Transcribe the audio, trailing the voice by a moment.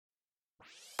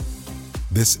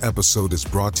This episode is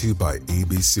brought to you by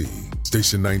ABC.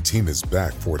 Station 19 is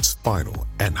back for its final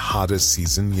and hottest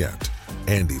season yet.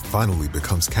 Andy finally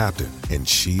becomes captain, and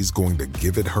she's going to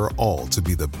give it her all to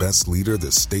be the best leader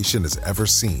the station has ever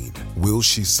seen. Will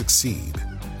she succeed?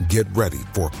 Get ready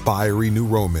for fiery new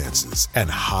romances and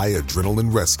high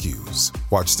adrenaline rescues.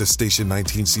 Watch the Station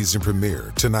 19 season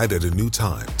premiere tonight at a new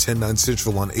time, 10/9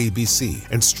 Central on ABC,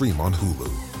 and stream on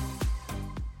Hulu.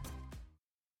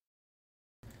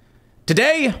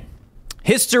 Today,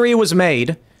 history was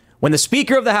made when the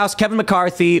Speaker of the House, Kevin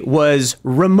McCarthy, was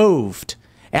removed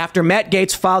after Matt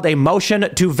Gaetz filed a motion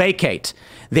to vacate.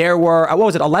 There were,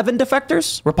 11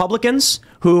 defectors, Republicans,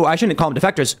 who, I shouldn't call them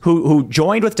defectors, who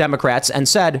joined with Democrats and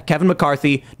said, Kevin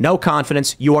McCarthy, no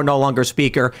confidence, you are no longer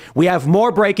Speaker. We have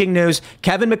more breaking news.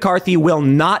 Kevin McCarthy will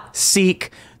not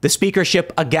seek the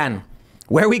speakership again.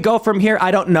 Where we go from here,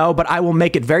 I don't know, but I will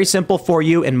make it very simple for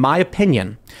you, in my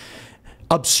opinion.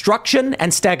 Obstruction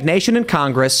and stagnation in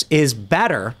Congress is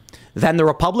better than the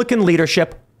Republican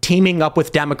leadership teaming up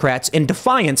with Democrats in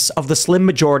defiance of the slim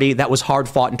majority that was hard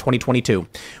fought in 2022.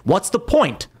 What's the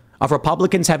point of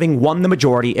Republicans having won the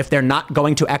majority if they're not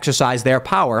going to exercise their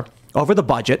power over the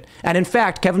budget? And in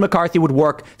fact, Kevin McCarthy would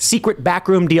work secret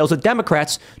backroom deals with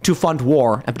Democrats to fund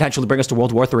war and potentially bring us to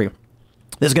World War III.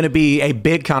 There's going to be a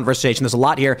big conversation. There's a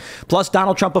lot here. Plus,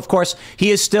 Donald Trump, of course,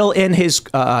 he is still in his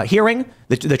hearing,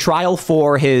 the trial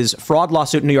for his fraud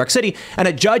lawsuit in New York City, and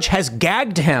a judge has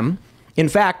gagged him. In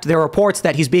fact, there are reports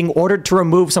that he's being ordered to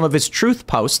remove some of his truth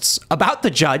posts about the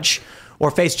judge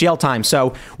or face jail time.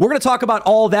 So we're going to talk about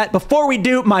all that. Before we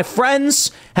do, my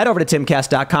friends, head over to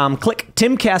timcast.com, click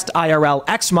Timcast IRL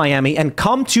X Miami, and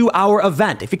come to our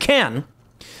event if you can.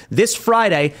 This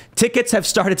Friday, tickets have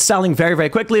started selling very, very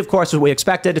quickly. Of course, as we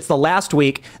expected, it's the last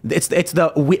week. It's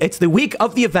the week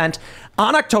of the event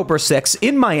on October 6th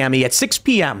in Miami at 6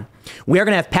 p.m. We are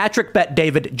going to have Patrick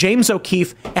Bet-David, James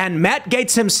O'Keefe, and Matt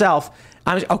Gaetz himself.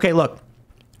 Okay, look,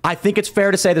 I think it's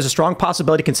fair to say there's a strong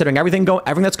possibility, considering everything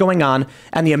that's going on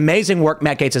and the amazing work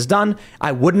Matt Gaetz has done.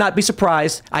 I would not be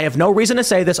surprised. I have no reason to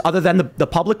say this other than the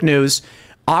public news.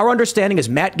 Our understanding is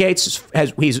Matt Gaetz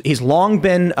he's long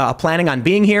been planning on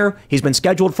being here. He's been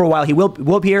scheduled for a while. He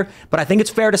will be here. But I think it's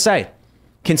fair to say,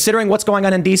 considering what's going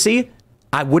on in D.C.,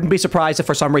 I wouldn't be surprised if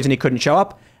for some reason he couldn't show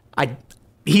up.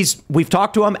 We've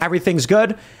talked to him. Everything's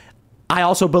good. I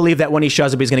also believe that when he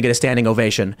shows up, he's going to get a standing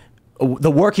ovation.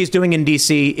 The work he's doing in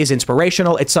D.C. is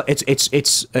inspirational. It's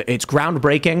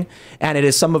groundbreaking, and it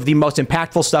is some of the most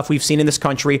impactful stuff we've seen in this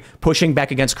country, pushing back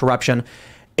against corruption.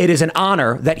 It is an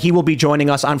honor that he will be joining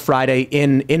us on Friday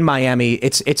in Miami.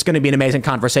 It's going to be an amazing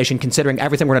conversation, considering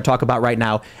everything we're going to talk about right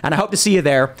now. And I hope to see you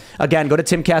there. Again, go to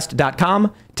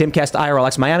timcast.com, Timcast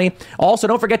IRLX Miami. Also,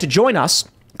 don't forget to join us.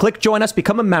 Click join us,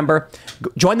 become a member,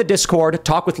 join the Discord,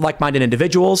 talk with like-minded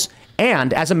individuals.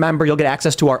 And as a member, you'll get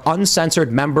access to our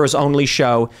uncensored members only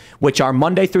show, which are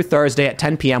Monday through Thursday at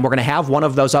 10 p.m. We're going to have one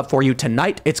of those up for you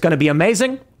tonight. It's going to be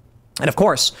amazing. And of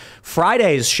course,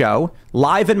 Friday's show,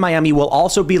 live in Miami, will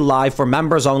also be live for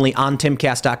members only on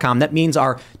timcast.com. That means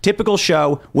our typical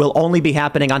show will only be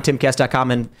happening on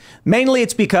timcast.com. And mainly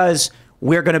it's because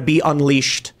we're going to be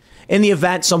unleashed. In the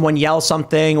event someone yells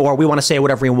something or we want to say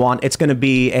whatever we want, it's going to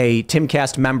be a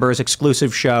Timcast members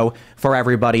exclusive show for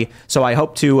everybody. So I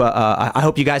hope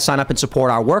you guys sign up and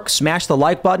support our work. Smash the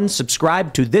like button,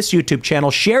 subscribe to this YouTube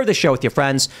channel, share the show with your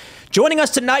friends. Joining us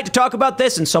tonight to talk about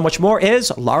this and so much more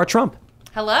is Lara Trump.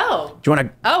 Hello. Do you want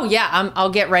to? Oh yeah, I'll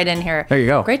get right in here. There you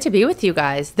go. Great to be with you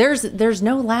guys. There's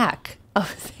no lack of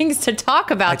things to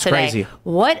talk about That's today. Crazy.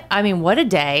 What a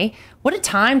day. What a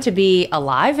time to be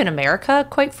alive in America,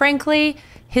 quite frankly.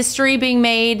 History being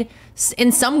made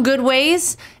in some good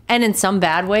ways and in some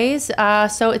bad ways.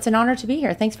 So it's an honor to be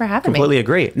here. Thanks for having me. Completely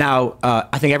agree. Now,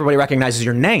 I think everybody recognizes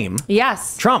your name.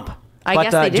 Yes. Trump. I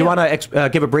guess they do. Do you want to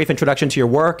give a brief introduction to your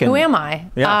work? Who am I?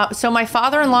 Yeah. So my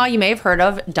father-in-law, you may have heard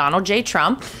of, Donald J.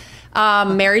 Trump.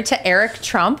 Married to Eric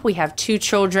Trump. We have 2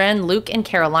 children, Luke and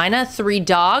Carolina, 3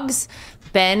 dogs,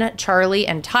 Ben, Charlie,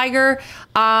 and Tiger.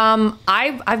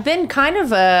 I've been kind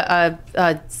of a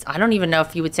I don't even know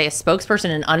if you would say a spokesperson,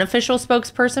 an unofficial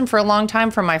spokesperson for a long time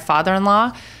for my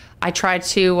father-in-law. I try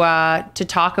to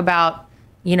talk about,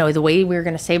 the way we're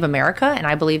going to save America. And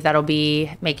I believe that'll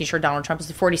be making sure Donald Trump is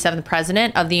the 47th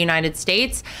president of the United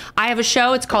States. I have a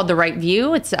show. It's called The Right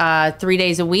View. It's 3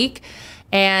 days a week.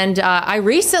 And I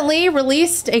recently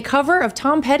released a cover of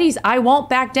Tom Petty's I Won't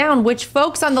Back Down, which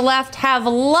folks on the left have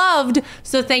loved.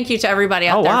 So thank you to everybody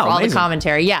out there for all amazing. the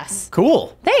commentary. Yes.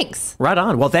 Cool. Thanks. Right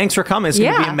on. Well, thanks for coming. It's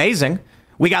going to be amazing.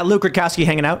 We got Luke Rutkowski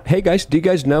hanging out. Hey, guys. Do you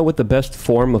guys know what the best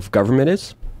form of government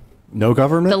is? No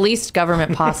government? The least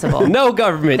government possible. No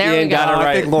government. There Ian we go. got it right.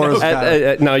 I think Laura's got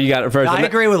it. No, you got it first. I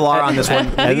agree with Lara on this one.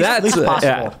 And that's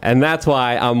and that's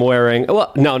why I'm wearing.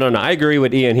 Well, no. I agree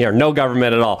with Ian here. No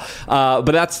government at all.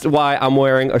 But that's why I'm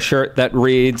wearing a shirt that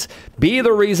reads, "Be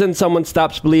the reason someone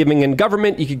stops believing in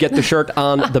government." You can get the shirt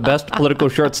on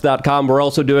thebestpoliticalshirts.com. We're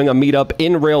also doing a meetup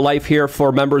in real life here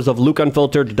for members of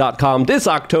LukeUnfiltered.com this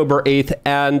October 8th.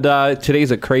 And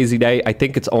today's a crazy day. I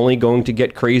think it's only going to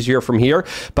get crazier from here.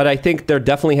 But I think there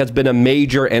definitely has been a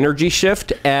major energy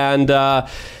shift, and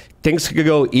things could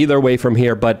go either way from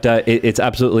here, but it's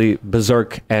absolutely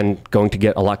berserk and going to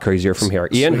get a lot crazier from here.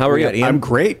 Ian, how are you? I'm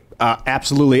great.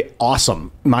 Absolutely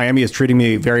awesome. Miami is treating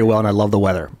me very well, and I love the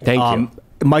weather. Thank you.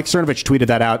 Mike Cernovich tweeted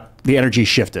that out. The energy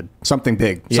shifted. Something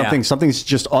big. Yeah. Something's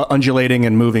just undulating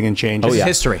and moving and changing. This is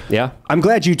history. Yeah. I'm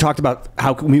glad you talked about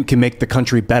how we can make the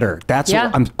country better. That's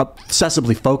what I'm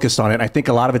obsessively focused on it. I think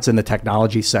a lot of it's in the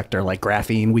technology sector, like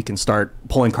graphene. We can start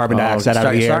pulling carbon dioxide out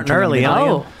of the air. Starting early.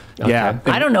 Oh. Yeah.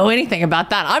 I don't know anything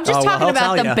about that. I'm just talking he'll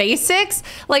about tell the ya. basics,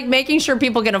 like making sure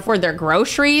people can afford their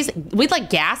groceries. We'd like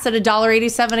gas at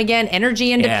 $1.87 again,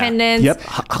 energy independence, Yep.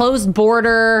 closed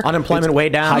border. Unemployment way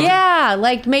down. Yeah,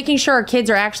 like making sure our kids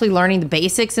are actually learning the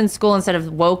basics in school instead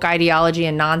of woke ideology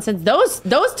and nonsense.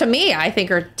 Those to me, I think,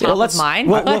 are top of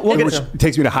mind. Which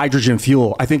takes me to hydrogen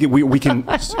fuel. I think we can.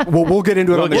 We'll get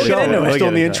into it on the show. We're still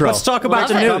in the intro. Let's talk about Love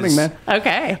the it. news. Coming, man.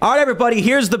 Okay. All right, everybody,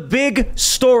 here's the big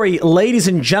story, ladies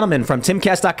and gentlemen, from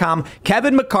timcast.com.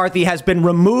 Kevin McCarthy has been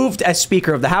removed as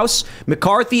Speaker of the House.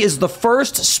 McCarthy is the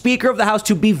first Speaker of the House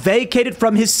to be vacated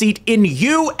from his seat in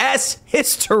U.S.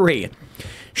 history.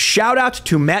 Shout out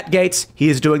to Matt Gaetz. He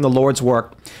is doing the Lord's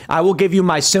work. I will give you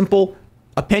my simple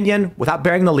opinion without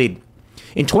bearing the lead.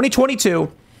 In 2022,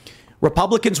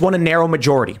 Republicans won a narrow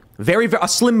majority, a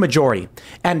slim majority.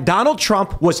 And Donald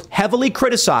Trump was heavily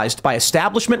criticized by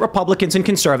establishment Republicans and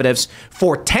conservatives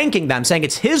for tanking them, saying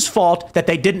it's his fault that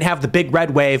they didn't have the big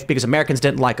red wave because Americans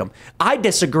didn't like him. I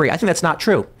disagree. I think that's not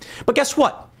true. But guess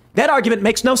what? That argument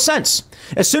makes no sense.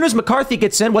 As soon as McCarthy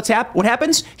gets in, what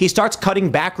happens? He starts cutting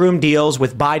backroom deals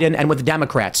with Biden and with the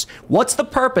Democrats. What's the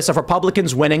purpose of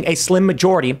Republicans winning a slim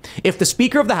majority if the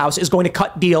Speaker of the House is going to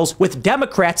cut deals with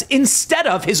Democrats instead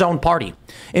of his own party?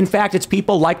 In fact, it's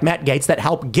people like Matt Gaetz that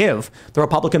help give the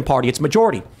Republican Party its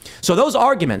majority. So those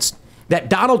arguments that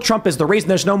Donald Trump is the reason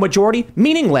there's no majority,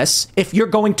 meaningless if you're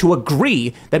going to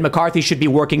agree that McCarthy should be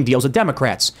working deals with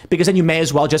Democrats, because then you may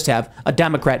as well just have a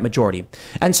Democrat majority.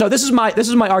 And so this is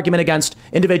my argument against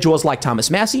individuals like Thomas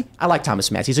Massie. I like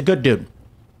Thomas Massie. He's a good dude.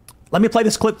 Let me play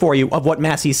this clip for you of what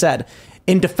Massie said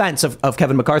in defense of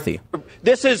Kevin McCarthy.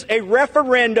 This is a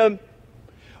referendum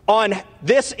on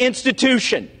this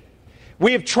institution.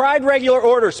 We have tried regular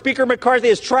order. Speaker McCarthy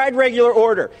has tried regular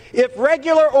order. If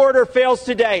regular order fails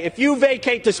today, if you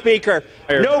vacate the Speaker,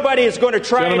 nobody is going to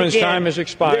try it again. Time has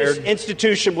expired. This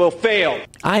institution will fail.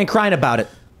 I ain't crying about it.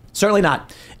 Certainly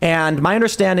not. And my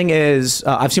understanding is,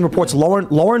 I've seen reports Lauren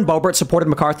Boebert supported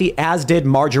McCarthy, as did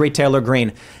Marjorie Taylor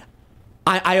Greene.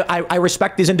 I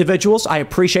respect these individuals. I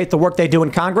appreciate the work they do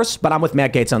in Congress, but I'm with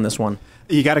Matt Gaetz on this one.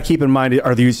 You got to keep in mind,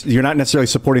 you're not necessarily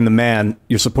supporting the man,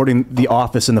 you're supporting the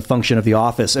office and the function of the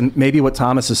office. And maybe what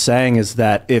Thomas is saying is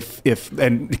that if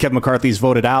Kevin McCarthy's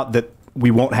voted out, that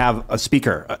we won't have a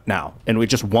speaker now, and we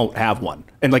just won't have one.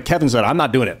 And like Kevin said, I'm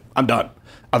not doing it. I'm done.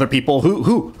 Other people,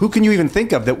 who can you even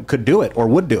think of that could do it or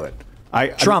would do it?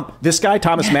 Trump. This guy,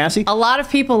 Thomas Massie. A lot of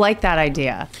people like that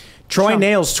idea. Troy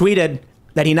Nails tweeted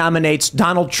that he nominates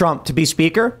Donald Trump to be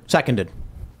Speaker. Seconded.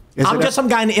 I'm just some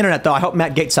guy on the internet, though. I hope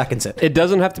Matt Gaetz seconds it. It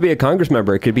doesn't have to be a Congress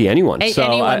member. It could be anyone. So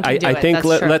anyone can do I it. think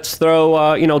let's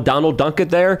throw Donald Duck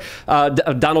there.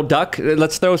 Donald Duck.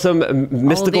 Let's throw some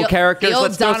mystical characters. The old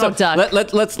Let's throw Donald Duck.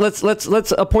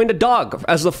 Let's appoint a dog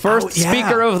as the first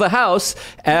Speaker of the House,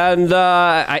 and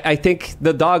I think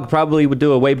the dog probably would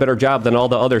do a way better job than all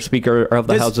the other Speaker of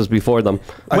the Houses before them.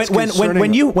 When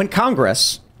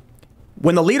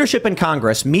the leadership in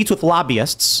Congress meets with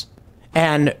lobbyists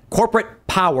and corporate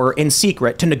power in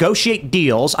secret to negotiate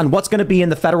deals on what's going to be in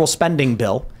the federal spending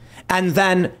bill, and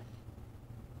then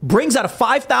brings out a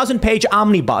 5,000-page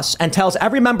omnibus and tells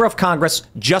every member of Congress,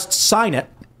 just sign it.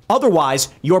 Otherwise,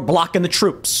 you're blocking the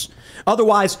troops.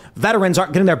 Otherwise, veterans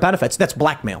aren't getting their benefits. That's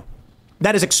blackmail.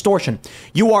 That is extortion.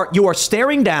 You are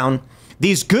staring down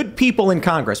these good people in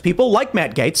Congress, people like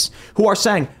Matt Gaetz, who are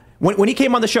saying, when he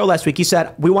came on the show last week, he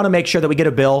said, we want to make sure that we get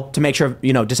a bill to make sure,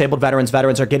 disabled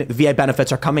veterans are getting, VA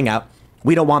benefits are coming out.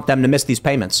 We don't want them to miss these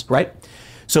payments, right?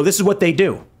 So this is what they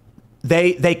do.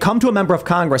 They come to a member of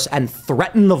Congress and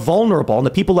threaten the vulnerable and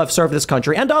the people who have served this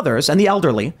country and others and the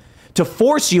elderly to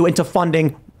force you into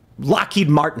funding Lockheed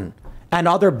Martin and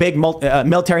other big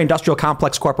military industrial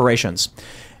complex corporations.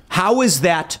 How is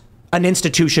that an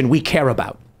institution we care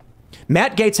about?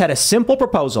 Matt Gaetz had a simple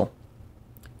proposal.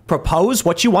 Propose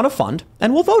what you want to fund,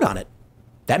 and we'll vote on it.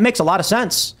 That makes a lot of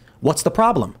sense. What's the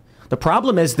problem? The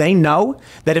problem is they know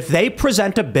that if they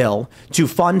present a bill to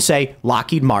fund, say,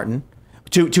 Lockheed Martin,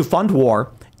 to fund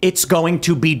war, it's going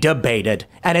to be debated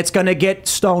and it's going to get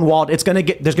stonewalled. There's going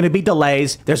to be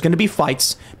delays. There's going to be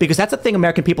fights, because that's the thing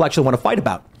American people actually want to fight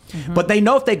about. Mm-hmm. But they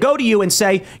know if they go to you and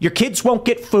say your kids won't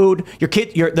get food,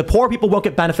 the poor people won't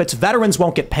get benefits, veterans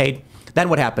won't get paid, then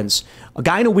what happens? A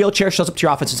guy in a wheelchair shows up to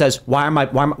your office and says, why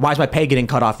is my pay getting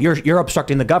cut off? You're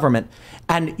obstructing the government.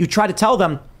 And you try to tell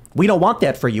them, we don't want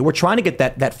that for you. We're trying to get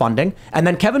that funding. And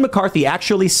then Kevin McCarthy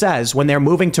actually says, when they're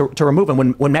moving to remove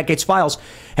him, when Matt Gaetz files,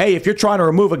 hey, if you're trying to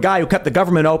remove a guy who kept the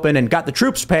government open and got the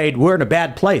troops paid, we're in a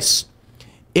bad place.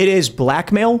 It is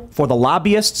blackmail for the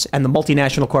lobbyists and the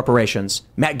multinational corporations.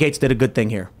 Matt Gaetz did a good thing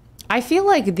here. I feel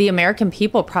like the American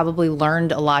people probably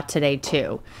learned a lot today,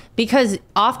 too, because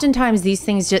oftentimes these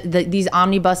things, these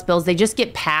omnibus bills, they just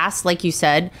get passed, like you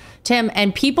said, Tim,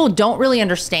 and people don't really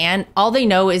understand. All they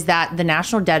know is that the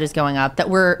national debt is going up, that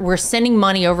we're sending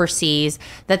money overseas,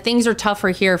 that things are tougher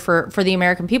here for the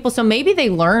American people. So maybe they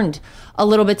learned a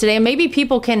little bit today, and maybe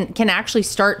people can actually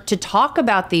start to talk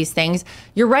about these things.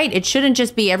 You're right. It shouldn't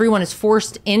just be everyone is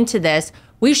forced into this.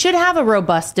 We should have a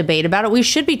robust debate about it. We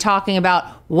should be talking about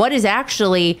what is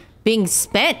actually being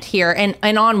spent here and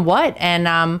on what. And,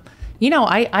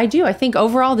 I do. I think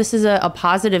overall this is a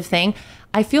positive thing.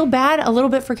 I feel bad a little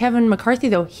bit for Kevin McCarthy,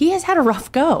 though. He has had a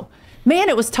rough go. Man,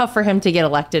 it was tough for him to get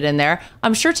elected in there.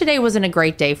 I'm sure today wasn't a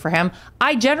great day for him.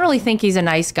 I generally think he's a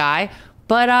nice guy,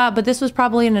 but this was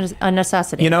probably a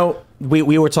necessity.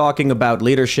 We were talking about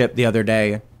leadership the other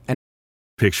day.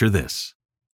 Picture this.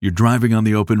 You're driving on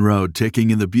the open road, taking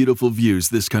in the beautiful views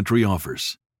this country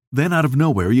offers. Then out of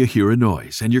nowhere, you hear a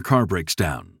noise and your car breaks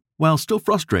down. While still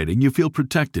frustrating, you feel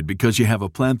protected because you have a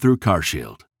plan through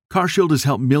CarShield. CarShield has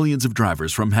helped millions of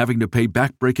drivers from having to pay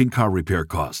back-breaking car repair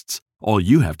costs. All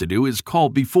you have to do is call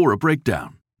before a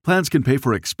breakdown. Plans can pay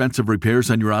for expensive repairs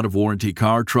on your out-of-warranty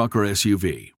car, truck, or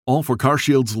SUV. All for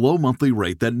CarShield's low monthly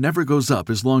rate that never goes up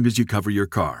as long as you cover your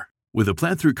car. With a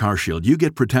plan through CarShield, you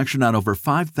get protection on over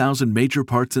 5,000 major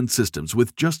parts and systems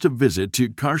with just a visit to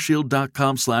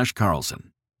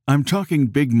carshield.com/Carlson. I'm talking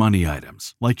big money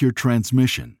items like your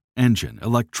transmission, engine,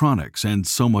 electronics, and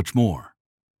so much more.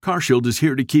 CarShield is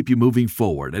here to keep you moving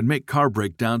forward and make car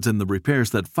breakdowns and the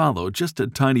repairs that follow just a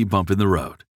tiny bump in the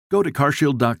road. Go to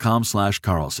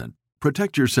carshield.com/Carlson.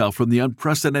 Protect yourself from the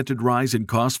unprecedented rise in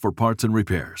costs for parts and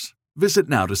repairs. Visit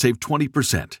now to save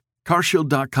 20%.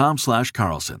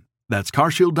 carshield.com/Carlson. That's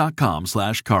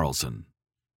carshield.com/Carlson.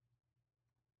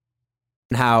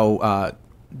 How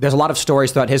there's a lot of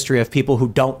stories throughout history of people who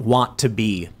don't want to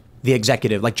be the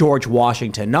executive, like George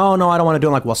Washington. No, I don't want to do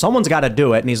it. I'm like, well, someone's got to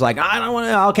do it. And he's like, I don't want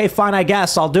to. Okay, fine, I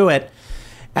guess I'll do it.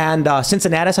 And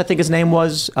Cincinnatus, I think his name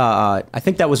was, I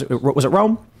think that was it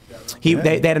Rome?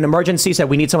 They had an emergency, said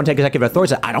we need someone to take executive authority.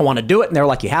 Said, I don't want to do it. And they were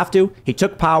like, you have to. He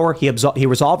took power. He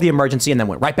resolved the emergency and then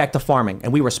went right back to farming.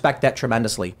 And we respect that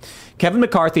tremendously. Kevin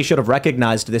McCarthy should have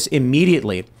recognized this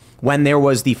immediately when there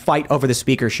was the fight over the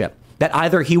speakership, that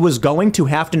either he was going to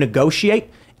have to negotiate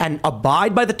and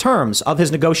abide by the terms of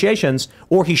his negotiations,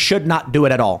 or he should not do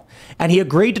it at all. And he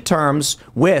agreed to terms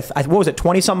with,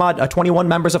 21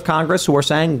 members of Congress who were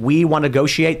saying, we want to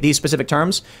negotiate these specific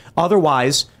terms.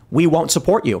 Otherwise, we won't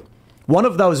support you. One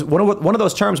of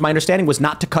those terms, my understanding, was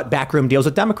not to cut backroom deals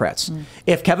with Democrats.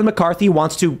 If Kevin McCarthy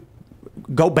wants to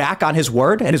go back on his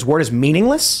word and his word is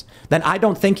meaningless, then I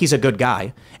don't think he's a good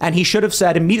guy. And he should have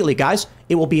said immediately, guys,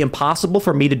 it will be impossible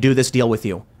for me to do this deal with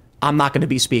you. I'm not going to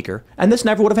be speaker. And this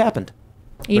never would have happened.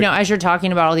 As you're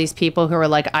talking about all these people who are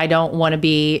like, I don't want to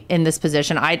be in this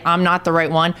position. I'm not the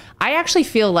right one. I actually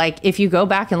feel like if you go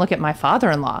back and look at my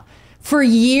father-in-law, for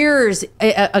years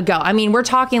ago, we're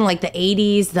talking like the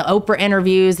 80s, the Oprah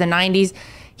interviews, the 90s.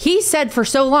 He said for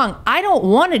so long, I don't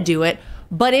want to do it.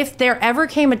 But if there ever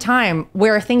came a time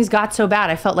where things got so bad,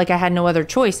 I felt like I had no other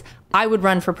choice, I would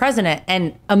run for president.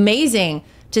 And amazing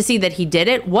to see that he did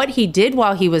it, what he did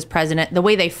while he was president, the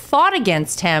way they fought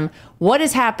against him, what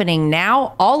is happening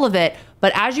now, all of it.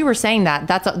 But as you were saying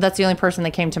that's the only person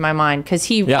that came to my mind, because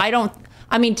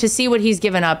to see what he's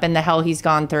given up and the hell he's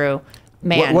gone through,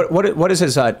 man. What is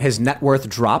his net worth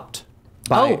dropped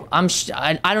by?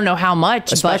 I don't know how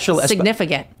much, but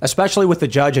significant. Especially with the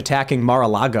judge attacking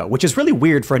Mar-a-Lago, which is really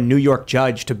weird for a New York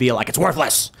judge to be like, it's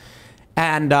worthless.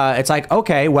 And it's like,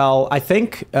 okay, well, I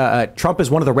think Trump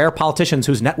is one of the rare politicians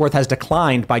whose net worth has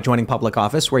declined by joining public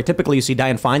office, where typically you see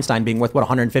Dianne Feinstein being worth,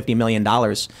 $150 million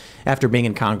after being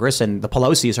in Congress, and the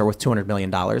Pelosi's are worth $200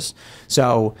 million.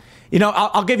 So,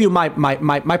 I'll give you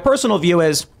my personal view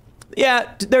is,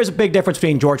 yeah, there's a big difference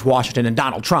between George Washington and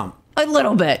Donald Trump. A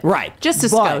little bit. Right. Just a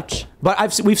scotch.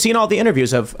 But we've seen all the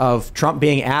interviews of Trump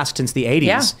being asked since the 80s.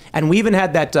 Yeah. And we even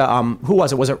had that, who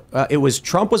was it? It was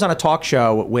Trump was on a talk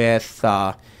show with,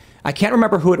 I can't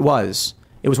remember who it was.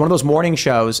 It was one of those morning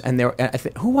shows, and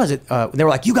who was it? They were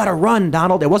like, "You got to run,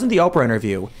 Donald." It wasn't the Oprah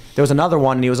interview. There was another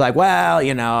one, and he was like, "Well,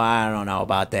 I don't know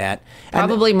about that."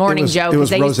 Probably Morning Joe. It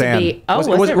was Roseanne. Used to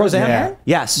be, was it Roseanne? Yeah.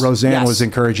 Yes. Roseanne was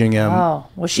encouraging him. Oh,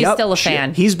 well, she's still a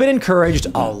fan. He's been encouraged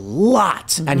a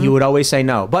lot, and he would always say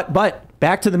no. But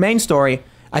back to the main story.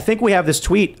 I think we have this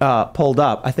tweet pulled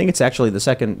up. I think it's actually the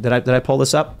second. Did I pull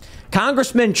this up?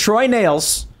 Congressman Troy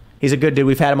Nails. He's a good dude.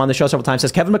 We've had him on the show several times.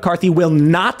 Says Kevin McCarthy will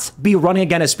not be running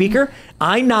again as Speaker.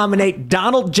 I nominate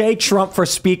Donald J. Trump for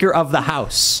Speaker of the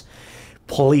House.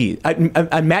 Please.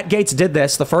 Matt Gaetz did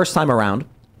this the first time around.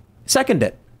 Seconded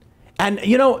it. And,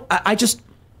 I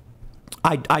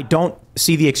don't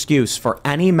see the excuse for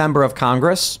any member of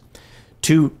Congress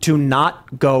to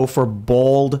not go for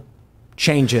bold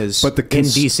changes in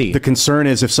D.C. The concern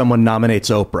is if someone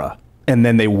nominates Oprah and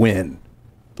then they win.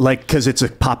 Because it's a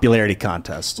popularity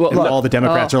contest. Well, and all the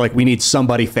Democrats are like, we need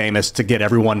somebody famous to get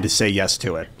everyone to say yes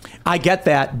to it. I get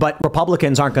that, but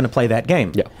Republicans aren't going to play that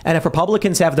game. Yeah. And if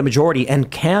Republicans have the majority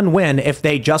and can win if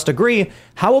they just agree,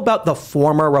 how about the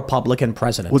former Republican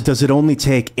president? Well, does it only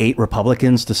take 8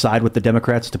 Republicans to side with the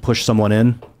Democrats to push someone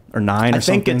in? Or 9 or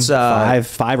something? I think it's...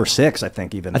 5 or 6, I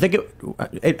think, even. I think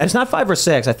it's not 5 or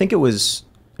 6. I think it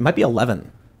might be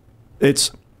 11.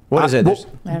 It's... What is it? Well,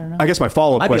 I don't know. I guess my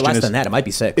follow-up question is... It might be less than that. It might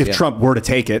be 6. If Trump were to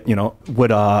take it,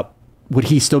 would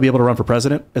he still be able to run for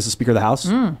president as the Speaker of the House?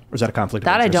 Or is that a conflict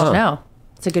of interest? That I don't know.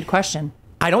 It's a good question.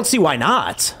 I don't see why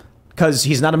not. Because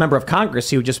he's not a member of Congress.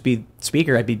 He would just be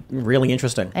Speaker. That'd be really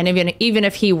interesting. And even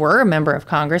if he were a member of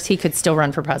Congress, he could still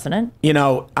run for president.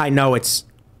 I know it's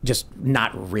just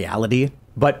not reality.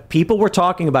 But people were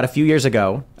talking about a few years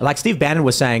ago, like Steve Bannon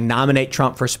was saying, nominate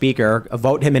Trump for Speaker,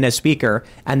 vote him in as Speaker,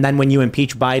 and then when you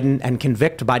impeach Biden and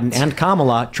convict Biden and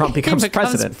Kamala, Trump becomes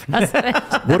president.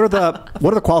 What are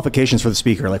the qualifications for the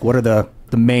Speaker? Like, what are the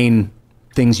main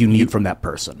things you need from that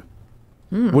person?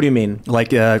 What do you mean? Like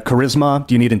charisma?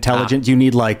 Do you need intelligence? Do you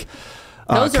need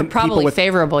those are probably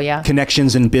favorable, yeah.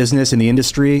 Connections in business, in the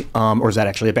industry? Or is that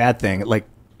actually a bad thing?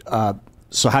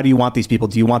 So how do you want these people?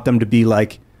 Do you want them to be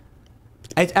like...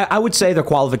 I would say their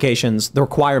qualifications, the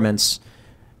requirements,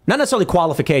 not necessarily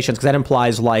qualifications, because that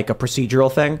implies like a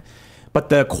procedural thing, but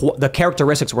the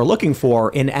characteristics we're looking for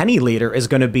in any leader is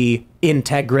going to be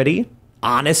integrity,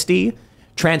 honesty,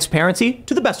 transparency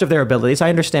to the best of their abilities. I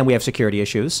understand we have security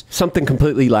issues. Something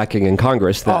completely lacking in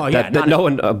Congress that no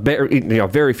one,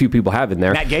 very few people have in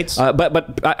there. Matt Gaetz.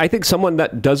 But I think someone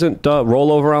that doesn't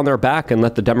roll over on their back and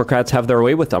let the Democrats have their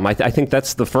way with them. I think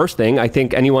that's the first thing. I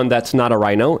think anyone that's not a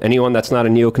rhino, anyone that's not a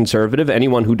neoconservative,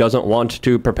 anyone who doesn't want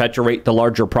to perpetuate the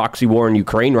larger proxy war in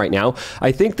Ukraine right now,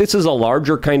 I think this is a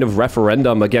larger kind of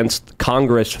referendum against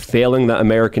Congress failing the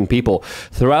American people.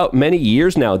 Throughout many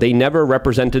years now, they never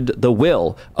represented the will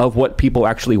of what people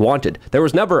actually wanted. There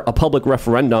was never a public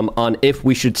referendum on if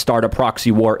we should start a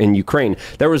proxy war in Ukraine.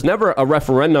 There was never a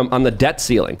referendum on the debt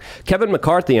ceiling. Kevin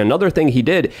McCarthy, another thing he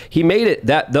did, he made it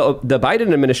that the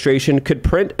Biden administration could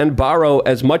print and borrow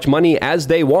as much money as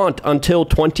they want until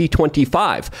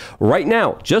 2025. Right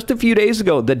now, just a few days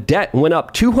ago, the debt went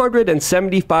up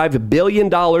 $275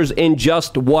 billion in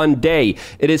just one day.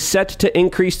 It is set to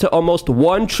increase to almost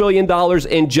 $1 trillion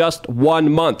in just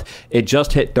 1 month. It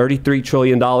just hit $33 trillion.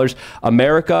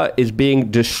 America is being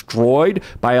destroyed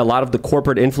by a lot of the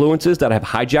corporate influences that have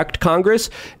hijacked Congress.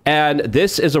 And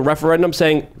this is a referendum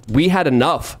saying, we had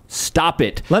enough. Stop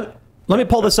it. Let me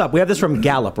pull this up. We have this from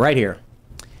Gallup right here.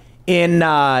 In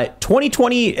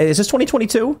 2020, is this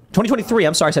 2022? 2023,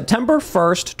 I'm sorry, September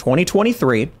 1st,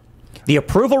 2023, the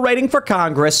approval rating for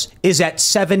Congress is at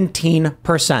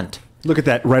 17%. Look at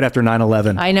that, right after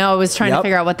 9/11. I know. I was trying to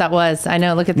figure out what that was. I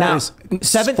know. Look at that.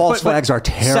 False flags are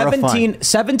terrifying.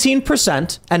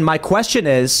 17%. And my question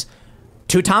is,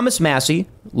 to Thomas Massie,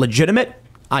 legitimate,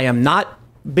 I am not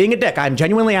being a dick. I'm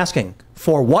genuinely asking,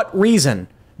 for what reason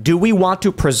Do we want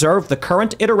to preserve the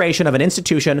current iteration of an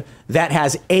institution that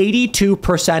has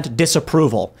 82%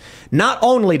 disapproval? Not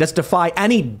only does it defy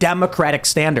any democratic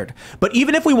standard, but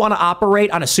even if we want to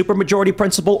operate on a supermajority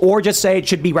principle or just say it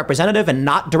should be representative and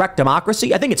not direct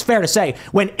democracy, I think it's fair to say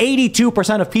when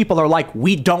 82% of people are like,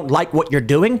 we don't like what you're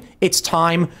doing, it's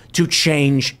time to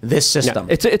change this system.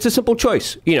 Yeah, it's a simple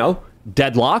choice,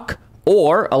 deadlock,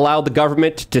 or allow the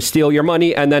government to steal your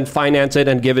money and then finance it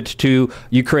and give it to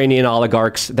Ukrainian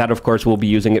oligarchs that, of course, will be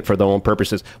using it for their own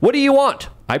purposes. What do you want?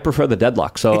 I prefer the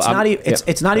deadlock. So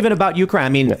it's not even about Ukraine. I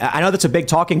mean, I know that's a big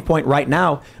talking point right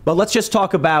now, but let's just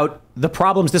talk about the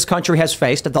problems this country has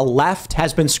faced, that the left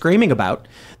has been screaming about,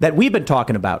 that we've been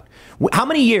talking about. How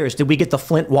many years did we get the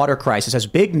Flint water crisis as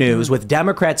big news with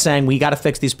Democrats saying we got to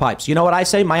fix these pipes? You know what I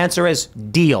say? My answer is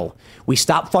deal. We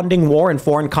stop funding war in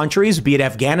foreign countries, be it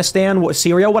Afghanistan,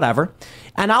 Syria, whatever.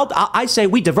 And I say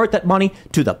we divert that money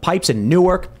to the pipes in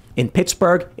Newark, in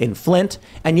Pittsburgh, in Flint.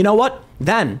 And you know what?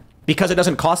 Then, because it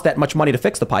doesn't cost that much money to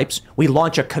fix the pipes, we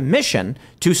launch a commission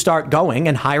to start going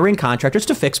and hiring contractors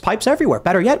to fix pipes everywhere.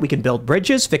 Better yet, we can build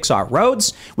bridges, fix our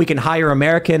roads. We can hire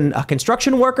American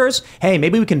construction workers. Hey,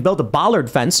 maybe we can build a bollard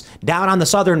fence down on the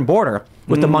southern border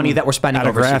with the money that we're spending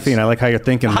overseas. Out of graphene. I like how you're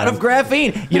thinking. Out of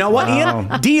graphene. You know what,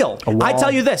 Ian? Deal. I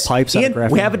tell you this, Ian,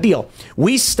 we have a deal.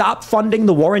 We stop funding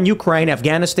the war in Ukraine,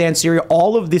 Afghanistan, Syria,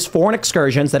 all of these foreign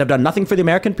excursions that have done nothing for the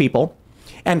American people.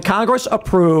 And Congress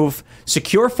approve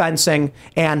secure fencing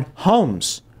and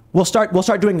homes. We'll start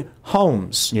doing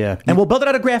homes. Yeah. And we'll build it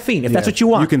out of graphene if that's what you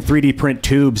want. You can 3D print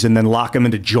tubes and then lock them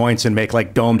into joints and make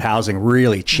like domed housing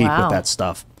really cheap with that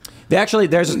stuff. They actually,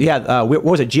 what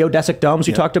was it, geodesic domes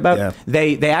you talked about? Yeah.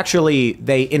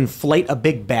 They inflate a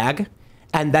big bag,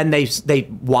 and then they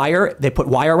put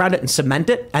wire around it and cement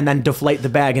it, and then deflate the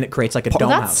bag, and it creates like a dome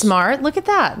house. That's smart. Look at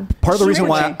that. Part of the reason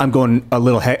why I'm going a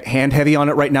little hand heavy on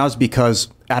it right now is because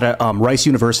at Rice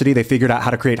University, they figured out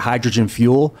how to create hydrogen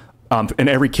fuel. And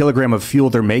every kilogram of fuel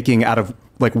they're making out of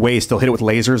like waste, they'll hit it with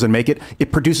lasers and make it.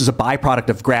 It produces a byproduct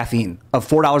of graphene, of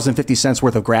 $4.50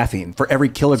 worth of graphene for every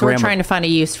kilogram. So we're trying to find a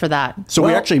use for that. So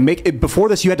we actually make it. Before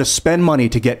this, you had to spend money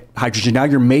to get hydrogen. Now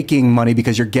you're making money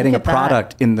because you're getting a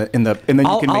product and then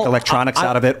you can make electronics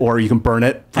out of it, or you can burn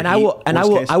it. And I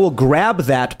will grab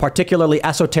that particularly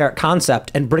esoteric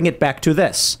concept and bring it back to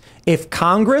this. If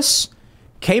Congress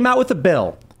came out with a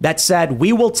bill that said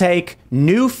we will take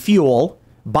new fuel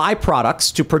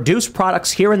byproducts to produce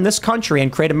products here in this country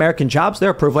and create American jobs,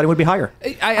 their approval rating would be higher.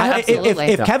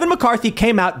 If Kevin McCarthy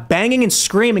came out banging and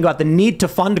screaming about the need to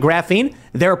fund graphene,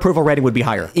 their approval rating would be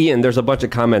higher. Ian, there's a bunch of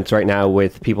comments right now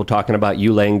with people talking about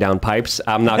you laying down pipes.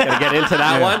 I'm not going to get into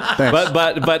that one. Thanks.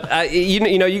 But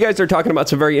you guys are talking about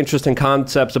some very interesting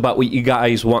concepts about what you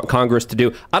guys want Congress to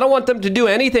do. I don't want them to do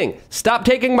anything. Stop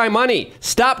taking my money.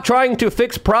 Stop trying to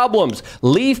fix problems.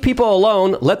 Leave people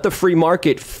alone. Let the free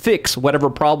market fix whatever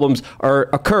problems are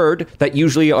occurred that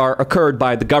usually are occurred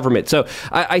by the government. So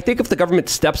I think if the government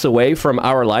steps away from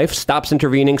our life, stops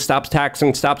intervening, stops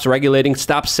taxing, stops regulating,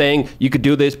 stops saying you could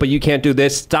do this, but you can't do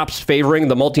this, stops favoring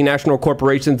the multinational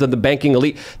corporations and the banking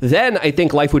elite, then I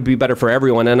think life would be better for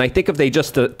everyone. And I think if they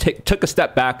just took a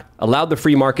step back, allowed the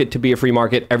free market to be a free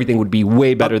market, everything would be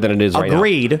way better than it is right now.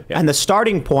 Agreed. Yeah. And the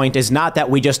starting point is not that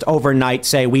we just overnight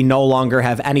say we no longer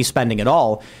have any spending at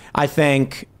all. I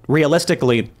think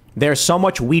realistically, there's so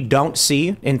much we don't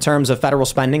see in terms of federal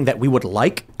spending that we would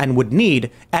like and would need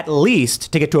at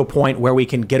least to get to a point where we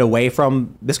can get away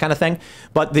from this kind of thing.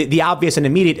 But the obvious and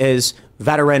immediate is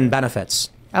veteran benefits.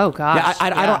 Oh, gosh.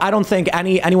 I don't think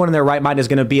anyone in their right mind is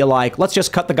going to be like, let's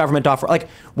just cut the government off. Like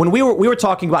when we were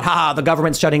talking about, the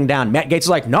government's shutting down. Matt Gaetz is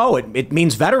like, no, it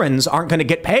means veterans aren't going to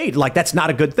get paid. Like, that's not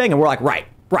a good thing. And we're like, right.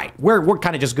 We're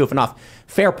kind of just goofing off.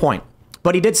 Fair point.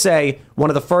 But he did say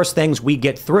one of the first things we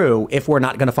get through if we're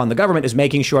not going to fund the government is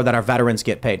making sure that our veterans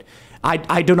get paid.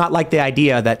 I do not like the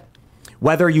idea that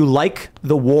whether you like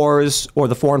the wars or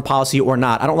the foreign policy or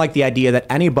not, I don't like the idea that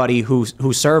anybody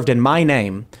who served in my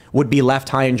name would be left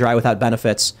high and dry without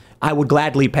benefits. I would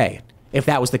gladly pay if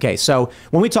that was the case. So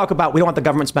when we talk about we don't want the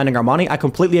government spending our money, I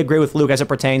completely agree with Luke as it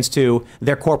pertains to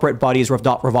their corporate buddies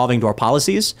revolving door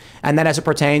policies. And then as it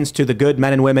pertains to the good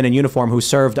men and women in uniform who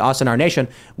served us and our nation,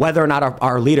 whether or not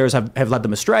our leaders have led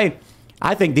them astray,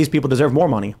 I think these people deserve more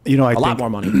money. A lot more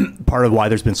money. Part of why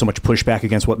there's been so much pushback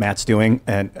against what Matt's doing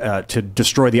and to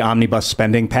destroy the omnibus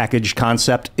spending package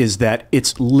concept is that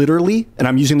it's literally, and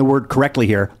I'm using the word correctly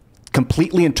here,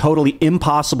 completely and totally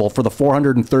impossible for the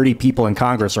 430 people in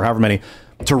Congress or however many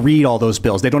to read all those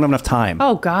bills. They don't have enough time.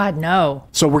 Oh, God, no.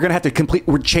 So we're going to have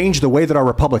to change the way that our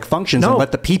republic functions and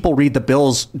let the people read the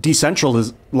bills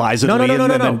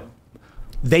decentralizedly. No.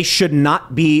 They should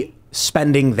not be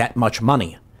spending that much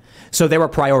money. So there were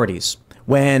priorities.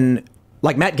 When,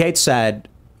 like Matt Gaetz said,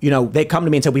 they come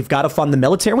to me and say, we've got to fund the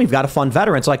military, we've got to fund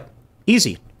veterans. Like,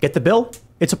 easy. Get the bill.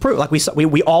 It's approved. Like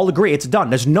we all agree it's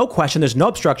done. There's no question. There's no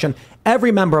obstruction.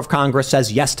 Every member of Congress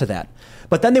says yes to that.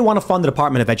 But then they want to fund the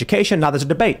Department of Education. Now there's a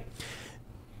debate.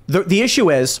 The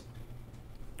issue is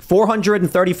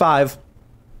 435,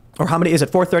 or how many is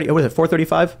it? 430? What is it?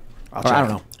 435? I don't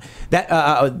know.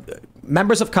 That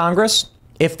members of Congress,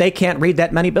 if they can't read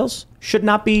that many bills, should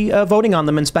not be voting on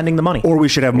them and spending the money. Or we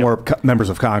should have more members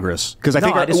of Congress. Because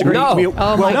I disagree. God, we no.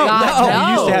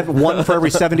 used to have one for every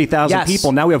 70,000 Yes.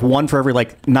 people. Now we have one for every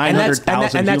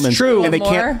 900,000 and that's humans. true. And they More?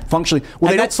 can't functionally.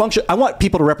 Well, they don't function. I want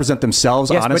people to represent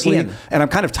themselves, Yes, but honestly. Ian. And I'm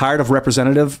kind of tired of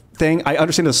representative thing. I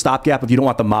understand the stopgap if you don't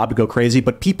want the mob to go crazy,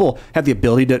 but people have the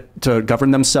ability to govern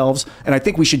themselves. And I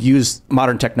think we should use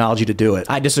modern technology to do it.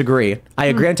 I disagree. I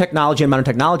agree on technology and modern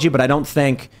technology, but I don't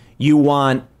think you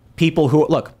want people who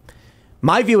look.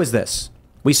 My view is this.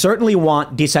 We certainly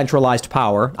want decentralized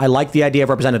power. I like the idea of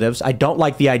representatives. I don't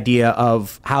like the idea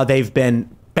of how they've been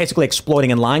basically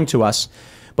exploiting and lying to us.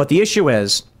 But the issue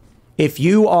is, if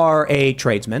you are a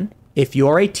tradesman, if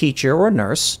you're a teacher or a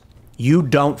nurse, you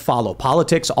don't follow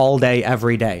politics all day,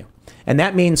 every day. And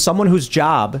that means someone whose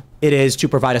job it is to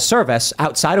provide a service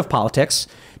outside of politics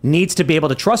needs to be able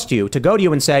to trust you, to go to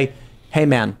you and say, hey,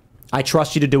 man, I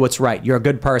trust you to do what's right. You're a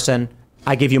good person.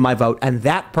 I give you my vote. And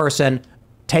that person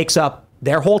takes up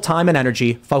their whole time and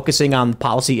energy focusing on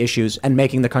policy issues and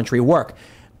making the country work.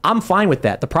 I'm fine with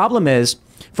that. The problem is,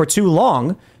 for too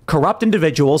long, corrupt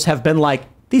individuals have been like,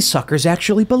 these suckers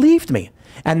actually believed me.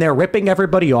 And they're ripping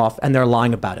everybody off and they're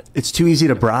lying about it. It's too easy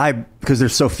to bribe because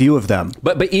there's so few of them.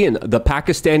 But Ian, the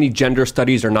Pakistani gender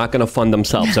studies are not going to fund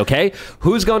themselves, okay?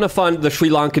 Who's going to fund the Sri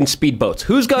Lankan speedboats?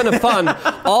 Who's going to fund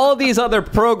all these other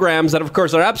programs that, of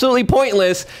course, are absolutely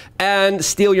pointless and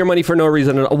steal your money for no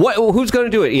reason at all? Who's going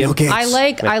to do it, Ian?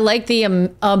 I like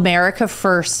the America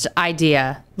First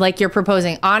idea, like you're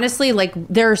proposing. Honestly, like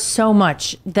there's so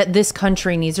much that this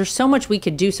country needs. There's so much we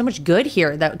could do, so much good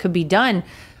here that could be done.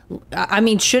 I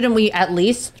mean, shouldn't we at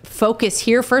least focus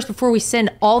here first before we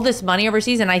send all this money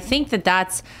overseas? And I think that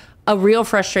that's a real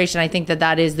frustration. I think that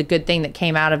that is the good thing that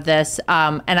came out of this.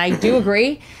 And I do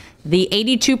agree, the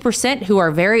 82% who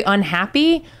are very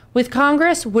unhappy with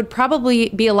Congress would probably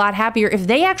be a lot happier if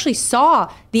they actually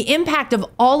saw the impact of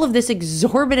all of this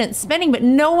exorbitant spending, but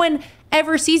no one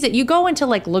ever sees it. You go into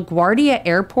like LaGuardia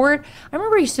Airport. I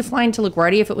remember I used to fly into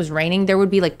LaGuardia if it was raining. There would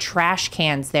be like trash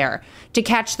cans there to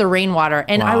catch the rainwater.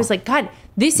 And I was like, God,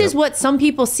 this is what some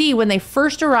people see when they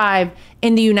first arrive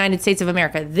in the United States of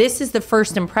America. This is the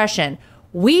first impression.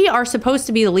 We are supposed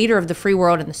to be the leader of the free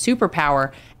world and the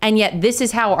superpower, and yet this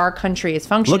is how our country is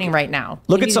functioning right now.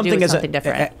 Look at something as something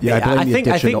different.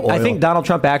 I think Donald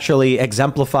Trump actually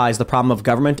exemplifies the problem of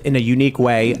government in a unique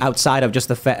way, outside of just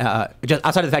the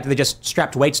outside of the fact that they just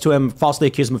strapped weights to him, falsely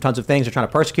accused him of tons of things, they're trying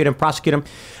to persecute him, prosecute him.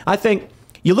 I think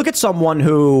you look at someone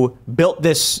who built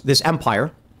this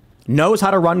empire, knows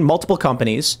how to run multiple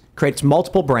companies, creates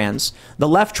multiple brands. The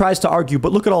left tries to argue,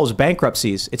 but look at all his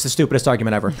bankruptcies. It's the stupidest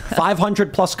argument ever.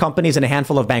 500 plus companies and a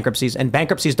handful of bankruptcies. And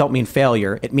bankruptcies don't mean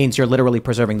failure. It means you're literally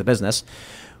preserving the business.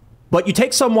 But you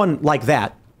take someone like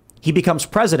that, he becomes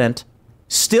president,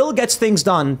 still gets things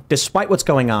done despite what's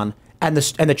going on, and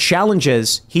the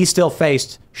challenges he still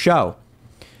faced show.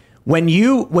 When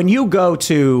you go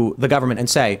to the government and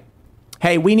say,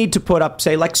 hey, we need to put up,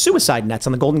 say, like suicide nets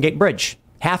on the Golden Gate Bridge.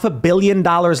 $500 million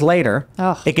later,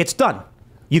 it gets done.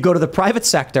 You go to the private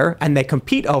sector and they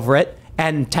compete over it,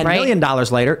 and $10 million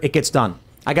later, it gets done.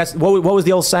 I guess, what was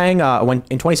the old saying when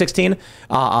in 2016?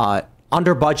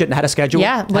 Under budget and had a schedule?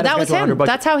 Yeah, but that was him.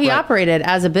 That's how he operated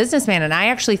as a businessman. And I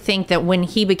actually think that when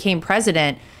he became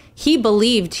president, he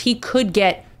believed he could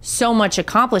get so much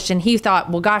accomplished, and he thought,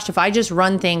 well, gosh, if I just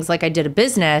run things like I did a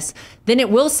business, then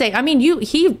it will say, I mean,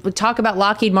 he would talk about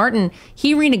Lockheed Martin.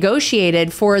 He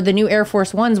renegotiated for the new Air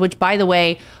Force Ones, which, by the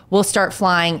way, will start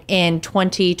flying in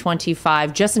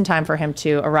 2025, just in time for him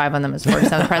to arrive on them as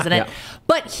 47th president. Yeah.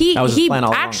 But he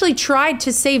actually tried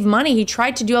to save money. He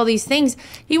tried to do all these things.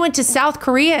 He went to South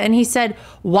Korea and he said,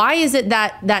 why is it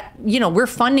that we're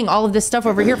funding all of this stuff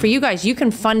over here for you guys? You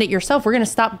can fund it yourself. We're going to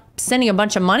stop sending a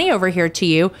bunch of money over here to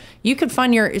you. You can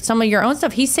fund some of your own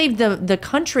stuff. He saved the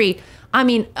country, I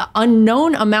mean,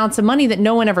 unknown amounts of money that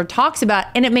no one ever talks about.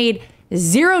 And it made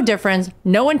zero difference.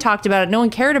 No one talked about it. No one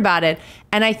cared about it.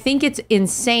 And I think it's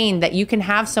insane that you can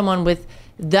have someone with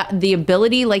the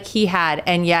ability like he had,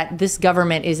 and yet this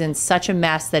government is in such a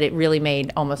mess that it really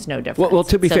made almost no difference. Well,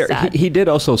 to be fair, sad. he did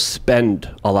also spend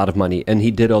a lot of money, and he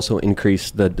did also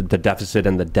increase the deficit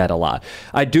and the debt a lot.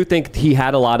 I do think he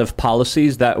had a lot of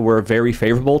policies that were very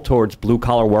favorable towards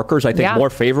blue-collar workers. I think more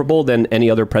favorable than any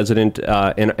other president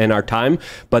in our time.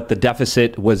 But the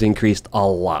deficit was increased a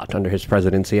lot under his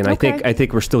presidency, and I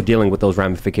think we're still dealing with those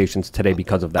ramifications today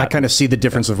because of that. I kind of see the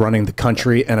difference of running the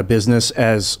country and a business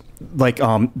as like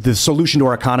the solution to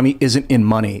our economy isn't in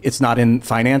money. It's not in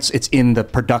finance. It's in the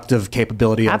productive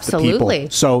capability of the people.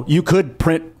 So you could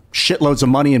print shitloads of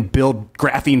money and build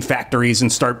graphene factories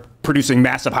and start producing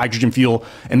massive hydrogen fuel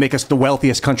and make us the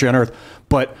wealthiest country on earth.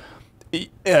 But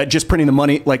just printing the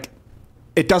money, like,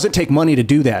 it doesn't take money to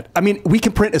do that. I mean, we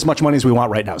can print as much money as we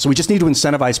want right now. So we just need to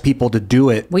incentivize people to do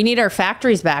it. We need our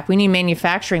factories back. We need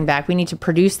manufacturing back. We need to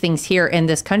produce things here in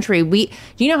this country. Do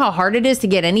you know how hard it is to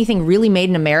get anything really made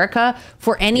in America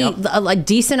for a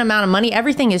decent amount of money?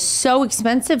 Everything is so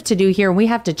expensive to do here. We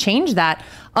have to change that.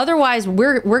 Otherwise,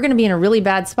 we're going to be in a really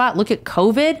bad spot. Look at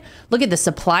COVID. Look at the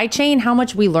supply chain, how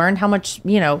much we learned, how much,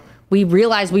 we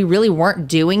realized we really weren't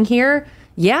doing here.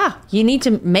 Yeah, you need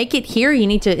to make it here. You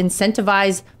need to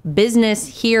incentivize business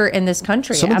here in this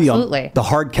country. Absolutely. The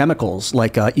hard chemicals,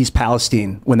 like East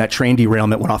Palestine, when that train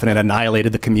derailment went off and it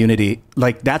annihilated the community,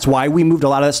 like that's why we moved a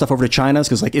lot of that stuff over to China,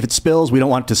 because like if it spills, we don't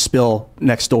want it to spill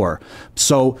next door.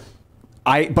 So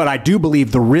but I do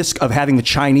believe the risk of having the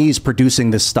Chinese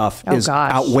producing this stuff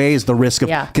outweighs the risk of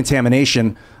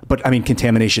contamination. But I mean,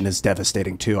 contamination is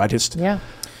devastating too.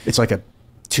 It's like a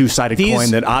two-sided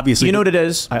coin that obviously... You know what it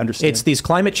is? I understand. It's these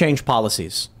climate change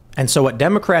policies. And so what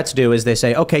Democrats do is they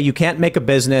say, okay, you can't make a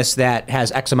business that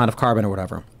has X amount of carbon or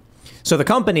whatever. So the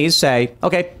companies say,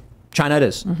 okay, China it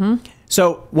is. Mm-hmm.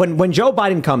 So when Joe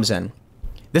Biden comes in,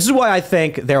 this is why I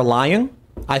think they're lying.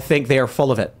 I think they are full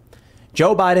of it.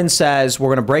 Joe Biden says, we're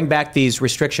going to bring back these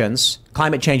restrictions.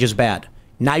 Climate change is bad.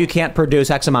 Now you can't produce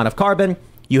X amount of carbon.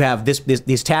 You have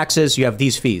these taxes. You have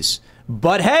these fees.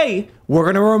 But hey, we're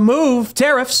going to remove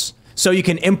tariffs so you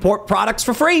can import products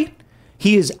for free.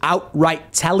 He is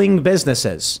outright telling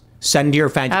businesses, send your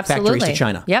factories to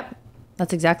China. Yep,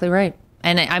 that's exactly right.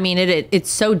 And I mean, it's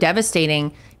so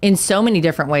devastating in so many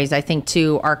different ways, I think,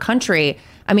 to our country.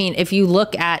 I mean, if you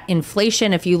look at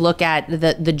inflation, if you look at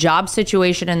the job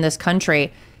situation in this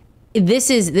country, this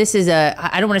is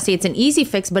I don't want to say it's an easy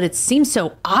fix, but it seems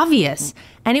so obvious.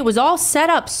 And it was all set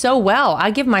up so well.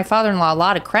 I give my father-in-law a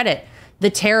lot of credit. The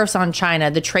tariffs on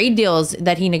China, the trade deals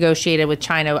that he negotiated with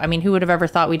China. I mean, who would have ever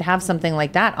thought we'd have something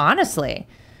like that, honestly?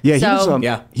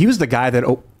 Yeah, he was the guy that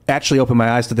actually opened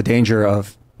my eyes to the danger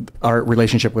of our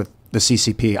relationship with the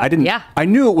CCP. I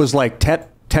knew it was like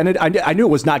tented. I knew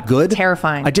it was not good.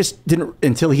 Terrifying. I just didn't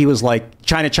until he was like,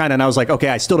 China. And I was like, okay,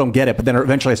 I still don't get it. But then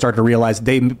eventually I started to realize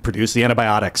they produce the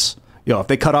antibiotics. If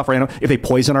they cut off if they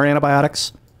poison our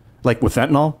antibiotics, like with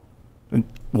fentanyl,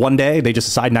 one day they just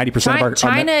decide 90% of our...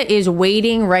 China is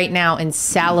waiting right now and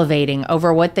salivating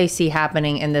over what they see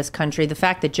happening in this country. The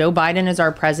fact that Joe Biden is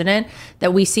our president,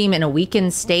 that we seem in a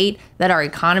weakened state, that our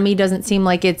economy doesn't seem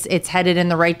like it's headed in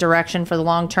the right direction for the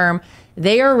long term.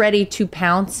 They are ready to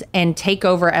pounce and take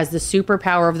over as the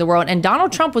superpower of the world. And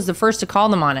Donald Trump was the first to call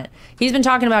them on it. He's been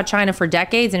talking about China for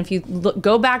decades. And if you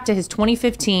go back to his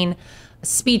 2015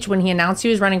 speech when he announced he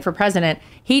was running for president,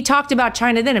 he talked about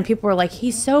China then, and people were like,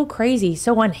 he's so crazy,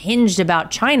 so unhinged about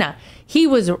China. He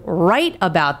was right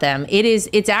about them.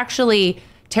 It's actually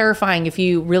terrifying if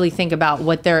you really think about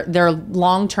what their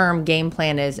long-term game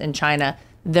plan is in China.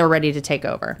 They're ready to take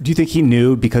over. Do you think he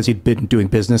knew because he'd been doing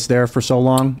business there for so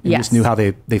long? He just knew how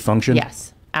they function?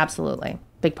 Yes, absolutely.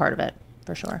 Big part of it.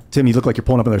 For sure. Tim, you look like you're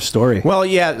pulling up another story. Well,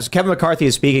 yeah, Kevin McCarthy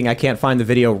is speaking. I can't find the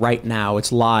video right now.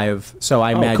 It's live, so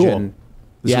I imagine... Cool.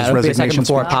 It'll be a second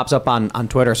before it pops up on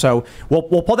Twitter. So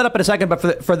we'll pull that up in a second.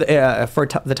 But for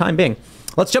the time being,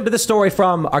 let's jump to this story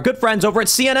from our good friends over at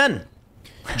CNN.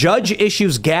 Judge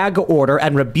issues gag order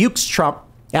and rebukes Trump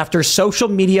after social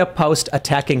media post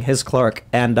attacking his clerk.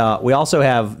 And we also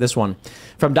have this one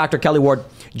from Dr. Kelly Ward.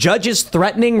 Judge is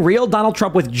threatening real Donald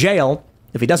Trump with jail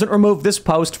if he doesn't remove this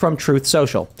post from Truth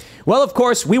Social. Well, of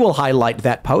course, we will highlight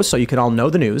that post so you can all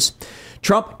know the news.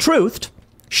 Trump truthed.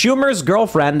 Schumer's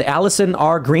girlfriend, Allison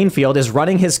R. Greenfield, is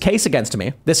running this case against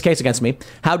me.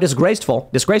 How disgraceful.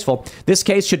 This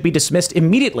case should be dismissed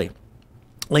immediately.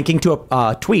 Linking to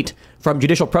a tweet from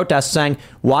Judicial Protest saying,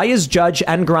 why is Judge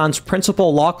Engron's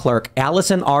principal law clerk,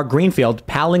 Allison R. Greenfield,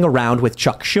 palling around with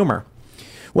Chuck Schumer?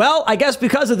 Well, I guess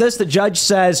because of this, the judge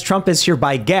says Trump is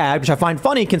hereby gagged, which I find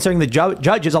funny considering the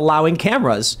judge is allowing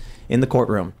cameras in the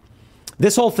courtroom.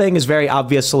 This whole thing is very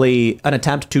obviously an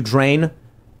attempt to drain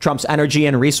Trump's energy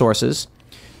and resources.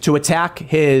 to attack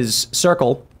his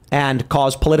circle and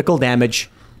cause political damage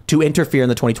to interfere in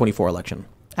the 2024 election.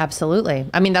 Absolutely.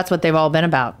 I mean, that's what they've all been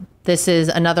about. This is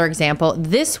another example.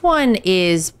 This one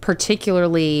is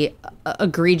particularly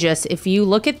egregious if you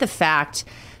look at the fact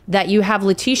that you have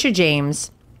Letitia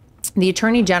James, the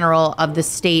Attorney General of the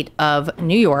state of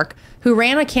New York, who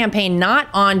ran a campaign not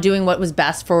on doing what was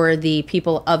best for the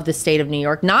people of the state of New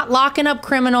York, not locking up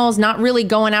criminals, not really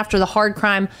going after the hard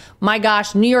crime. My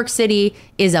gosh, New York City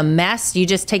is a mess. You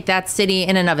just take that city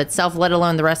in and of itself, let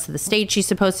alone the rest of the state she's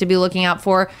supposed to be looking out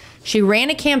for. She ran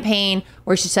a campaign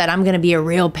where she said, I'm going to be a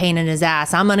real pain in his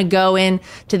ass. I'm going to go in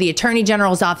to the Attorney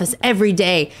General's office every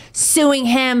day, suing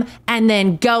him and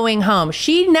then going home.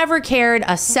 She never cared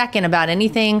a second about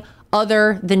anything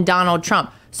other than Donald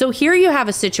Trump. So here you have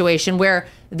a situation where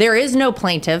there is no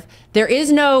plaintiff, there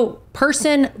is no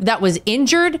person that was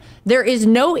injured, there is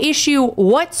no issue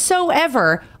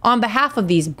whatsoever on behalf of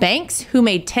these banks who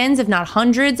made tens, if not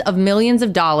hundreds of millions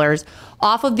of dollars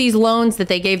off of these loans that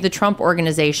they gave the Trump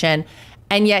organization.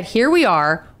 And yet here we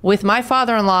are with my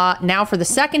father-in-law now for the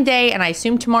second day, and I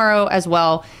assume tomorrow as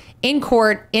well, in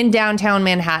court in downtown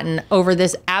Manhattan over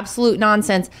this absolute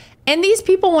nonsense. And these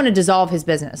people want to dissolve his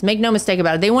business. Make no mistake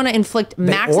about it. They want to inflict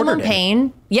maximum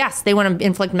pain. Yes, they want to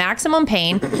inflict maximum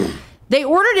pain. They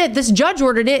ordered it. This judge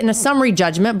ordered it in a summary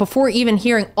judgment before even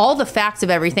hearing all the facts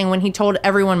of everything when he told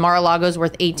everyone Mar-a-Lago's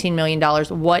worth $18 million.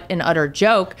 What an utter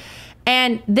joke.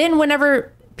 And then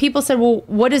whenever people said, well,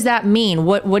 what does that mean?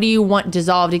 What do you want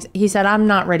dissolved? He said, I'm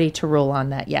not ready to rule on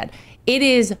that yet. It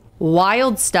is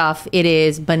wild stuff. It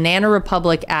is Banana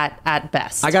Republic at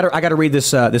best. I got to read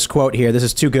this quote here. This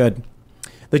is too good.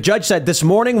 The judge said this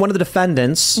morning, one of the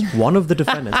defendants,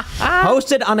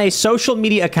 posted on a social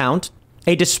media account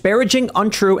a disparaging,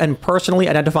 untrue, and personally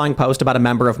identifying post about a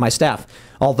member of my staff.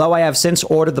 Although I have since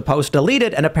ordered the post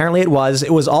deleted, and apparently it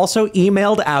was also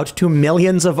emailed out to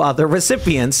millions of other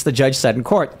recipients, the judge said in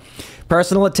court.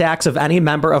 Personal attacks of any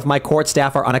member of my court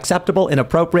staff are unacceptable,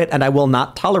 inappropriate, and I will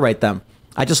not tolerate them.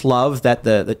 I just love that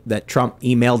that Trump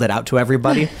emailed it out to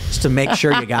everybody just to make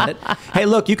sure you got it. Hey,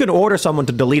 look, you can order someone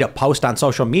to delete a post on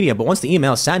social media, but once the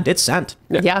email is sent, it's sent.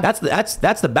 Yeah. That's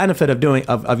the benefit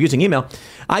of using email.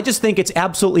 I just think it's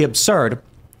absolutely absurd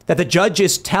that the judge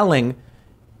is telling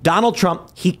Donald Trump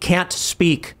he can't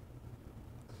speak.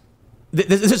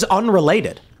 This is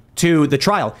unrelated to the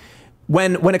trial.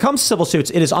 When it comes to civil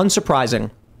suits, it is unsurprising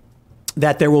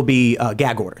that there will be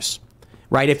gag orders.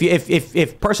 Right.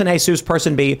 If person A sues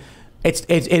person B, it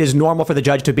is normal for the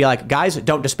judge to be like, guys,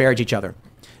 don't disparage each other.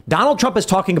 Donald Trump is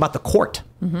talking about the court.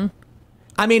 Mm-hmm.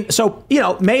 I mean, so,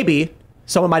 maybe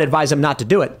someone might advise him not to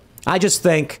do it. I just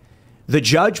think the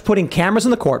judge putting cameras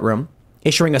in the courtroom,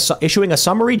 issuing a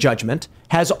summary judgment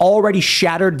has already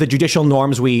shattered the judicial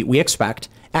norms we expect.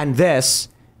 And this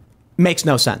makes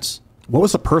no sense. What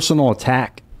was the personal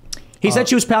attack? He said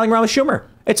she was palling around with Schumer.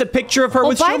 It's a picture of her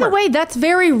with Schumer. By the way, that's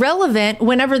very relevant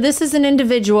whenever this is an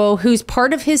individual who's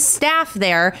part of his staff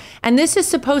there, and this is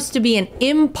supposed to be an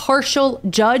impartial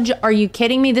judge. Are you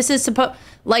kidding me? This is supposed,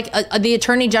 the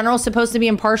attorney general is supposed to be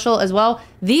impartial as well.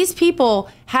 These people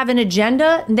have an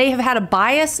agenda. They have had a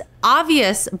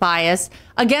obvious bias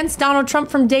against Donald Trump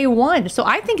from day one. So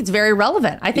I think it's very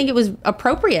relevant. I think it was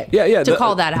appropriate to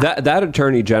call that out. That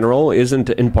attorney general isn't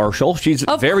impartial. She's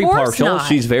very partial. Not.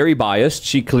 She's very biased.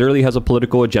 She clearly has a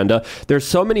political agenda. There's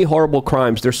so many horrible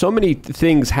crimes. There's so many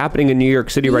things happening in New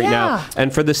York City right now.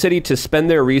 And for the city to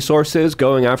spend their resources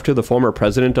going after the former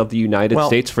president of the United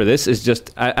States for this is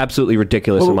just absolutely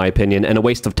ridiculous in my opinion, and a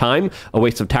waste of time, a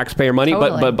waste of taxpayer money,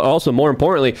 but also more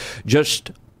importantly, just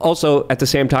also at the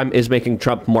same time is making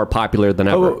Trump more popular than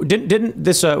ever. Didn't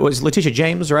this was Letitia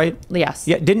James, right? Yes.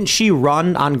 Yeah. Didn't she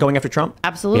run on going after Trump?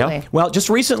 Absolutely. Yeah. Well, just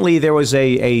recently there was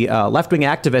a left-wing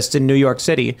activist in New York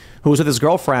City who was with his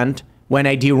girlfriend when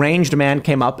a deranged man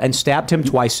came up and stabbed him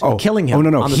twice, killing him. Oh,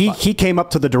 no. He came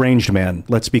up to the deranged man.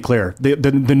 Let's be clear.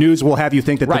 The news will have you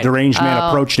think that the deranged man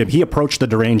approached him. He approached the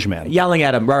deranged man. Yelling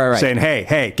at him. Right. Saying,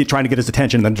 hey, trying to get his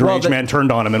attention. Then the deranged man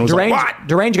turned on him and was like, what?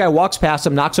 Deranged guy walks past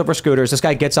him, knocks over scooters. This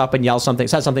guy gets up and yells something,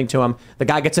 says something to him. The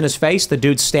guy gets in his face. The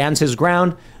dude stands his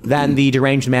ground. Then the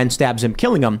deranged man stabs him,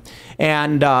 killing him.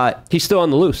 And he's still on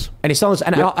the loose. And he's still on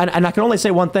the loose. And I can only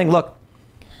say one thing. Look,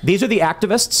 these are the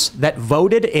activists that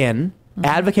voted in,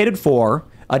 advocated for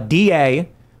a DA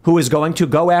who is going to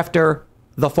go after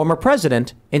the former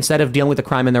president instead of dealing with the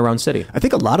crime in their own city. I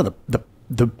think a lot of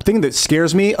the thing that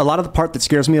scares me, a lot of the part that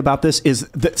scares me about this is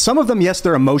that some of them, yes,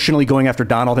 they're emotionally going after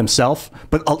Donald himself,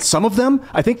 but some of them,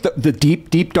 I think the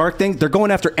deep, dark thing, they're going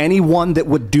after anyone that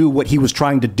would do what he was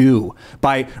trying to do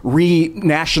by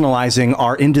renationalizing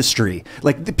our industry.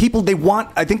 Like the people they want,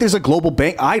 I think there's a global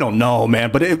bank. I don't know,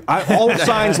 man, but all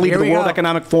signs lead to the World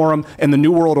Economic Forum and the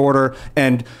New World Order.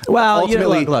 And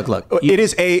ultimately, look.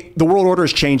 The world order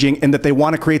is changing, and that they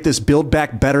want to create this build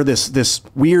back better, this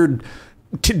weird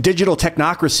digital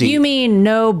technocracy. You mean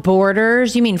no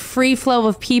borders? You mean free flow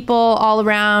of people all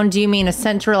around? Do you mean a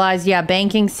centralized,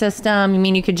 banking system? You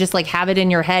mean you could just like have it in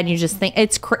your head and you just think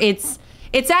it's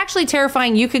actually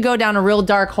terrifying. You could go down a real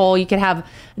dark hole. You could have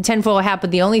a tinfoil hat,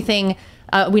 but the only thing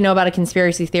we know about a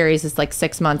conspiracy theories is like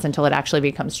 6 months until it actually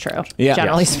becomes true. Yeah.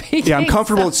 Generally speaking. Yeah, I'm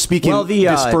comfortable speaking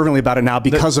this fervently about it now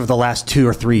because of the last 2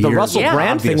 or 3 years. The Russell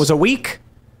Brand thing was a week.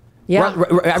 Yeah.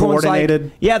 Everyone's coordinated.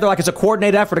 Like, they're like, it's a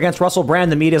coordinated effort against Russell Brand.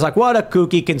 The media's like, what a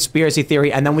kooky conspiracy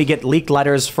theory. And then we get leaked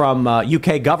letters from the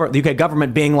UK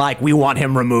government being like, we want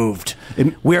him removed.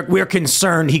 We're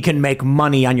concerned he can make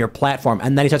money on your platform.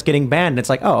 And then he starts getting banned. And it's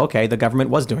like, oh, okay, the government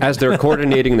was doing it. As they're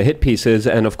coordinating the hit pieces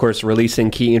and, of course,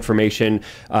 releasing key information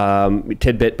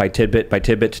tidbit by tidbit by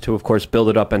tidbit to, of course, build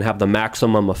it up and have the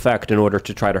maximum effect in order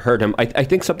to try to hurt him. I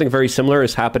think something very similar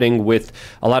is happening with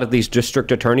a lot of these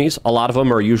district attorneys. A lot of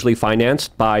them are usually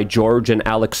financed by George and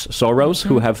Alex Soros,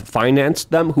 who have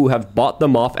financed them, who have bought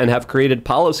them off, and have created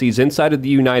policies inside of the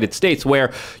United States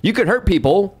where you can hurt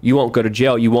people, you won't go to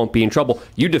jail, you won't be in trouble.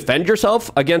 You defend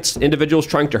yourself against individuals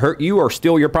trying to hurt you or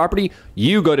steal your property,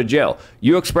 you go to jail.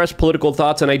 You express political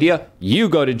thoughts and idea, you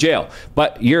go to jail.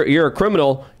 But you're a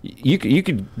criminal. You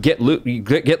could get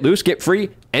loose, get free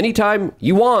anytime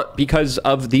you want because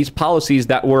of these policies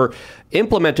that were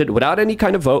implemented without any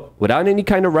kind of vote, without any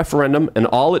kind of referendum, and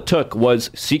all it took was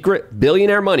secret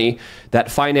billionaire money that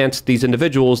financed these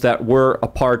individuals that were a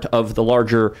part of the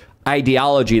larger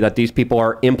ideology that these people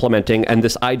are implementing. And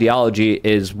this ideology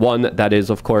is one that is,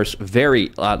 of course, very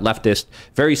leftist,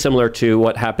 very similar to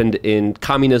what happened in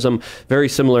communism, very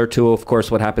similar to, of course,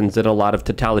 what happens in a lot of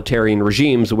totalitarian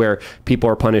regimes where people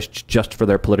are punished just for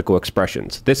their political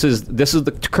expressions. This is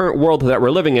the current world that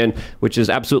we're living in, which is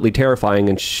absolutely terrifying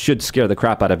and should scare the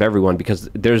crap out of everyone because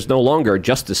there's no longer a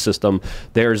justice system.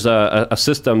 There's a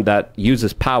system that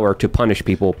uses power to punish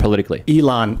people politically.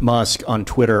 Elon Musk on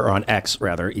Twitter, or on X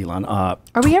rather, are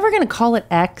we ever going to call it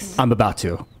X? I'm about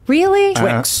to. Really?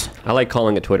 Twix. I like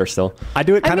calling it Twitter still. I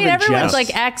do it kind of in everyone's jest.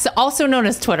 like X, also known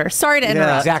as Twitter. Sorry to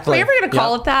interrupt. Exactly. Are we ever going to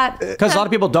call it that? Because a lot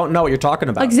of people don't know what you're talking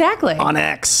about. Exactly. On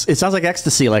X. It sounds like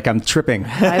ecstasy, like I'm tripping.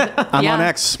 I'm on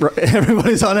X.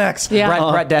 Everybody's on X.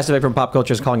 Yeah. Brett Dasovich from Pop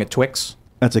Culture is calling it Twix.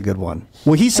 That's a good one.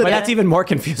 Well, he said that's even more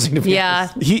confusing to me. Yeah.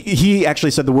 He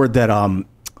actually said the word that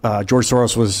George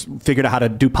Soros figured out how to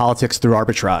do politics through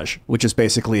arbitrage, which is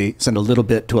basically send a little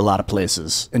bit to a lot of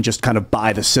places and just kind of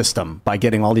buy the system by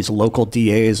getting all these local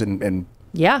DAs and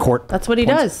court. That's what he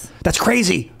does. That's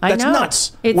crazy. That's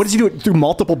nuts. What does he do? It through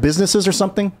multiple businesses or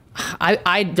something?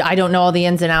 I don't know all the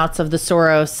ins and outs of the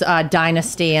Soros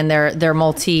dynasty and their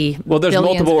multi. Well, there's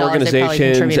multiple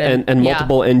organizations and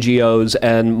multiple NGOs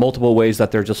and multiple ways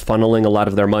that they're just funneling a lot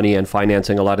of their money and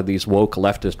financing a lot of these woke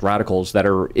leftist radicals that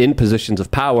are in positions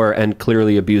of power and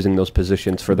clearly abusing those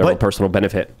positions for their own personal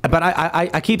benefit. But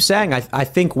I keep saying I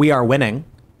think we are winning.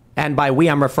 And by we,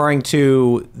 I'm referring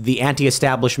to the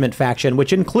anti-establishment faction,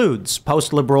 which includes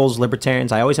post-liberals,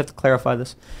 libertarians. I always have to clarify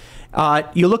this.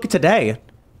 You look at today,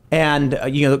 and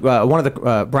one of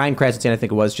the Brian Krasenstein, I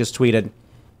think it was, just tweeted,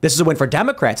 "This is a win for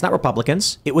Democrats, not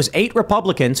Republicans." It was 8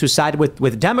 Republicans who sided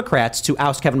with Democrats to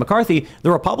oust Kevin McCarthy.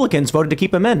 The Republicans voted to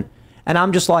keep him in, and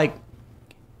I'm just like,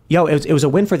 it was a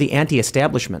win for the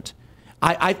anti-establishment.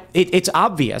 It's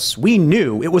obvious. We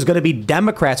knew it was going to be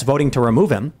Democrats voting to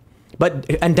remove him.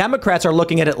 And Democrats are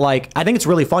looking at it like, I think it's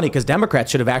really funny because Democrats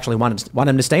should have actually wanted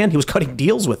him to stay in. He was cutting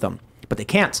deals with them, but they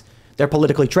can't. They're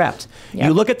politically trapped. Yep.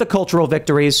 You look at the cultural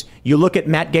victories. You look at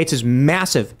Matt Gaetz's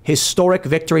massive, historic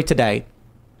victory today.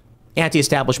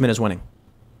 Anti-establishment is winning.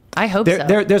 I hope so.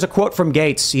 There's a quote from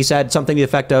Gaetz. He said something to the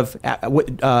effect of,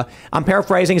 I'm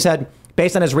paraphrasing. He said,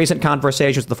 based on his recent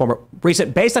conversations with the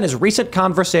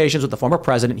former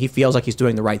president, he feels like he's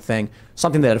doing the right thing.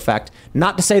 Something to that effect.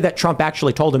 Not to say that Trump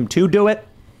actually told him to do it,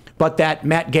 but that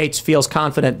Matt Gaetz feels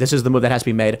confident this is the move that has to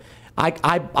be made.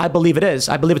 I believe it is.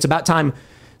 I believe it's about time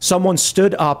someone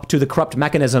stood up to the corrupt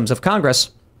mechanisms of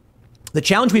Congress. The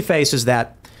challenge we face is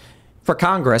that for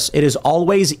Congress, it is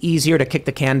always easier to kick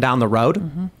the can down the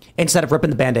road instead of ripping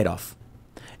the Band-Aid off.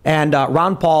 And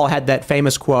Ron Paul had that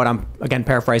famous quote, I'm again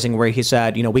paraphrasing, where he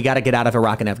said, we got to get out of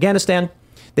Iraq and Afghanistan.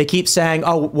 They keep saying,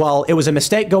 oh, well, it was a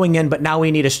mistake going in, but now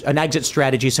we need an exit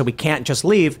strategy, so we can't just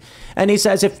leave. And he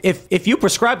says, if you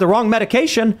prescribe the wrong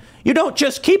medication, you don't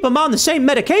just keep them on the same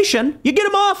medication, you get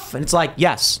them off. And it's like,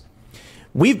 yes,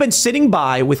 we've been sitting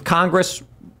by with Congress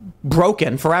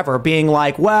broken forever, being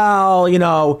like, well,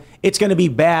 it's going to be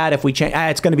bad if we change.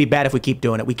 It's going to be bad if we keep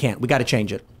doing it. We can't. We got to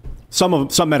change it. Some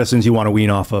medicines you want to wean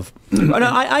off of. No,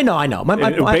 I know.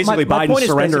 Basically, Biden's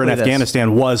surrender in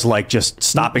Afghanistan was like just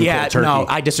stopping cold turkey. No,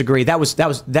 I disagree. That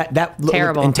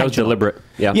terrible. That was deliberate.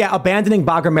 Yeah, abandoning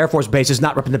Bagram Air Force Base is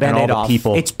not ripping the Band-Aid off.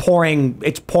 People. It's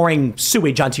pouring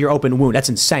sewage onto your open wound. That's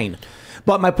insane.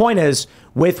 But my point is,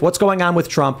 with what's going on with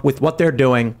Trump, with what they're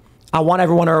doing, I want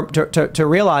everyone to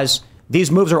realize these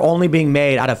moves are only being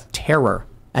made out of terror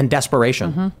and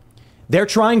desperation. Mm-hmm. They're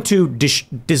trying to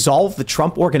dissolve the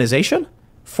Trump organization.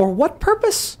 For what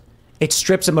purpose? It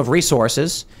strips him of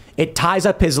resources. It ties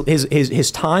up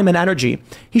his time and energy.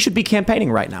 He should be campaigning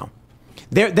right now.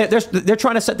 They're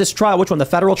trying to set this trial, which one? The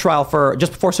federal trial for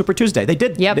just before Super Tuesday. They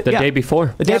did. Yep. The day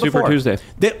before. The day Super before. Tuesday.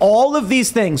 That all of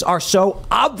these things are so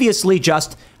obviously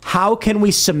just how can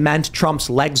we cement Trump's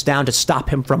legs down to stop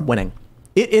him from winning?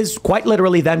 It is quite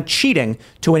literally them cheating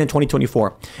to win in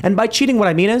 2024. And by cheating, what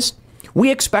I mean is we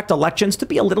expect elections to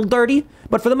be a little dirty,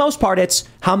 but for the most part, it's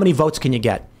how many votes can you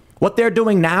get? What they're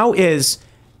doing now is,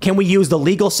 can we use the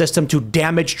legal system to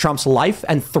damage Trump's life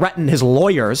and threaten his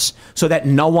lawyers so that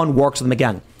no one works with him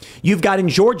again? You've got in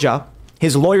Georgia,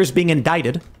 his lawyers being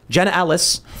indicted, Jenna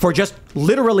Ellis, for just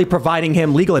literally providing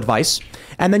him legal advice.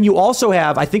 And then you also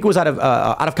have, I think it was out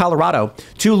of Colorado,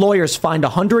 2 lawyers fined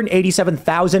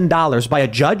 $187,000 by a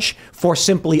judge for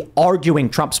simply arguing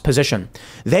Trump's position.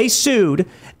 They sued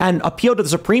and appealed to the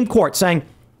Supreme Court saying,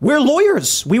 we're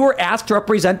lawyers. We were asked to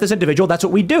represent this individual. That's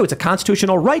what we do. It's a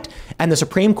constitutional right. And the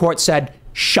Supreme Court said,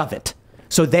 shove it.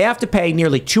 So they have to pay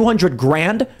nearly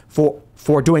 $200,000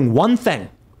 for doing one thing.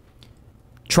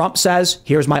 Trump says,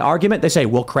 here's my argument. They say,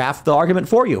 we'll craft the argument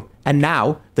for you. And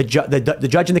now the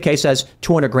judge in the case says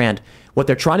 $200,000. What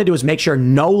they're trying to do is make sure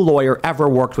no lawyer ever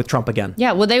worked with Trump again.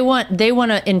 Yeah, well, they want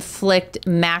to inflict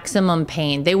maximum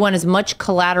pain. They want as much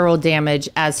collateral damage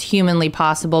as humanly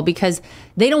possible because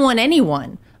they don't want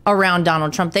anyone around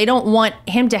Donald Trump. They don't want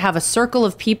him to have a circle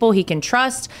of people he can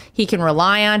trust, he can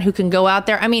rely on, who can go out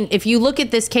there. I mean, if you look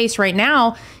at this case right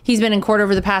now, he's been in court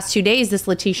over the past 2 days, this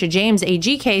Letitia James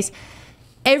AG case.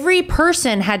 Every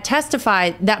person had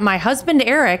testified that my husband,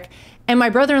 Eric, and my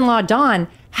brother-in-law, Don,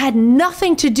 had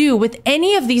nothing to do with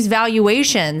any of these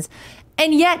valuations.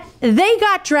 And yet they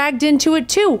got dragged into it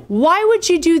too. Why would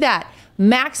you do that?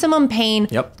 Maximum pain.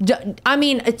 Yep. I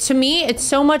mean, to me, it's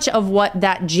so much of what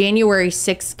that January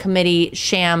 6th committee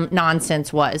sham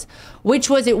nonsense was, which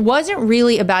was it wasn't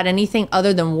really about anything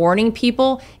other than warning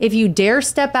people, if you dare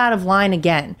step out of line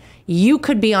again, you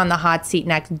could be on the hot seat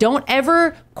next. Don't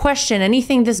ever question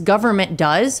anything this government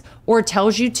does or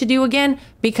tells you to do again,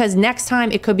 because next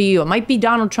time it could be you. It might be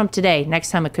Donald Trump today.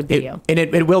 Next time it could be you. And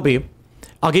it will be.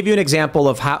 I'll give you an example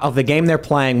of the game they're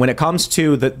playing when it comes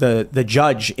to the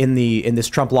judge in this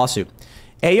Trump lawsuit.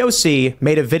 AOC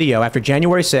made a video after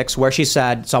January 6th where she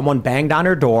said someone banged on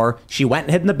her door. She went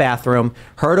and hid in the bathroom,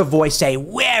 heard a voice say,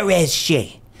 "Where is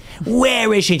she?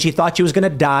 Where is she?" And she thought she was going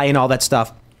to die and all that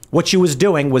stuff. What she was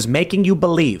doing was making you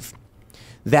believe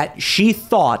that she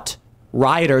thought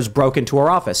rioters broke into her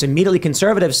office. Immediately,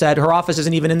 conservatives said her office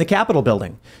isn't even in the Capitol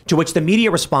building, to which the media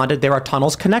responded, there are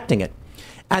tunnels connecting it.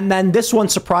 And then this one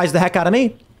surprised the heck out of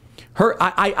me.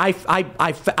 I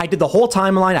did the whole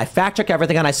timeline. I fact checked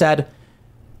everything. And I said,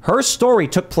 her story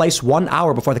took place 1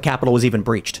 hour before the Capitol was even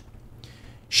breached.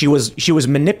 She was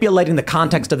manipulating the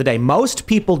context of the day. Most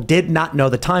people did not know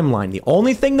the timeline. The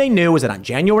only thing they knew was that on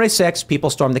January 6th, people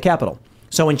stormed the Capitol.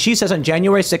 So when she says on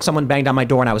January 6th, someone banged on my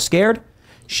door and I was scared,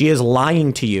 she is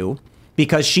lying to you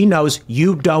because she knows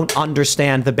you don't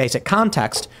understand the basic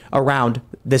context around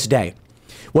this day.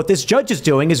 What this judge is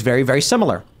doing is very, very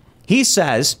similar. He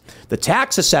says the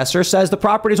tax assessor says the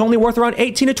property is only worth around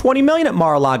 18 to 20 million at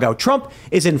Mar-a-Lago. Trump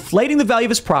is inflating the value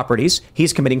of his properties.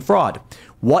 He's committing fraud.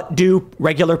 What do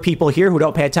regular people here who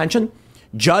don't pay attention?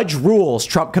 Judge rules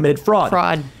Trump committed fraud.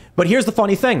 But here's the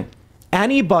funny thing.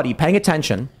 Anybody paying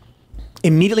attention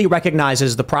immediately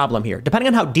recognizes the problem here, depending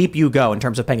on how deep you go in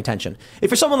terms of paying attention. If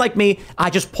you're someone like me,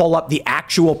 I just pull up the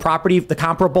actual property, the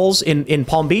comparables in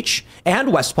Palm Beach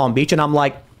and West Palm Beach, and I'm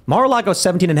like, Mar-a-Lago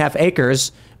 17 and a half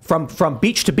acres from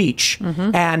beach to beach,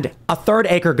 and a third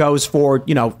acre goes for,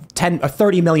 $10 or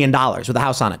 $30 million with a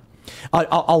house on it.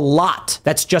 A lot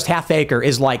that's just half acre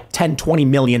is like $10, $20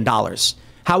 million.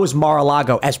 How is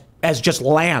Mar-a-Lago as just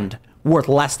land worth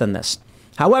less than this?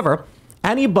 However,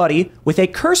 anybody with a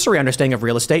cursory understanding of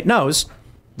real estate knows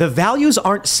the values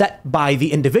aren't set by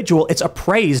the individual, it's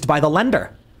appraised by the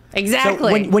lender.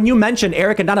 Exactly. So when you mentioned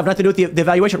Eric and Don have nothing to do with the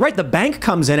evaluation, right? The bank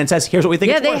comes in and says, here's what we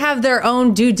think it's worth. They have their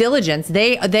own due diligence.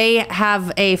 They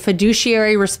have a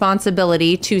fiduciary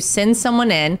responsibility to send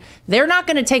someone in. They're not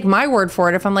going to take my word for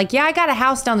it. If I'm like, yeah, I got a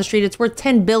house down the street, it's worth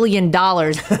 $10 billion.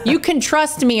 You can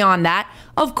trust me on that.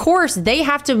 Of course, they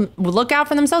have to look out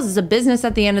for themselves. It's a business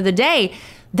at the end of the day.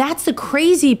 That's the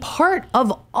crazy part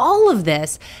of all of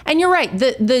this. And you're right.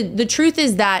 The truth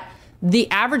is that the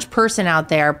average person out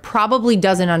there probably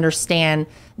doesn't understand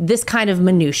this kind of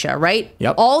minutia, right?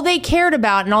 Yep. All they cared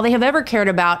about and all they have ever cared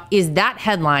about is that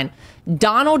headline,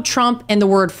 Donald Trump and the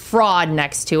word fraud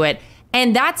next to it.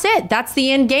 And that's it. That's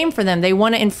the end game for them. They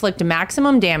want to inflict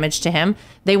maximum damage to him.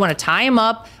 They want to tie him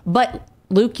up. But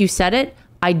Luke, you said it.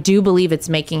 I do believe it's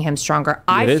making him stronger.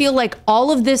 I feel like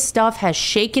all of this stuff has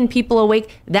shaken people awake.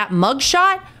 That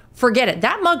mugshot, forget it.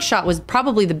 That mugshot was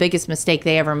probably the biggest mistake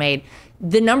they ever made.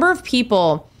 The number of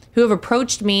people who have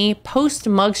approached me post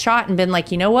mugshot and been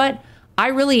like, you know what? I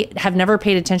really have never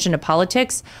paid attention to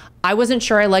politics. I wasn't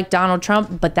sure I liked Donald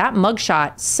Trump, but that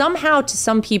mugshot somehow to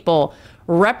some people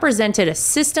represented a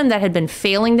system that had been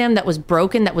failing them, that was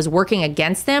broken, that was working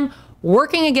against them,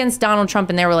 working against Donald Trump.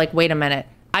 And they were like, wait a minute.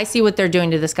 I see what they're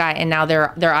doing to this guy, and now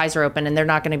their eyes are open, and they're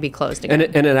not going to be closed again.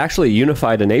 And it actually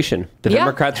unified a nation. The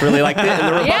Democrats really liked it,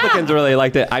 and the Republicans really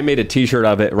liked it. I made a T-shirt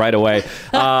of it right away,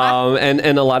 and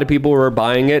a lot of people were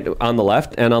buying it on the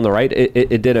left and on the right.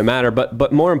 It didn't matter,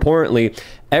 but more importantly,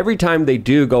 every time they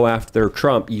do go after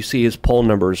Trump, you see his poll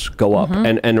numbers go up,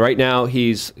 and right now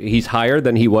he's higher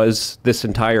than he was this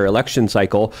entire election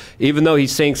cycle, even though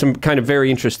he's saying some kind of very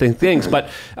interesting things. But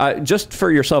just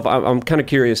for yourself, I'm kind of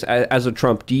curious, as a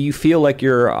Trump, do you feel like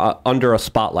you're under a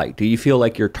spotlight? Do you feel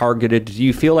like you're targeted? Do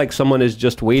you feel like someone is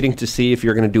just waiting to see if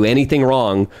you're going to do anything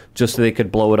wrong just so they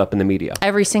could blow it up in the media?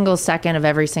 Every single second of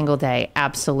every single day.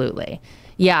 Absolutely.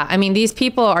 Yeah. I mean, these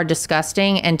people are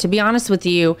disgusting. And to be honest with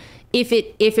you, if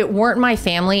it weren't my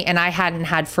family and I hadn't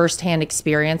had firsthand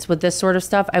experience with this sort of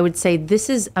stuff, I would say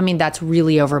that's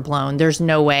really overblown. There's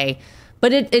no way.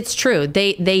 But it's true.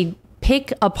 They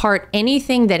pick apart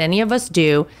anything that any of us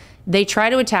do. They try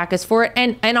to attack us for it.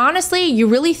 And honestly, you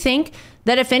really think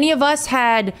that if any of us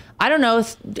had, I don't know,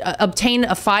 obtained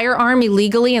a firearm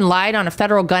illegally and lied on a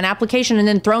federal gun application and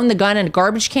then thrown the gun in a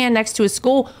garbage can next to a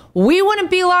school, we wouldn't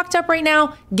be locked up right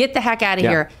now. Get the heck out of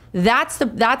here. That's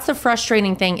the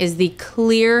frustrating thing, is the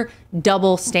clear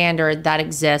double standard that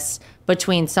exists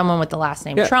between someone with the last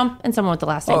name Trump and someone with the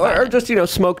last name Biden. Or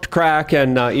just, smoked crack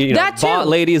and, bought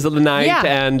ladies of the night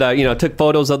and, took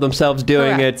photos of themselves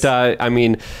doing it. I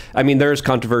mean, there's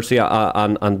controversy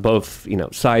on both,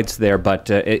 sides there, but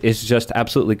it's just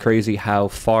absolutely crazy how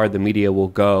far the media will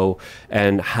go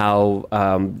and how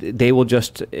they will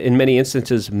just, in many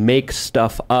instances, make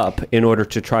stuff up in order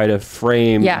to try to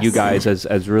frame you guys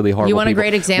as really horrible people. You want a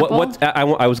great example?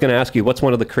 I was going to ask you, what's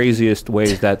one of the craziest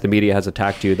ways that the media has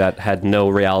attacked you that had no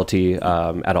reality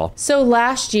at all? So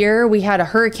last year we had a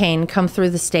hurricane come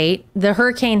through the state. The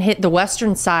hurricane hit the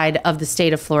western side of the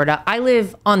state of Florida. I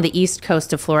live on the east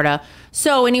coast of Florida.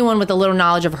 So anyone with a little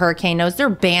knowledge of a hurricane knows there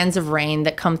are bands of rain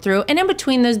that come through. And in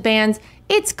between those bands,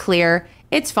 it's clear.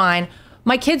 It's fine.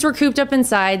 My kids were cooped up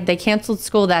inside. They canceled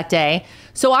school that day.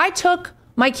 So I took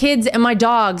my kids and my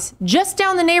dogs just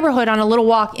down the neighborhood on a little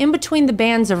walk in between the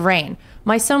bands of rain.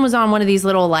 My son was on one of these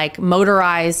little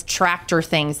motorized tractor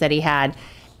things that he had.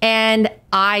 And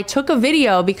I took a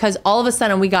video because all of a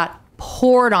sudden we got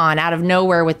poured on out of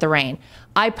nowhere with the rain.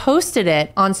 I posted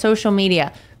it on social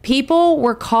media. People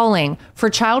were calling for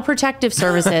Child Protective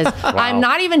Services. Wow. I'm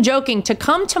not even joking, to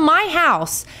come to my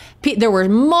house. There were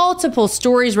multiple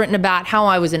stories written about how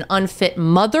I was an unfit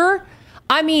mother.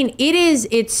 I mean,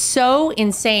 it's so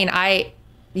insane.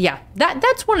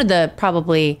 That's one of the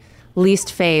probably least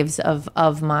faves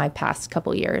of my past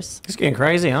couple years. It's getting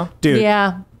crazy, huh? Dude.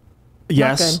 Yeah.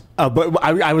 Yes. But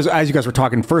I was, as you guys were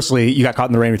talking, firstly, you got caught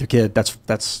in the rain with your kid.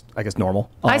 That's I guess,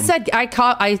 normal.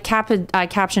 I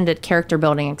captioned it character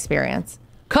building experience.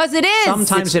 Because it is.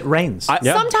 Sometimes it rains.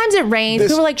 Sometimes it rains.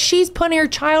 People are like, she's putting her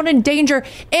child in danger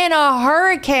in a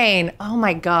hurricane. Oh,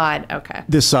 my God. Okay.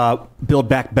 This Build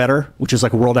Back Better, which is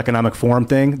like a World Economic Forum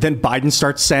thing. Then Biden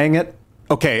starts saying it.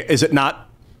 Okay, is it not?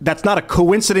 That's not a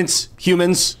coincidence,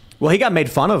 humans. Well, he got made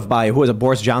fun of by,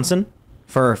 Boris Johnson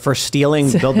for stealing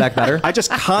Build Back Better. I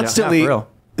just constantly... Yeah,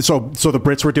 so the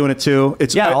Brits were doing it too.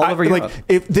 It's all over Europe.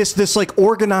 If this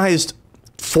organized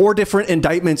 4 different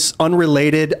indictments,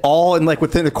 unrelated, all in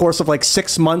within the course of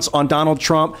 6 months on Donald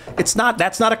Trump. That's not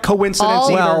a coincidence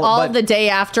either. All the day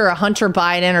after a Hunter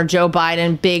Biden or Joe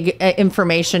Biden big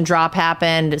information drop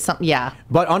happened. Yeah.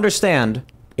 But understand,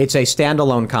 It's a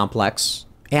standalone complex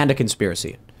and a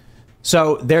conspiracy.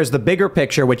 So there's the bigger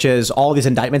picture, which is all these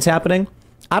indictments happening.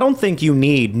 I don't think you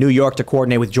need New York to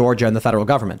coordinate with Georgia and the federal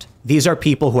government. These are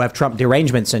people who have Trump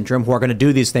derangement syndrome who are going to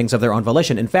do these things of their own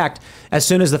volition. In fact, as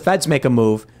soon as the feds make a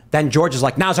move, then Georgia's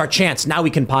like, now's our chance. Now we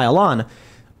can pile on.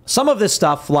 Some of this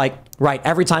stuff, like, right,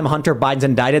 every time Hunter Biden's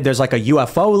indicted, there's like a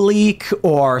UFO leak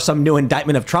or some new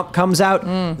indictment of Trump comes out.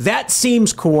 That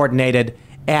seems coordinated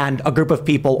and a group of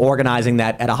people organizing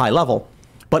that at a high level.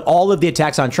 But all of the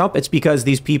attacks on Trump, it's because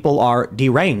these people are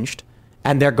deranged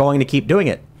and they're going to keep doing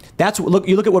it. You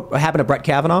look at what happened to Brett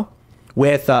Kavanaugh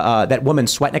with that woman,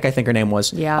 Swetnick, I think her name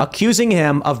was, accusing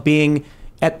him of being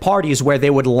at parties where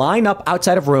they would line up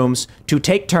outside of rooms to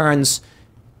take turns,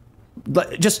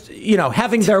 just,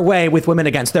 having their way with women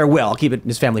against their will. I'll keep it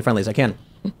as family friendly as I can.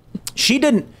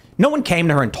 No one came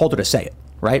to her and told her to say it,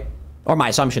 right? Or my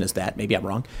assumption is that. Maybe I'm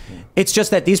wrong. It's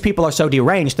just that these people are so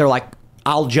deranged, they're like,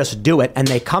 I'll just do it. And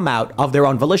they come out of their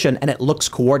own volition and it looks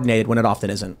coordinated when it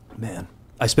often isn't. Man,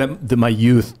 I spent my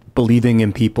youth believing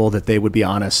in people that they would be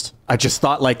honest. I just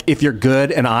thought, like, if you're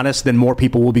good and honest, then more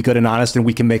people will be good and honest and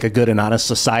we can make a good and honest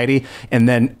society. And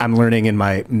then I'm learning in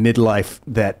my midlife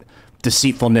that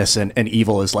deceitfulness and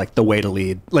evil is like the way to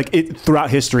lead. Like, throughout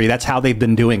history, that's how they've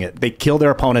been doing it. They kill their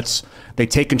opponents, they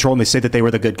take control, and they say that they were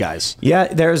the good guys. Yeah,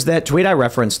 there's that tweet I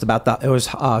referenced about it was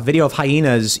a video of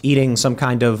hyenas eating some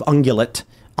kind of ungulate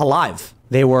alive.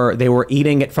 They were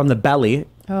eating it from the belly,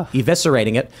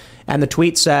 eviscerating it. And the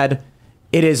tweet said,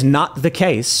 it is not the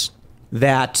case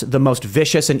that the most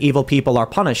vicious and evil people are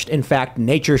punished. In fact,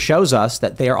 nature shows us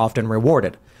that they are often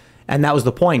rewarded. And that was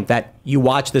the point, that you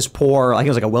watch this poor, I think it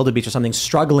was like a wildebeest or something,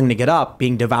 struggling to get up,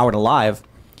 being devoured alive.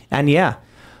 And yeah,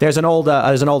 there's an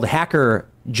old hacker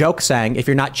joke saying, if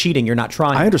you're not cheating, you're not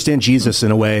trying. I understand Jesus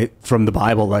in a way from the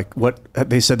Bible. Like, what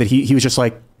they said, that he was just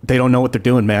like, they don't know what they're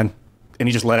doing, man. And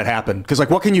he just let it happen. Because, like,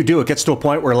 what can you do? It gets to a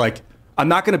point where, like, I'm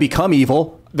not going to become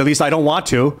evil. At least I don't want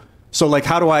to. So, like,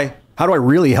 how do I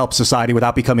really help society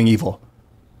without becoming evil?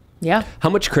 Yeah. How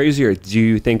much crazier do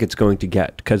you think it's going to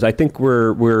get? Because I think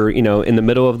we're in the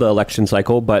middle of the election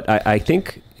cycle, but I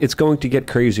think it's going to get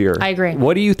crazier. I agree.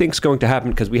 What do you think is going to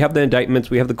happen? Because we have the indictments,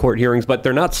 we have the court hearings, but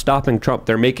they're not stopping Trump.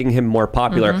 They're making him more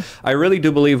popular. I really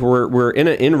do believe we're in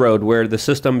an inroad where the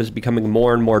system is becoming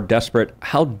more and more desperate.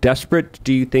 How desperate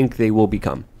do you think they will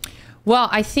become? Well,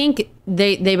 I think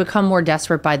they become more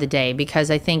desperate by the day, because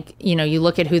I think, you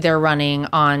look at who they're running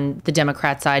on the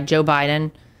Democrat side, Joe Biden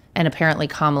and apparently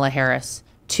Kamala Harris,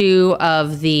 two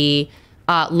of the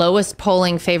lowest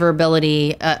polling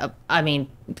favorability,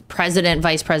 president,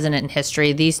 vice president in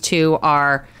history. These two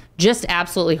are just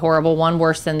absolutely horrible, one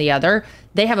worse than the other.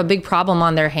 They have a big problem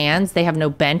on their hands. They have no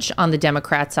bench on the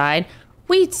Democrat side.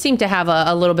 We seem to have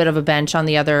a little bit of a bench on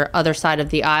the other side of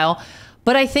the aisle.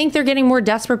 But I think they're getting more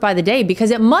desperate by the day, because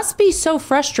it must be so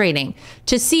frustrating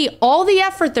to see all the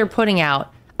effort they're putting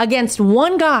out against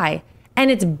one guy, and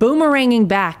it's boomeranging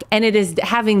back, and it is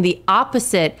having the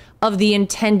opposite of the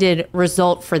intended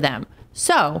result for them.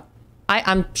 So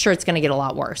I'm sure it's going to get a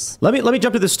lot worse. Let me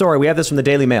jump to this story. We have this from the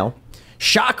Daily Mail.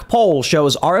 Shock poll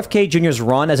shows RFK Jr.'s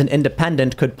run as an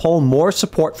independent could poll more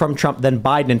support from Trump than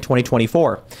Biden in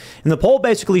 2024. And the poll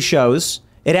basically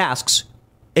asks,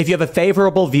 if you have a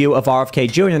favorable view of RFK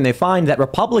Jr., and they find that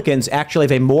Republicans actually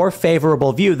have a more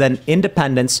favorable view than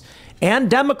independents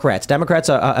and Democrats. Democrats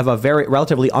have a very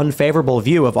relatively unfavorable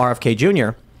view of RFK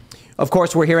Jr. Of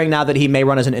course, we're hearing now that he may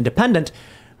run as an independent,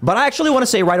 but I actually want to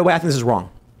say right away, I think this is wrong.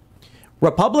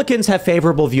 Republicans have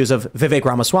favorable views of Vivek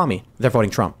Ramaswamy. They're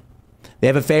voting Trump. They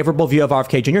have a favorable view of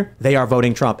RFK Jr. They are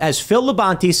voting Trump. As Phil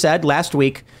Labonte said last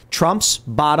week, Trump's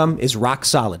bottom is rock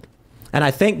solid. And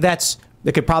I think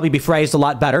it could probably be phrased a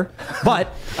lot better, but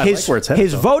his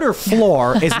voter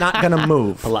floor is not going to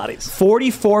move.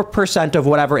 44% of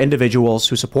whatever individuals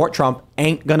who support Trump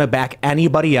ain't going to back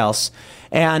anybody else.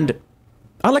 And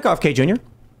I like RFK Jr.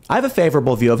 I have a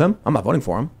favorable view of him. I'm not voting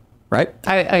for him, right?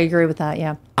 I agree with that,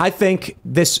 yeah. I think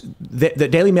the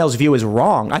Daily Mail's view is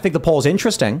wrong. I think the poll is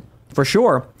interesting, for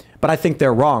sure, but I think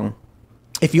they're wrong.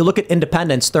 If you look at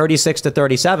independents, 36 to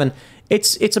 37,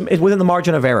 it's within the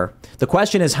margin of error. The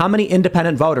question is, how many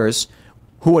independent voters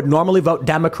who would normally vote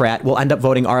Democrat will end up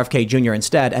voting RFK Jr.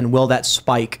 instead, and will that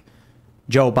spike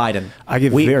Joe Biden?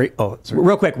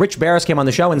 Real quick, Rich Barris came on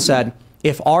the show and said,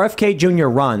 if RFK Jr.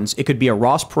 runs, it could be a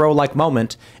Ross Perot-like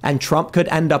moment, and Trump could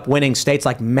end up winning states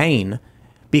like Maine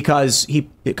because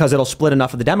it'll split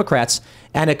enough of the Democrats,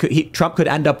 and Trump could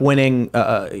end up winning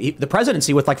the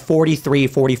presidency with like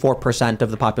 44%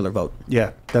 of the popular vote.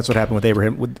 Yeah, that's what happened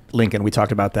with Lincoln. We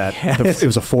talked about that. It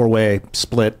was a four-way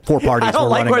split. Four parties. I don't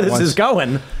like where this is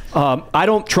going. I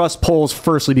don't trust polls,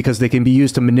 firstly, because they can be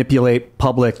used to manipulate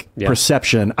public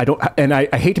perception. I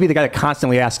hate to be the guy that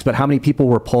constantly asks, but how many people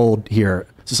were polled here?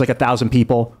 It's just like 1,000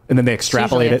 people, and then they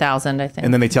extrapolate it. 1,000, I think.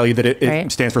 And then they tell you that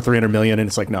it stands for 300 million, and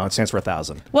it's like, no, it stands for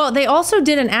 1,000. Well, they also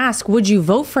didn't ask, would you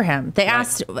vote for him? They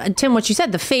asked, Tim, what you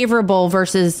said, the favorable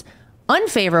versus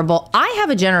unfavorable. I have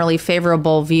a generally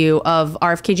favorable view of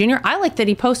RFK Jr. I like that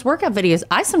he posts workout videos.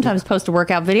 I sometimes post a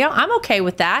workout video. I'm okay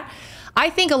with that. I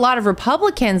think a lot of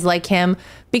Republicans like him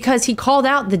because he called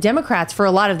out the Democrats for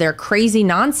a lot of their crazy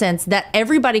nonsense that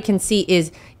everybody can see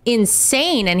is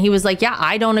insane. And he was like, yeah,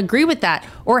 I don't agree with that.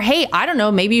 Or, hey, I don't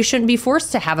know, maybe you shouldn't be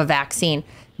forced to have a vaccine.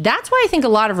 That's why I think a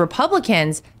lot of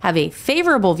Republicans have a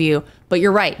favorable view. But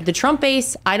you're right. The Trump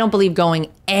base, I don't believe going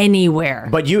anywhere.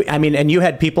 But you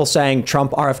had people saying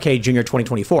Trump RFK Jr.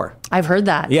 2024. I've heard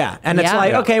that. Yeah. And it's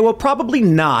like, okay, well, probably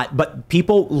not. But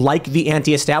people like the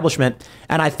anti-establishment.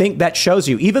 And I think that shows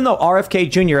you, even though RFK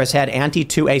Jr. has had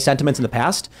anti-2A sentiments in the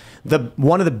past,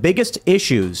 one of the biggest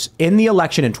issues in the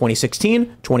election in 2016,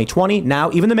 2020,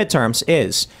 now even the midterms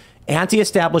is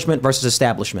anti-establishment versus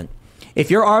establishment.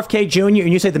 If you're RFK Jr.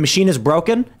 and you say the machine is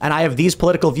broken and I have these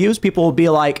political views, people will be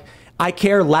like, I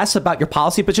care less about your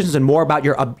policy positions and more about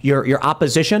your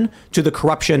opposition to the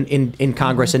corruption in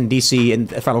Congress and D.C. and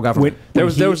the federal government. There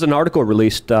was an article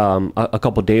released a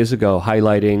couple days ago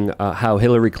highlighting how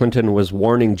Hillary Clinton was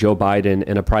warning Joe Biden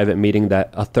in a private meeting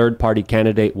that a third-party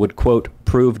candidate would, quote,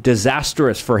 prove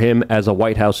disastrous for him. As a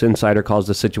White House insider calls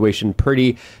the situation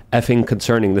pretty effing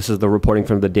concerning. This is the reporting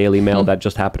from the Daily Mail that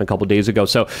just happened a couple days ago.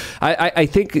 So I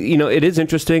think, it is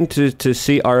interesting to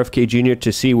see RFK Jr.,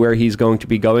 to see where he's going to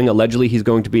be going. Allegedly, he's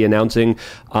going to be announcing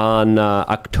on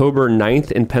October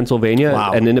 9th in Pennsylvania,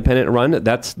 an independent run.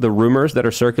 That's the rumors that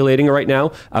are circulating right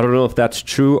now. I don't know if that's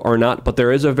true or not, but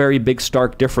there is a very big,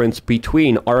 stark difference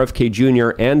between RFK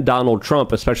Jr. and Donald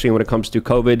Trump, especially when it comes to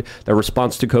COVID, their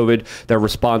response to COVID, their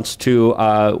response to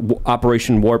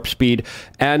Operation Warp Speed.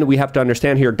 And we have to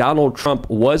understand here, Donald Trump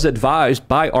was advised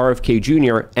by RFK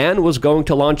Jr. and was going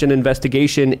to launch an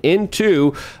investigation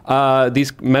into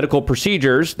these medical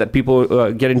procedures that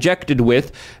people get injected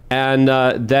with. And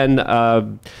then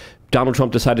Donald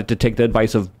Trump decided to take the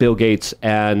advice of Bill Gates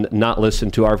and not listen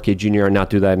to RFK Jr. and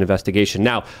not do that investigation.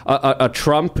 Now, a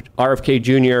Trump RFK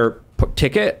Jr.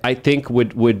 ticket, I think,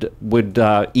 would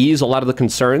ease a lot of the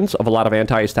concerns of a lot of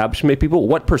anti-establishment people.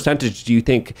 What percentage do you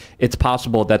think it's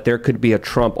possible that there could be a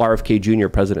Trump RFK Jr.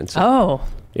 presidency? Oh,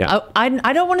 yeah.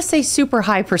 I don't want to say super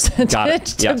high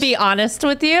percentage, to be honest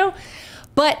with you.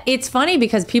 But it's funny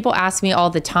because people ask me all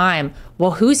the time,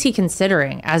 well, who's he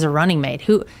considering as a running mate?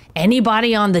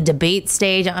 Anybody on the debate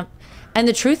stage? And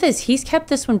the truth is, he's kept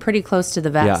this one pretty close to the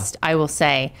vest, I will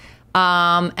say.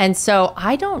 And so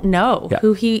I don't know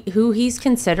who he's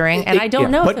considering, and I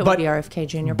don't know if it would be RFK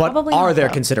Jr. But probably are there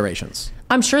considerations?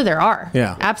 I'm sure there are.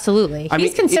 Yeah, absolutely.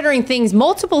 He's considering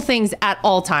multiple things at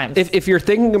all times. If you're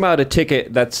thinking about a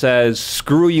ticket that says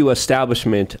 "screw you,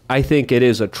 establishment," I think it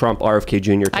is a Trump RFK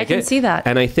Jr. ticket. I can see that,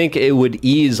 and I think it would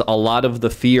ease a lot of the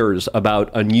fears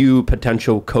about a new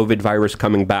potential COVID virus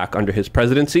coming back under his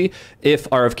presidency. If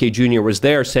RFK Jr. was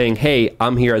there saying, "Hey,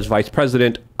 I'm here as vice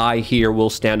president. I here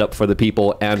will stand up for the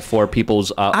people and for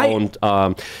people's own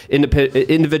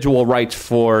individual rights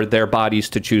for their bodies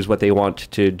to choose what they want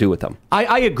to do with them."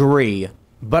 I agree,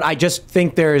 but I just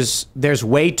think there's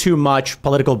way too much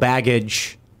political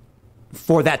baggage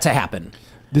for that to happen.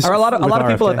 A lot of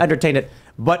people have entertained it,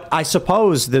 but I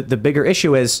suppose the bigger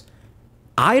issue is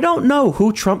I don't know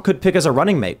who Trump could pick as a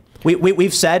running mate.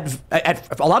 We've said a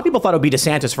lot of people thought it would be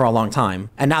DeSantis for a long time,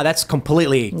 and now that's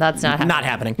completely not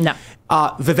happening. No,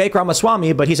 Vivek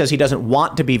Ramaswamy, but he says he doesn't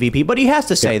want to be VP, but he has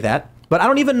to say that. But I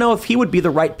don't even know if he would be the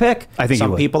right pick. I think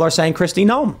some people are saying Kristi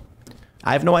Noem.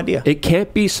 I have no idea. It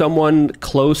can't be someone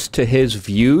close to his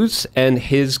views and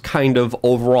his kind of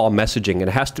overall messaging. It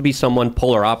has to be someone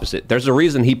polar opposite. There's a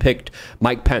reason he picked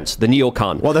Mike Pence, the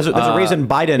neocon. Well, there's a reason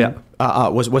Biden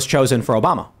was chosen for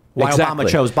Obama. Why exactly. Obama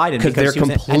chose Biden, because they're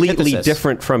completely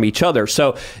different from each other.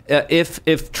 So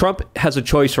if Trump has a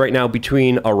choice right now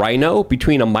between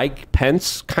a Mike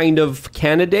Pence kind of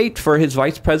candidate for his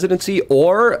vice presidency,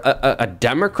 or a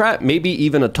Democrat, maybe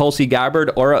even a Tulsi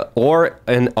Gabbard or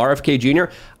an RFK Jr.,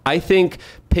 I think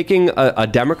picking a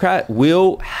Democrat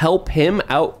will help him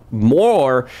out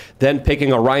more than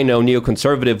picking a rhino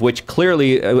neoconservative, which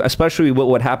clearly, especially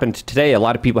what happened today, a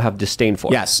lot of people have disdain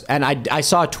for. Yes, and I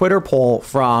saw a Twitter poll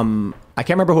from I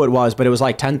can't remember who it was, but it was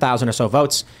like 10,000 or so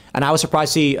votes. And I was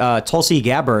surprised to see Tulsi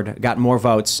Gabbard got more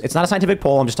votes. It's not a scientific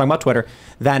poll. I'm just talking about Twitter.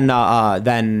 Than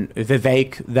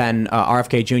Vivek, than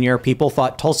RFK Jr. People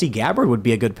thought Tulsi Gabbard would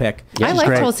be a good pick. Yeah, I like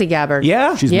great. Tulsi Gabbard.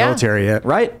 Yeah. She's military, yeah.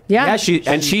 Right? Yeah.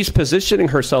 And she's positioning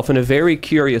herself in a very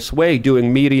curious way,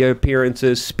 doing media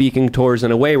appearances, speaking tours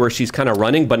in a way where she's kind of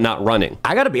running, but not running.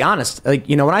 I got to be honest. Like,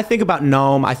 when I think about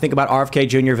Noam, I think about RFK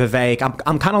Jr., Vivek.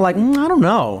 I'm kind of like, I don't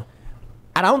know.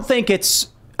 I don't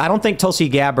think Tulsi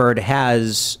Gabbard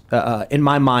has, in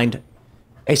my mind,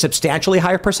 a substantially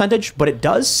higher percentage, but it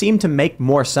does seem to make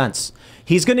more sense.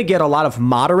 He's going to get a lot of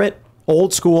moderate,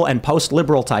 old school, and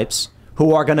post-liberal types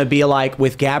who are going to be like,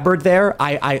 with Gabbard there,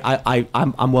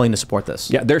 I'm willing to support this.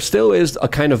 Yeah, there still is a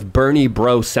kind of Bernie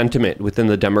bro sentiment within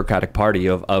the Democratic Party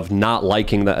of not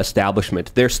liking the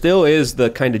establishment. There still is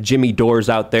the kind of Jimmy Dores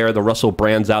out there, the Russell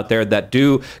Brands out there that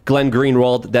do, Glenn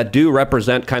Greenwald, that do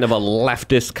represent kind of a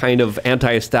leftist kind of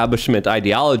anti-establishment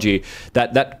ideology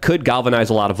that could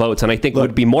galvanize a lot of votes, and I think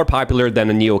would be more popular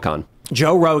than a neocon.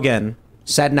 Joe Rogan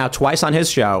said now twice on his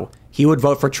show he would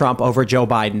vote for Trump over Joe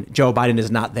Biden. Joe Biden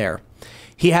is not there.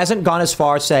 He hasn't gone as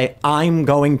far as say, I'm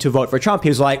going to vote for Trump. He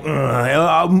was like,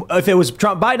 if it was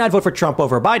Trump Biden, I'd vote for Trump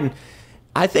over Biden.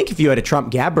 I think if you had a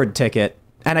Trump Gabbard ticket,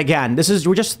 and again,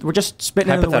 we're just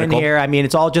spitting in the wind here. I mean,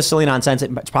 it's all just silly nonsense.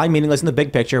 It's probably meaningless in the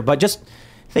big picture, but just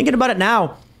thinking about it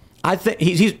now, I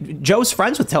think Joe's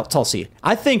friends with Tulsi.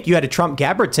 I think you had a Trump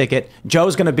Gabbard ticket.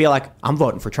 Joe's going to be like, I'm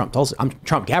voting for Trump Tulsi. I'm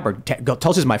Trump Gabbard.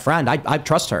 Tulsi's my friend. I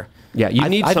trust her. Yeah, you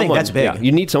need someone. I think that's big. Yeah,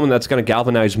 you need someone that's going to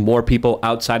galvanize more people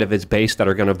outside of his base that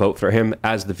are going to vote for him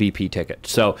as the VP ticket.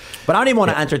 So, but I don't even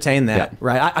want to entertain that,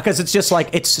 right? Because it's just like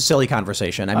it's a silly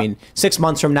conversation. I mean, 6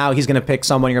 months from now, he's going to pick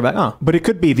someone. You're like, oh, but it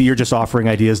could be that you're just offering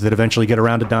ideas that eventually get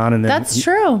around to Don, and then That's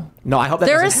true. No, I hope that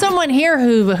there is someone here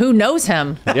who knows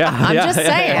him. Yeah, I'm just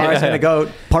saying. I was going to go.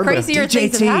 Crazier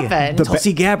things have happened.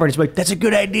 Tulsi Gabbard is like, that's a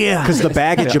good idea. Because the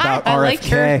baggage about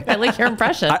RFK. I like your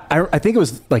impression. I think it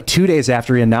was like 2 days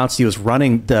after he announced he was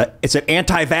running it's an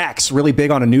anti-vax, really big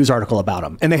on a news article about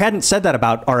him. And they hadn't said that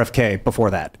about RFK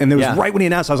before that. And it was right when he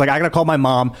announced, I was like, I got to call my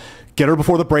mom, get her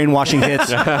before the brainwashing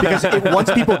hits. Because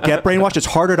once people get brainwashed, it's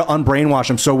harder to unbrainwash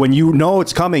them. So when you know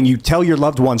it's coming, you tell your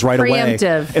loved ones right away.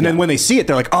 Preemptive. And then when they see it,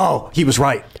 they're like, oh, he was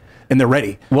right. And they're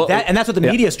ready. Well, and that's what the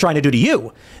media is trying to do to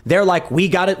you. They're like, we've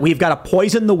got to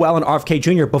poison the well in RFK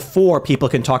Jr. before people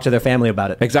can talk to their family about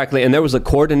it. Exactly. And there was a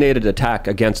coordinated attack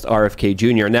against RFK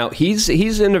Jr. Now, he's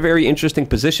in a very interesting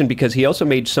position because he also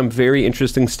made some very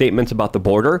interesting statements about the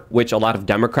border, which a lot of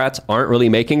Democrats aren't really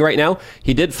making right now.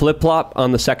 He did flip-flop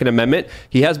on the Second Amendment.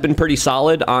 He has been pretty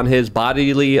solid on his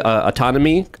bodily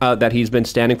autonomy that he's been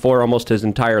standing for almost his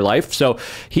entire life. So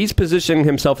he's positioning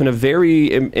himself in a very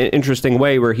interesting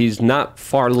way where he's not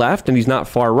far left and he's not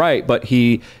far right, but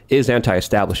he is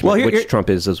anti-establishment, which Trump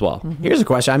is as well. Here's a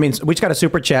question. I mean, we just got a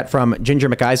super chat from Ginger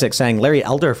McIsaac saying Larry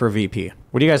Elder for VP.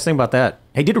 What do you guys think about that?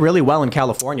 He did really well in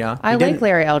California. I like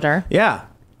Larry Elder. Yeah. I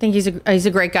think he's a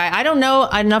great guy. I don't know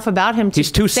enough about him to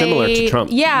He's too similar to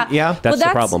Trump. Yeah. That's the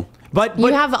problem. But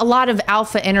you have a lot of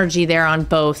alpha energy there on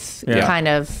both kind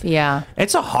of,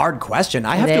 It's a hard question.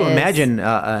 I have to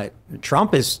imagine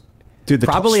Trump is...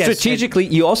 probably strategically,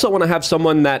 you also want to have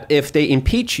someone that if they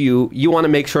impeach you, you want to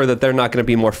make sure that they're not going to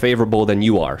be more favorable than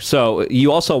you are. So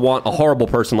you also want a horrible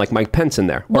person like Mike Pence in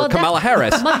there or Kamala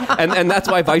Harris. and that's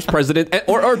why Vice President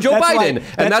or Joe Biden.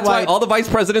 That's why all the vice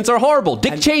presidents are horrible.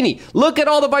 Dick Cheney. Look at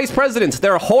all the vice presidents.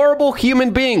 They're horrible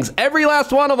human beings. Every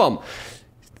last one of them.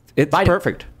 It's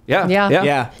perfect.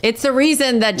 Yeah. It's the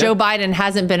reason that Joe Biden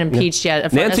hasn't been impeached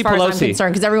yet, Nancy as far Pelosi. as I'm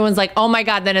concerned, because everyone's like, "Oh my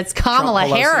God, then it's Kamala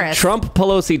Harris." Trump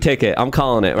Pelosi ticket. I'm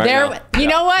calling it right now. You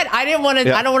know what? I didn't want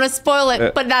to. I don't want to spoil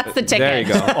it, but that's the ticket. There you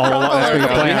go.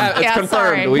 It's confirmed.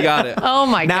 Sorry. We got it. Oh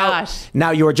my gosh.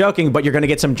 Now you were joking, but you're going to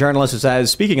get some journalist who says,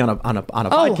 speaking on a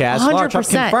podcast, 100%. Lara Trump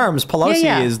confirms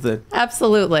Pelosi is the.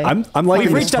 Absolutely. I'm liking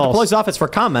We've reached out to Pelosi's office for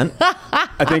comment.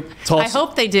 I think I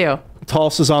hope they do.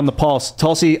 Tulsi's on the pulse.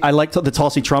 Tulsi, I like the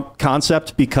Tulsi Trump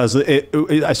concept because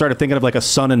I started thinking of like a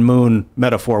sun and moon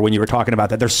metaphor when you were talking about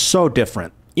that. They're so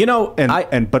different,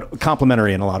 but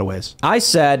complementary in a lot of ways. I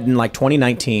said in like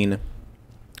 2019,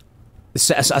 a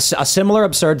similar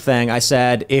absurd thing. I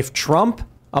said if Trump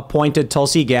appointed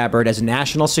Tulsi Gabbard as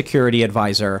national security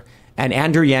advisor and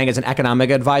Andrew Yang as an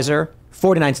economic advisor,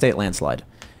 49 state landslide.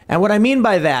 And what I mean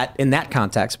by that, in that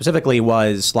context specifically,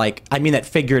 was like, I mean that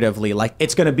figuratively, like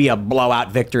it's going to be a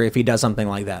blowout victory if he does something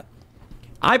like that.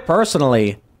 I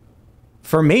personally,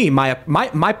 for me, my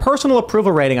personal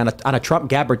approval rating on a Trump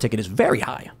Gabbard ticket is very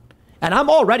high. And I'm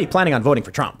already planning on voting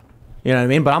for Trump. You know what I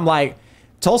mean? But I'm like,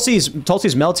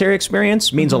 Tulsi's military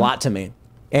experience means a lot to me.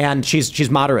 And she's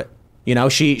moderate. You know,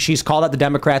 she's called out the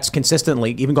Democrats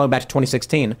consistently, even going back to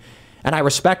 2016. And I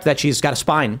respect that she's got a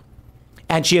spine.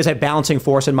 And she is a balancing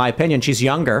force, in my opinion. She's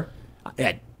younger.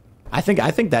 I think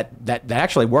that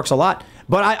actually works a lot.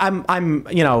 But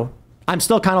I'm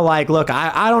still kind of like, look,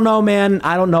 I don't know, man.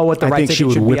 I don't know what the right thing should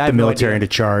be. I think she would whip the military into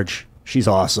charge. She's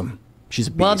awesome. She's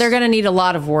a beast. Well, they're going to need a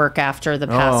lot of work after the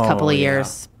past couple of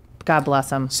years. God bless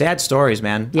them. Sad stories,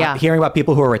 man. Yeah. Hearing about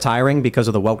people who are retiring because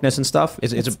of the wokeness and stuff,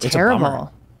 it's terrible. A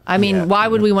bummer. I mean, why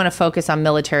would we want to focus on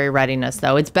military readiness,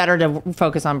 though? It's better to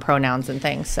focus on pronouns and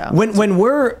things. So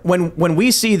when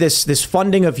we see this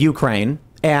funding of Ukraine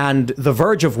and the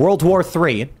verge of World War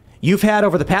III, you've had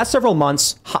over the past several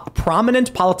months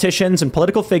prominent politicians and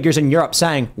political figures in Europe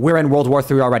saying we're in World War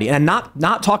III already, and I'm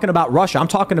not talking about Russia. I'm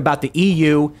talking about the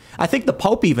EU. I think the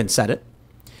Pope even said it.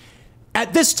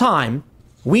 At this time,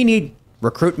 we need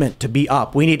recruitment to be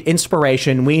up. We need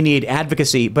inspiration. We need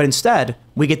advocacy. But instead,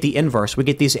 we get the inverse. We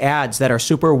get these ads that are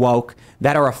super woke,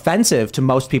 that are offensive to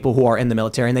most people who are in the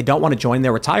military, and they don't want to join.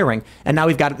 They're retiring. And now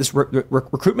we've got this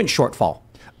recruitment shortfall.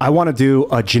 I want to do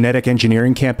a genetic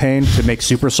engineering campaign to make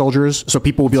super soldiers. So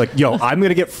people will be like, yo, I'm going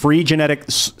to get free genetic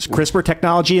CRISPR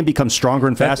technology and become stronger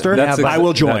and faster. I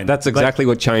will join. That's exactly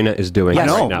what China is doing right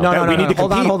now. No, we need to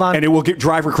compete, hold on. and it will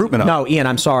drive recruitment up. No, Ian,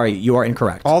 I'm sorry. You are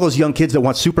incorrect. All those young kids that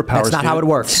want superpowers. That's not how it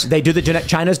works. They do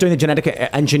China's doing the genetic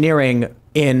engineering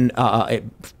in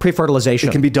pre-fertilization.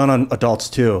 It can be done on adults,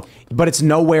 too. But it's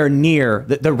nowhere near.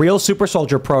 The real super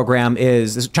soldier program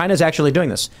is, China's actually doing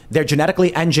this. They're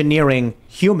genetically engineering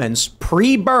humans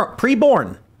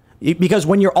pre-born. Because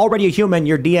when you're already a human,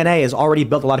 your DNA has already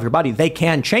built a lot of your body. They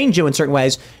can change you in certain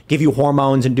ways, give you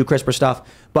hormones and do CRISPR stuff.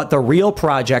 But the real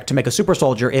project to make a super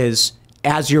soldier is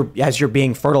as you're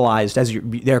being fertilized,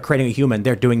 they're creating a human,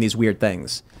 they're doing these weird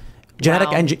things.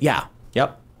 Genetic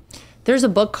Yep. There's a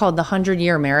book called The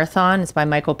 100-Year Marathon. It's by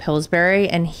Michael Pillsbury,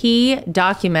 and he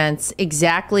documents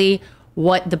exactly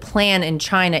what the plan in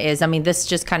China is. I mean, this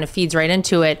just kind of feeds right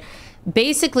into it.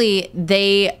 Basically,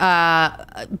 they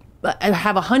have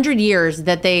 100 years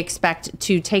that they expect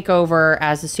to take over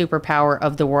as the superpower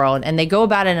of the world. And they go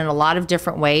about it in a lot of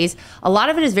different ways. A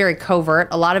lot of it is very covert.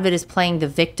 A lot of it is playing the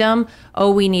victim. Oh,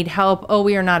 we need help. Oh,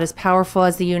 we are not as powerful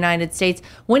as the United States.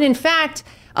 When in fact,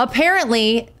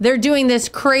 apparently, they're doing this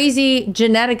crazy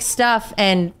genetic stuff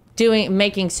and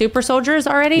making super soldiers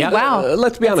already. Yeah. Wow.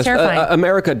 Let's be honest.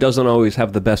 America doesn't always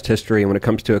have the best history when it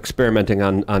comes to experimenting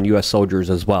on U.S.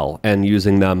 soldiers as well, and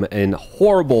using them in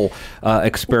horrible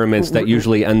experiments that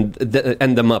usually end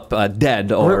them up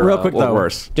dead or, real quick, though,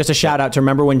 worse. Just a shout out to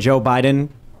remember when Joe Biden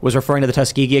was referring to the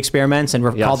Tuskegee experiments and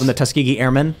called them the Tuskegee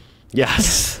Airmen.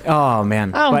 Yes. Oh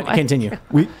man. But continue.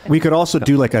 We could also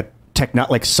do like a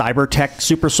cyber tech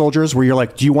super soldiers where you're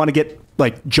like, do you want to get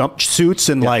like jump suits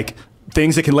and like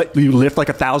things that can let you lift like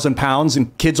 1,000 pounds,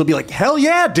 and kids will be like, hell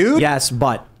yeah, dude. Yes,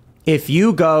 but if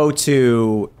you go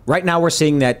to right now, we're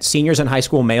seeing that seniors in high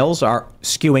school males are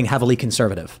skewing heavily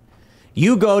conservative.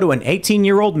 You go to an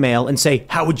 18-year-old male and say,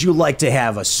 how would you like to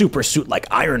have a super suit like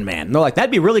Iron Man? And they're like, that'd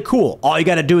be really cool. All you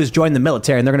got to do is join the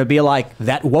military. And they're going to be like,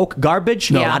 that woke garbage?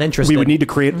 No, not interested. We would need to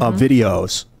create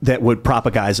videos that would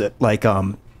propagize it. Like,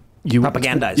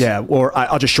 propagandize. Yeah, or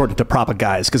I'll just shorten it to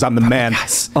propagize because I'm the man.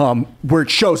 Where it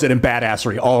shows it in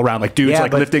badassery all around, like dudes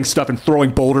lifting stuff and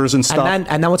throwing boulders and stuff.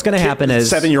 And then what's going to happen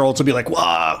is 7-year-olds will be like,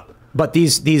 wow. But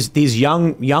these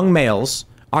young males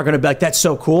are going to be like, that's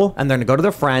so cool, and they're going to go to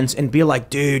their friends and be like,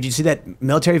 dude, you see that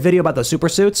military video about those super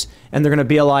suits? And they're going to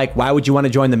be like, why would you want to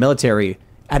join the military?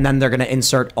 And then they're going to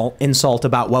insert insult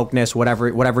about wokeness,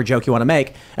 whatever joke you want to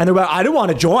make. And they're like, I didn't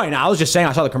want to join. I was just saying,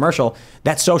 I saw the commercial.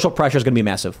 That social pressure is going to be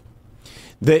massive.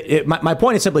 My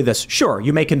point is simply this. Sure,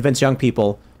 you may convince young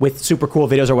people with super cool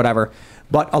videos or whatever,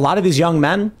 but a lot of these young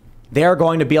men, they're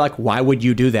going to be like, why would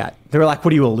you do that? They're like,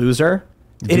 what are you, a loser?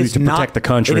 It is to protect the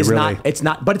country, it is really. It's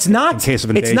not. But it's not. In case of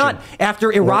invasion. It's not.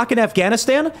 After Iraq and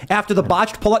Afghanistan, after the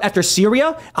botched pullout, after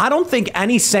Syria, I don't think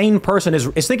any sane person is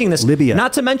thinking this. Libya.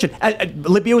 Not to mention,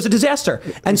 Libya was a disaster.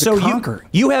 And so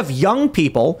you have young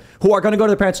people who are going to go to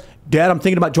their parents, Dad, I'm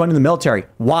thinking about joining the military.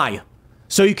 Why?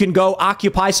 So you can go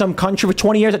occupy some country for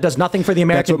 20 years that does nothing for the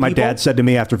American people? That's what my dad said to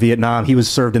me after Vietnam. He was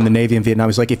served in the Navy in Vietnam.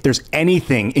 He's like, if there's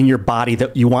anything in your body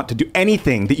that you want to do,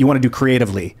 anything that you want to do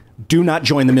creatively, do not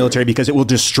join the military because it will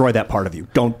destroy that part of you.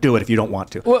 Don't do it if you don't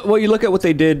want to. Well, you look at what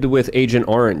they did with Agent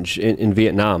Orange in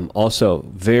Vietnam. Also,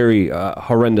 very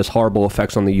horrendous, horrible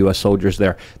effects on the U.S. soldiers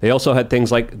there. They also had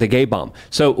things like the gay bomb.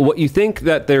 So what you think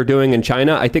that they're doing in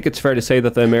China, I think it's fair to say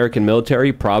that the American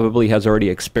military probably has already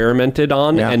experimented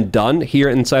on and done here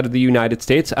inside of the United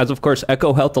States. As, of course,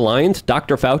 Echo Health Alliance,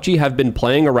 Dr. Fauci have been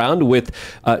playing around with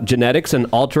genetics and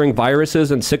altering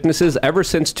viruses and sicknesses ever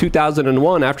since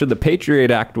 2001 after the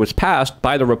Patriot Act was passed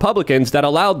by the Republicans that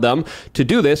allowed them to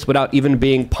do this without even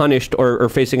being punished or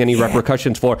facing any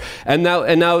repercussions for. And now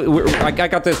I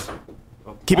got this.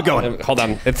 Keep it going. Hold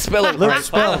on. It's spilling. Luke,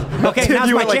 spill it. Okay, now's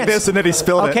you my went like chance. this and then he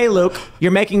spilled it. Okay, Luke,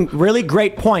 you're making really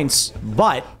great points,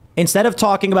 but instead of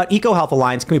talking about EcoHealth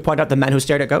Alliance, can we point out the men who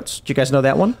stared at goats? Do you guys know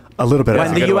that one? A little bit.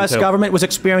 When the U.S. government was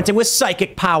experimenting with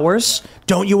psychic powers,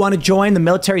 don't you want to join the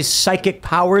military's psychic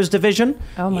powers division?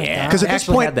 Oh my God. Because at this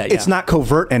point, that, it's not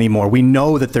covert anymore. We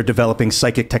know that they're developing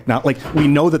psychic technology. Like, we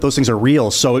know that those things are real.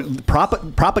 So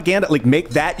propaganda, like, make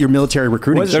that your military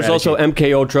recruiting There's strategy. also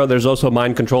MK Ultra. There's also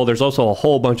mind control. There's also a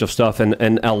whole bunch of stuff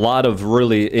and a lot of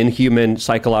really inhuman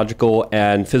psychological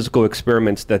and physical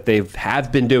experiments that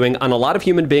have been doing on a lot of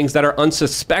human beings that are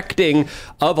unsuspecting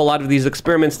of a lot of these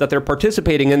experiments that they're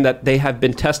participating in that they have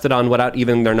been tested on without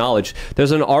even their knowledge.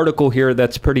 There's an article here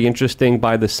that's pretty interesting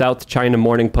by the South China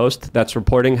Morning Post that's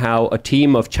reporting how a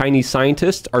team of Chinese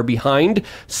scientists are behind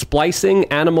splicing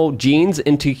animal genes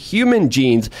into human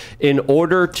genes in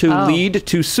order to lead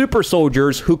to super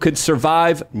soldiers who could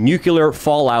survive nuclear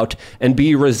fallout and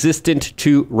be resistant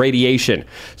to radiation.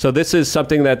 So this is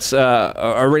something that's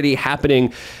already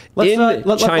happening in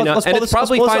China, and it's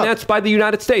probably financed by the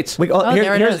United States.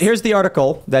 Here's the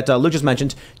article that Luke just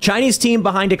mentioned. Chinese team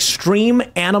behind extreme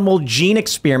animal gene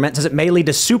experiment says it may lead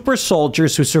to super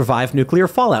soldiers who survive nuclear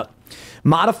fallout.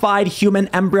 Modified human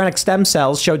embryonic stem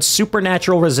cells showed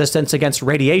supernatural resistance against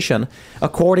radiation,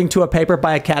 according to a paper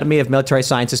by Academy of Military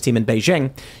Sciences team in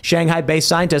Beijing. Shanghai-based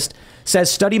scientist says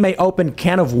study may open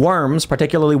can of worms,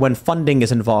 particularly when funding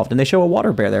is involved. And they show a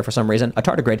water bear there for some reason, a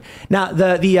tardigrade. Now,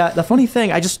 the funny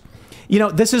thing,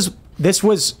 this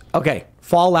was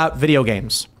Fallout video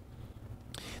games.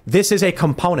 This is a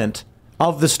component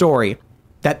of the story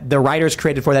that the writers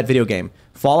created for that video game.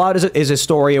 Fallout is a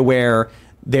story where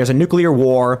there's a nuclear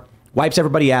war, wipes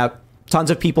everybody out, tons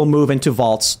of people move into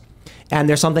vaults, and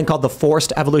there's something called the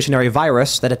forced evolutionary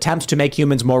virus that attempts to make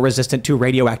humans more resistant to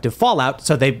radioactive fallout,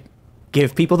 so they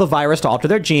give people the virus to alter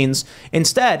their genes.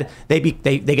 Instead, they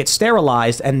get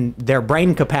sterilized and their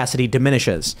brain capacity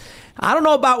diminishes. I don't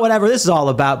know about whatever this is all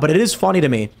about, but it is funny to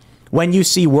me when you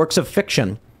see works of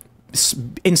fiction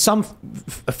in some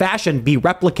fashion be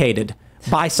replicated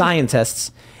by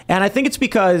scientists. And I think it's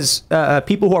because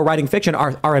people who are writing fiction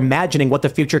are imagining what the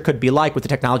future could be like with the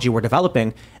technology we're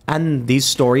developing. And these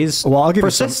stories I'll give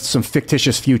persist. you some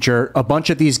fictitious future. A bunch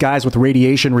of these guys with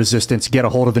radiation resistance get a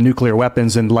hold of the nuclear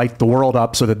weapons and light the world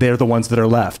up so that they're the ones that are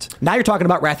left. Now you're talking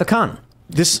about Wrath of Khan.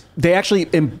 They actually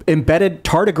embedded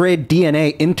tardigrade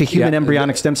DNA into human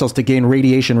embryonic stem cells to gain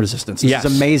radiation resistance. This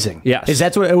is amazing. Yes. Is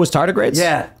that what it was, tardigrades?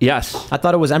 Yeah. Yes. I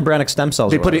thought it was embryonic stem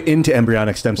cells. They put it into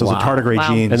embryonic stem cells, the tardigrade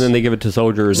genes. And then they give it to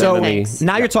soldiers. So and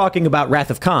now you're talking about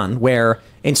Wrath of Khan, where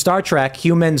in Star Trek,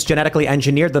 humans genetically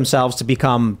engineered themselves to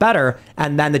become better,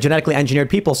 and then the genetically engineered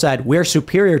people said, we're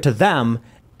superior to them.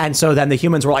 And so then the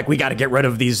humans were like, we got to get rid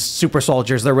of these super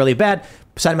soldiers. They're really bad.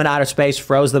 Send them into outer space,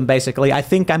 froze them, basically. I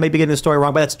think I may be getting the story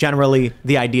wrong, but that's generally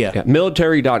the idea. Yeah.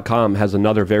 Military.com has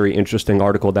another very interesting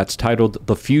article that's titled,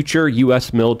 The Future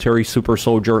U.S. Military Super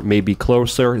Soldier May Be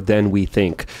Closer Than We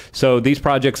Think. So these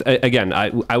projects, again,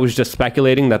 I was just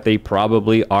speculating that they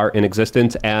probably are in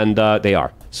existence, and they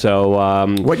are. So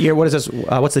what year? What is this?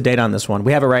 What's the date on this one?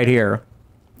 We have it right here.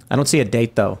 I don't see a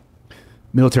date, though.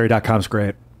 Military.com's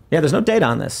great. Yeah, there's no date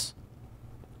on this.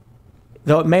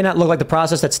 Though it may not look like the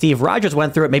process that Steve Rogers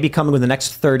went through, it may be coming within the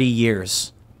next 30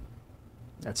 years.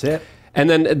 That's it. And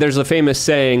then there's a famous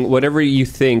saying, whatever you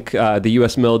think the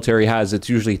U.S. military has, it's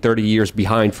usually 30 years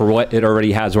behind for what it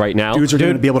already has right now. Dudes are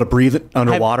going to be able to breathe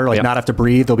underwater, not have to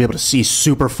breathe. They'll be able to see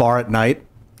super far at night.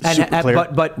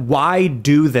 But why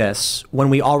do this when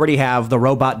we already have the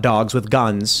robot dogs with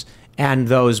guns and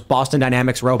those Boston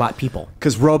Dynamics robot people?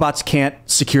 Because robots can't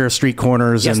secure street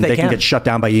corners, and they can get shut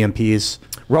down by EMPs.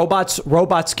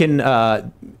 Robots can,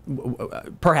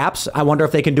 perhaps, I wonder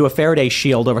if they can do a Faraday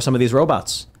shield over some of these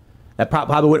robots. That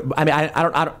probably would, I mean, I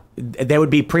don't, they would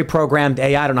be pre-programmed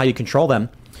AI. I don't know how you control them.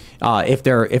 If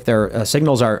their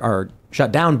signals are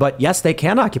shut down. But yes, they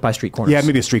can occupy street corners. Yeah,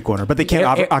 maybe a street corner, but they can't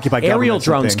occupy aerial governments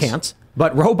and drones things. can't.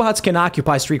 But robots can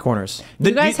occupy street corners.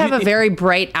 You guys have a very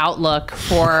bright outlook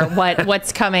for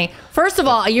what's coming. First of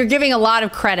all, you're giving a lot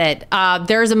of credit.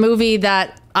 There's a movie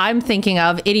that I'm thinking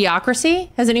of, Idiocracy.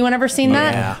 Has anyone ever seen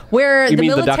that? Yeah. Where You the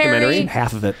mean the military documentary?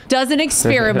 Half of it. does an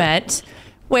experiment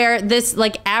where this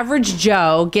like average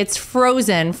Joe gets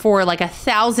frozen for like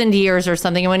 1,000 years or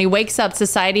something. And when he wakes up,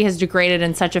 society has degraded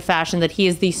in such a fashion that he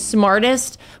is the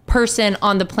smartest person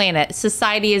on the planet.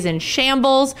 Society is in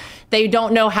shambles. They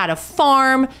don't know how to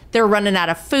farm. They're running out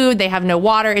of food. They have no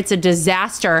water. It's a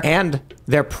disaster. And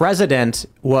their president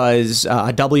was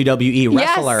a WWE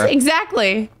wrestler. Yes,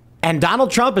 exactly. And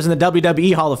Donald Trump is in the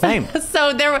WWE Hall of Fame.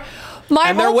 So there, my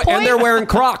And whole point they're wearing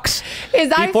Crocs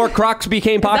before Crocs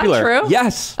became popular. Is that true?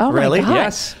 Yes. Oh my Really? God.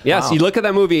 Yes. Yes. Wow. You look at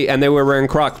that movie and they were wearing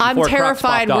Crocs. I'm before Crocs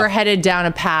terrified popped we're off. headed down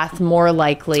a path more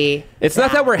likely. It's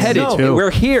not that we're headed. No.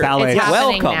 We're here. Ballet. It's It's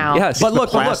happening welcome. now. Yes. But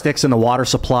look, Plastics in the water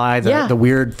supply, the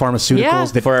weird pharmaceuticals Yeah.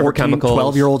 that Forever 14, chemicals.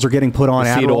 12-year-olds are getting put on.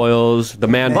 the seed Adderall. oils, the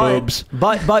man boobs.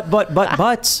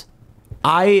 But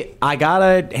I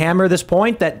gotta hammer this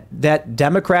point that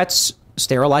Democrats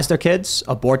sterilize their kids,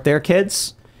 abort their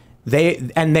kids.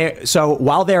 So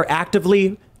while they're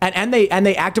actively and they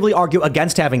actively argue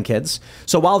against having kids.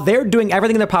 So while they're doing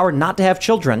everything in their power not to have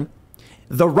children,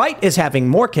 the right is having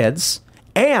more kids,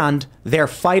 and they're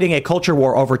fighting a culture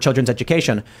war over children's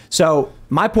education. So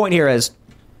my point here is,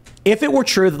 if it were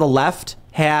true that the left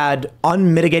had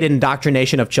unmitigated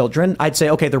indoctrination of children, I'd say,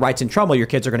 okay, the right's in trouble. Your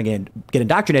kids are going to get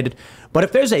indoctrinated. But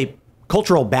if there's a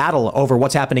cultural battle over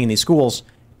what's happening in these schools,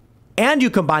 and you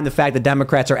combine the fact that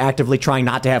Democrats are actively trying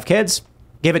not to have kids,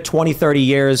 give it 20, 30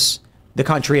 years, the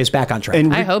country is back on track.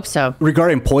 And I hope so.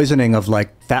 Regarding poisoning of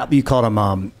like fat, you call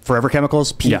them forever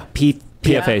chemicals. PFAs.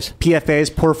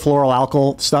 PFAs,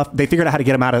 perfluoroalkyl stuff. They figured out how to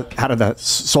get them out of the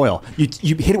soil. You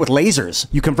hit it with lasers.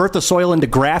 You convert the soil into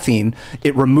graphene.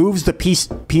 It removes the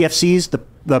PFCs,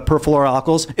 the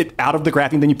perfluoroalkyls, out of the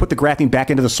graphene. Then you put the graphene back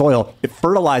into the soil. It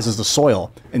fertilizes the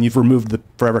soil, and you've removed the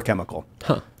forever chemical.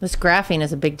 This graphene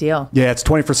is a big deal. Yeah, it's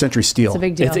 21st century steel. It's a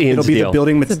big deal. It's Ian's It'll be deal. the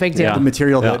building It's a big deal. the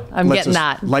material that I'm lets getting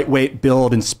us that. lightweight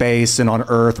build in space and on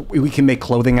Earth. We can make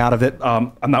clothing out of it.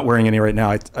 I'm not wearing any right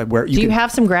now. I wear. Do you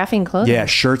have some graphene clothing? Yeah,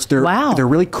 shirts. They're Wow. They're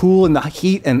really cool in the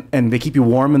heat and they keep you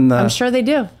warm in the. I'm sure they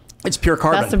do. It's pure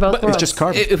carbon. Best of both It's worlds. just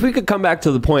carbon. If we could come back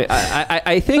to the point,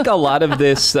 I think a lot of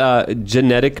this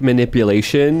genetic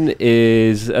manipulation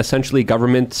is essentially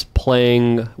governments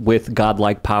playing with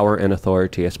godlike power and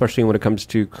authority, especially when it comes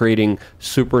to creating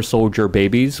super soldier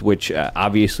babies, which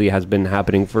obviously has been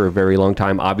happening for a very long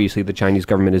time. Obviously, the Chinese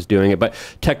government is doing it, but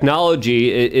technology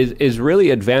is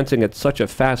really advancing at such a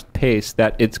fast pace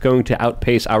that it's going to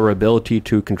outpace our ability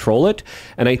to control it.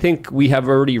 And I think we have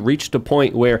already reached a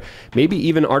point where maybe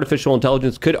even artificial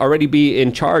intelligence could already be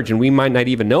in charge, and we might not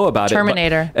even know about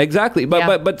Terminator. it. Exactly, but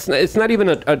Yeah. but it's not even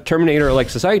a Terminator-like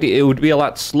society. It would be a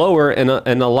lot slower and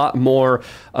a lot more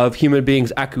of human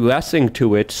beings acquiescing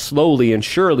to it slowly and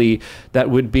surely. That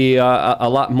would be a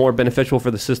lot more beneficial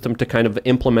for the system to kind of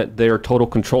implement their total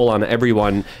control on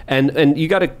everyone. And you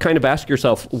got to kind of ask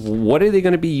yourself, what are they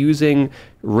going to be using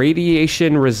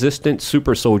radiation-resistant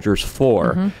super soldiers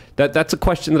for? Mm-hmm. That's a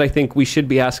question that I think we should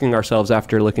be asking ourselves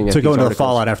after looking at to these go into the articles.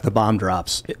 fallout after the bomb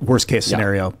drops, worst case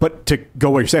scenario. But to go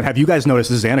what you're saying, have you guys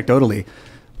noticed, this is anecdotally,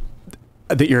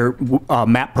 that your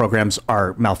map programs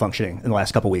are malfunctioning in the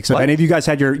last couple of weeks? Have any of you guys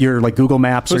had your like Google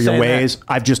Maps Who's or your saying Waze?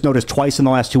 I've just noticed twice in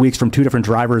the last 2 weeks from two different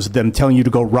drivers them telling you to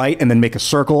go right and then make a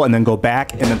circle and then go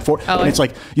back and then forward. And it's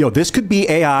like, this could be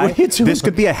AI. What are you doing? This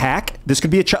could be a hack. This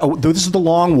could be this is the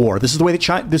long war. This is the way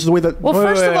Well,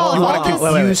 first of all, you want all to this-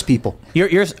 confuse people.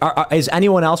 Is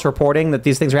anyone else reporting that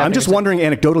these things are happening? I'm just wondering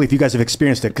anecdotally if you guys have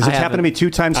experienced it, because it's I happened to me 2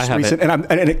 times I recent,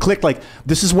 haven't. and it clicked like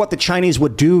this is what the Chinese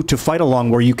would do to fight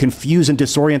along, where you confuse and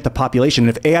disorient the population.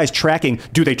 And if AI is tracking,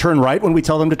 do they turn right when we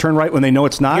tell them to turn right when they know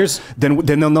it's not? Then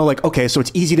they'll know, like, okay, so it's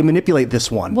easy to manipulate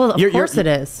this one. Well, of course it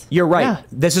is. You're right. Yeah.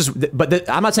 This is,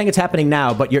 I'm not saying it's happening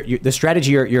now, but the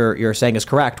strategy you're saying is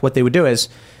correct. What they would do is,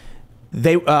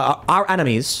 our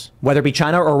enemies, whether it be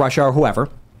China or Russia or whoever,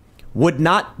 would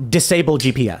not disable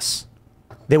GPS.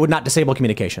 They would not disable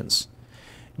communications.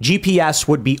 GPS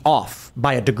would be off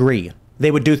by a degree. They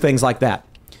would do things like that.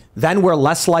 Then we're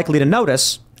less likely to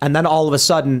notice, and then all of a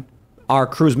sudden, our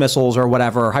cruise missiles or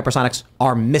whatever, or hypersonics,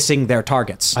 are missing their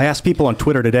targets. I asked people on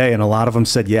Twitter today, and a lot of them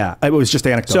said, yeah. It was just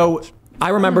anecdotal. So I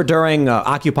remember during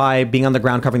Occupy being on the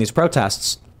ground covering these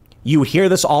protests, you would hear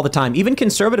this all the time. Even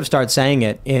conservatives started saying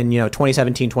it in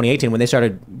 2017, 2018, when they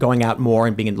started going out more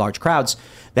and being in large crowds,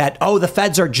 that, the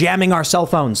feds are jamming our cell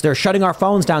phones. They're shutting our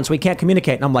phones down so we can't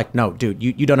communicate. And I'm like, no, dude,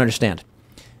 you don't understand.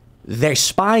 They're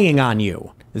spying on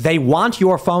you. They want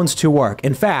your phones to work.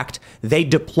 In fact, they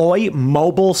deploy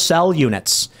mobile cell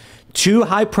units to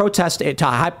high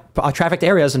trafficked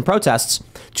areas and protests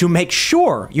to make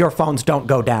sure your phones don't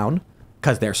go down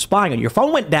because they're spying on you. Your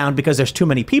phone went down because there's too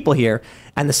many people here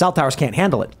and the cell towers can't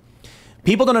handle it.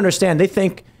 People don't understand. They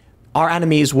think our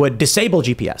enemies would disable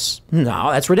GPS.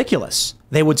 No, that's ridiculous.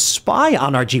 They would spy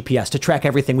on our GPS to track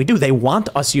everything we do. They want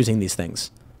us using these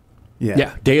things.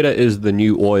 Yeah, data is the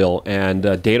new oil, and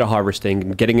data harvesting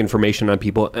and getting information on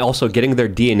people, also getting their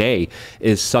DNA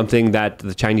is something that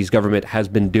the Chinese government has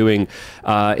been doing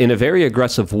in a very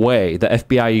aggressive way. The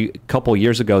FBI a couple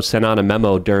years ago sent out a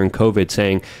memo during COVID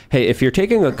saying, hey, if you're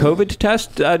taking a COVID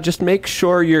test, just make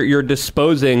sure you're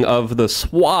disposing of the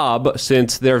swab,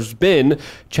 since there's been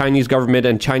Chinese government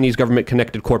and Chinese government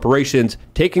connected corporations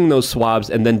taking those swabs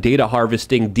and then data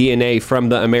harvesting DNA from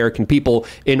the American people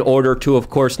in order to, of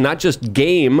course, not just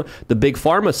game the big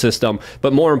pharma system,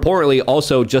 but more importantly,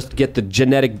 also just get the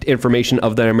genetic information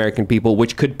of the American people,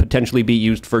 which could potentially be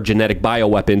used for genetic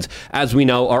bioweapons, as we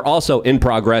know are also in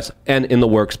progress and in the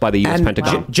works by the U.S.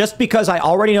 Pentagon. Just because I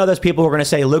already know there's people who are going to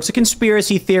say, Luke's a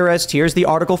conspiracy theorist. Here's the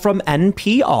article from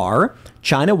NPR.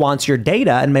 China wants your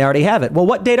data and may already have it. Well,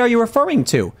 what data are you referring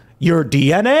to? Your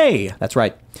DNA. That's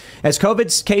right. As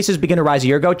COVID's cases began to rise a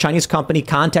year ago, Chinese company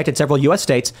contacted several U.S.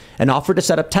 states and offered to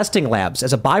set up testing labs.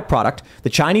 As a byproduct, the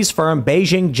Chinese firm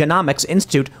Beijing Genomics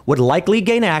Institute would likely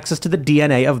gain access to the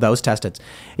DNA of those tested.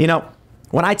 You know,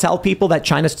 when I tell people that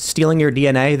China's stealing your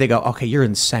DNA, they go, okay, you're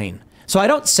insane. So I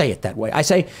don't say it that way. I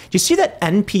say, do you see that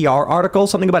NPR article,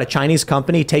 something about a Chinese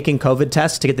company taking COVID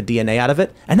tests to get the DNA out of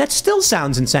it? And that still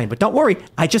sounds insane. But don't worry.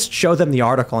 I just show them the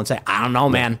article and say, I don't know,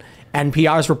 man.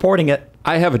 NPR's reporting it.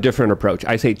 I have a different approach.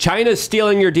 I say China's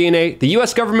stealing your DNA. The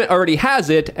U.S. government already has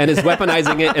it and is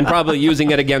weaponizing it and probably using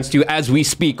it against you as we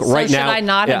speak right now. Should I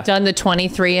not have done the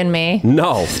 23andMe?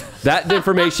 No. That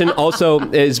information also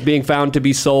is being found to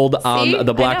be sold on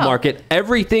the black market.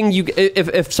 Everything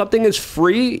if something is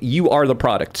free, you are the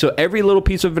product. So every little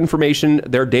piece of information,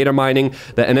 they're data mining.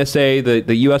 The NSA,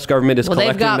 the U.S. government is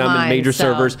collecting them in major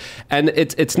servers. And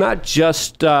it's not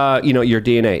just your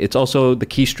DNA. It's also the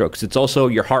keystrokes. It's also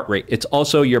your heart rate. It's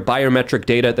also your biometric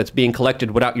data that's being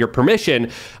collected without your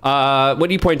permission. What are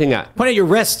you pointing at? Point at your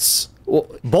wrists. Well,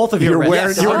 both of your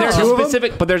wrists.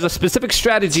 There's a specific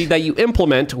strategy that you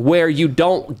implement where you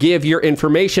don't give your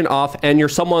information off, and you're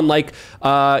someone like,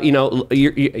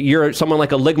 you're someone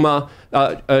like a Ligma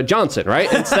Johnson,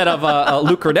 right? Instead of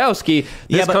Luke Rudkowski,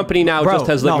 this company now just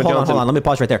has Ligma Johnson. Hold on. Let me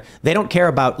pause right there. They don't care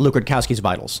about Luke Rudkowski's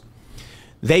vitals.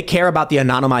 They care about the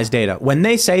anonymized data. When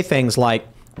they say things like,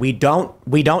 we don't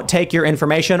take your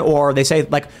information, or they say,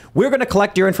 like, we're going to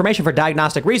collect your information for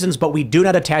diagnostic reasons, but we do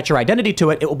not attach your identity to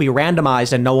it. It will be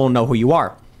randomized and no one will know who you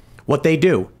are. What they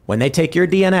do when they take your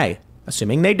DNA,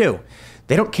 assuming they do,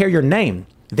 they don't care your name.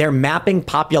 They're mapping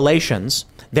populations.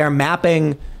 They're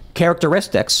mapping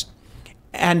characteristics.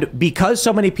 And because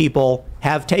so many people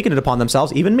have taken it upon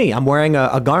themselves, even me, I'm wearing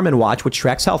a Garmin watch, which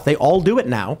tracks health. They all do it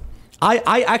now.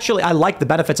 I actually like the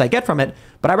benefits I get from it,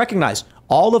 but I recognize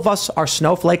all of us are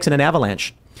snowflakes in an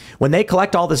avalanche. When they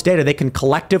collect all this data, they can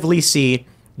collectively see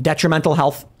detrimental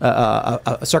health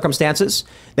circumstances.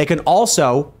 They can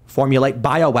also formulate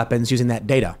bioweapons using that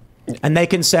data. And they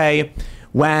can say,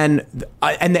 and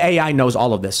the AI knows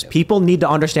all of this. People need to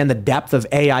understand the depth of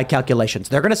AI calculations.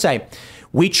 They're going to say,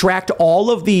 we tracked all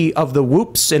of the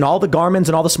Whoops and all the Garmins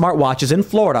and all the smartwatches in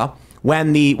Florida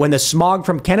when the smog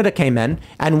from Canada came in,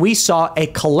 and we saw a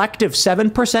collective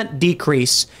 7%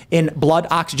 decrease in blood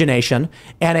oxygenation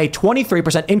and a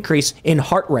 23% increase in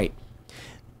heart rate.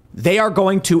 They are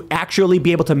going to actually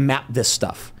be able to map this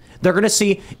stuff. They're going to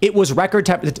see it was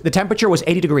the temperature was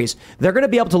 80 degrees. They're going to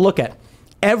be able to look at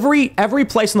every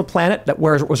place on the planet that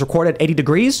was recorded 80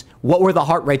 degrees. What were the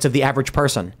heart rates of the average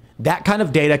person? That kind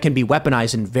of data can be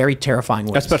weaponized in very terrifying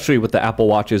ways. Especially with the Apple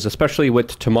Watches, especially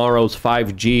with tomorrow's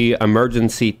 5G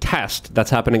emergency test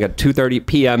that's happening at 2:30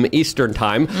 p.m. Eastern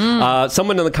time.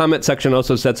 Someone in the comment section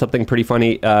also said something pretty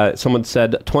funny. Someone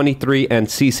said 23 and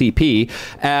CCP.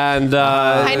 And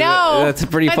I know. That's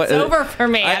pretty funny. That's over for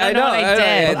me. I know what I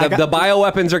did. The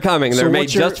bioweapons are coming. They're made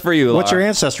just for you, Lara. What's your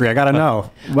ancestry? I got to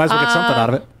know. Might as well get something out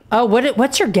of it. Oh,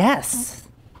 what's your guess?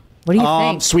 What do you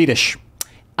think? Swedish.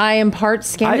 I am part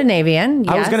Scandinavian.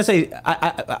 I was going to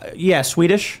say,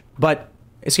 Swedish, but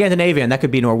Scandinavian. That could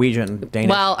be Norwegian, Danish.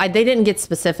 Well, they didn't get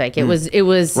specific. It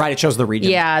was right. It shows the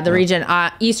region. Yeah, the region.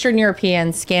 Eastern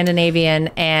European, Scandinavian,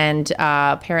 and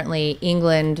apparently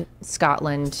England,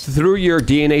 Scotland. Through your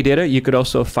DNA data, you could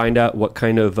also find out what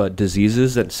kind of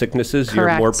diseases and sicknesses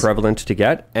you're more prevalent to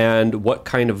get, and what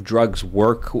kind of drugs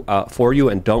work for you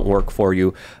and don't work for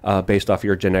you based off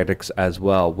your genetics as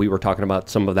well. We were talking about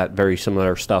some of that very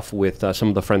similar stuff with some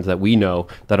of the friends that we know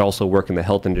that also work in the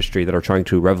health industry that are trying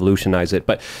to revolutionize it.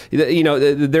 But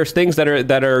there's things that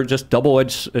are just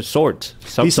double-edged swords.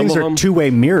 These things are two-way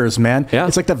mirrors, man. Yeah.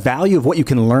 It's like the value of what you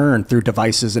can learn through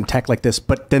devices and tech like this,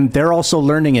 but then they're also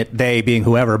learning it, they being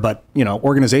whoever, but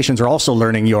organizations are also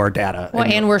learning your data. Well,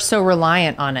 and we're so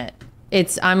reliant on it.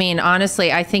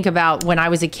 Honestly, I think about when I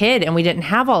was a kid and we didn't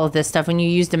have all of this stuff, when you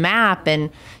used a map and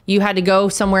you had to go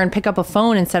somewhere and pick up a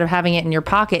phone instead of having it in your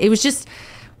pocket. It was just...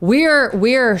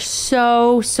 We're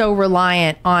so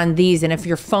reliant on these, and if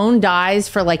your phone dies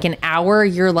for like an hour,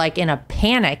 you're like in a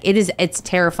panic. It's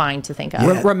terrifying to think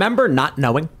of. Remember not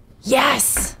knowing?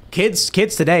 Yes. Kids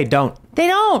today don't. They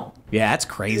don't. Yeah, that's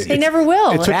crazy. They never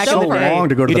will. It took so long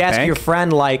to go to the bank. You'd ask your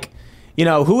friend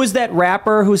who is that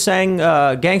rapper who sang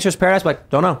Gangster's Paradise? Like,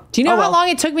 don't know. Do you know how long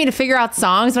it took me to figure out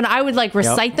songs when I would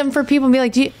recite them for people and be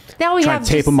like, now we have to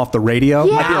tape them off the radio?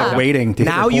 Yeah. I'd be like waiting to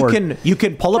now you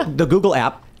can pull up the Google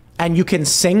app and you can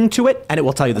sing to it, and it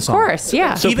will tell you the song. Of course,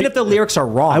 yeah. So even if the lyrics are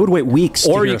wrong. I would wait weeks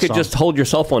Or you could just hold your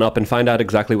cell phone up and find out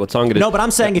exactly what song it is. No, but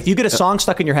I'm saying if you get a song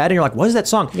stuck in your head and you're like, what is that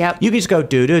song? Yep. You can just go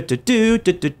do,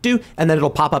 and then it'll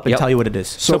pop up and tell you what it is.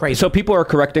 So people are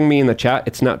correcting me in the chat.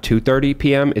 It's not 2:30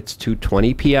 p.m., it's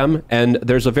 2:20 p.m. And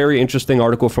there's a very interesting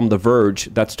article from The Verge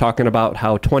that's talking about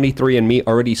how 23andMe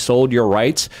already sold your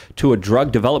rights to a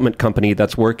drug development company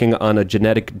that's working on a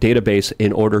genetic database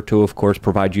in order to, of course,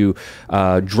 provide you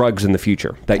drugs in the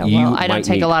future. I don't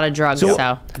take a lot lot of drugs.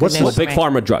 So what's big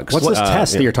pharma drugs? What's this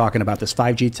test that you're talking about? This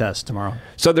 5G test tomorrow?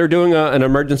 So they're doing an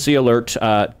emergency alert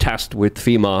test with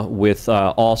FEMA with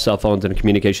all cell phones and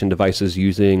communication devices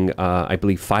using, I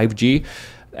believe, 5G.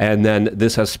 And then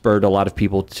this has spurred a lot of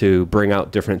people to bring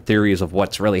out different theories of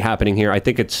what's really happening here. I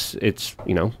think it's a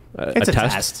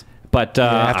test. But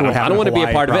I don't want to be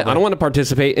a part of it. I don't want to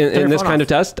participate in this kind of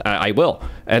test. I will.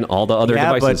 And all the other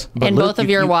devices. But and both of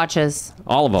your watches.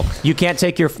 All of them. You can't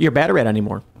take your battery out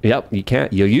anymore. Yep, you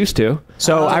can't. You used to.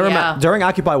 So I remember during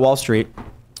Occupy Wall Street,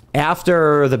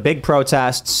 after the big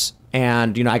protests,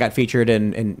 and I got featured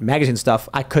in magazine stuff,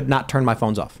 I could not turn my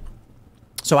phones off.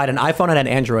 So I had an iPhone and an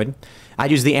Android. I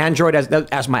used the Android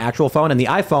as my actual phone, and the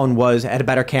iPhone had a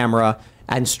better camera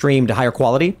and streamed higher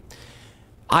quality.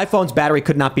 iPhone's battery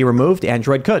could not be removed.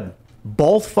 Android could.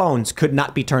 Both phones could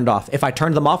not be turned off. If I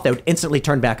turned them off, they would instantly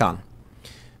turn back on.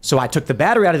 So I took the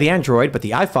battery out of the Android, but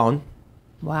the iPhone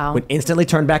would instantly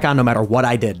turn back on no matter what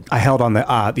I did. I held on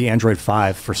the Android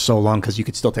 5 for so long because you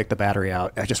could still take the battery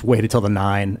out. I just waited till the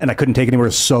 9, and I couldn't take it anymore. It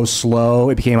was so slow.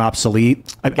 It became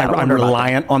obsolete. I'm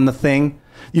reliant on the thing.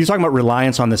 You're talking about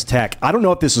reliance on this tech. I don't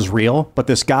know if this is real, but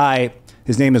this guy...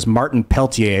 His name is Martin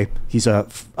Peltier. He's a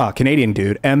Canadian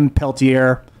dude. M.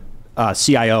 Peltier,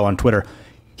 CIO on Twitter.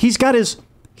 He's got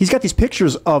these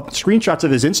pictures of screenshots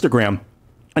of his Instagram,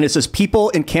 and it says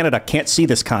people in Canada can't see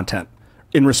this content.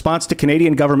 In response to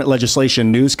Canadian government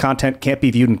legislation, news content can't be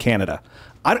viewed in Canada.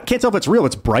 I can't tell if it's real.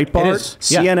 It's Breitbart,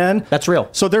 CNN. Yeah, that's real.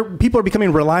 So people are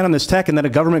becoming reliant on this tech, and then a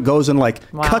government goes and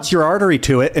cuts your artery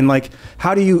to it, and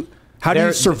how do you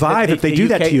survive if they do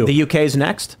that to you? The UK's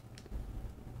next.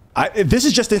 This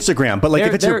is just Instagram, but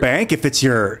if it's your bank, if it's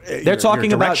your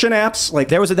talking about direction apps,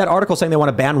 there was that article saying they want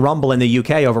to ban Rumble in the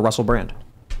UK over Russell Brand.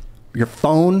 Your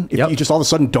phone, if you just all of a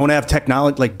sudden don't have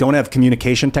technology, don't have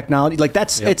communication technology,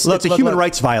 it's a human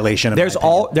rights violation. There's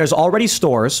already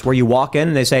stores where you walk in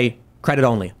and they say credit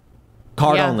only,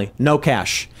 card only, no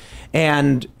cash,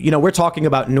 and we're talking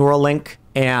about Neuralink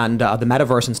and the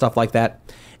metaverse and stuff like that,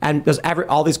 and there's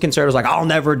all these conservatives I'll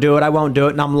never do it, I won't do it,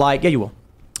 and I'm like, yeah, you will.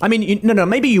 I mean, no,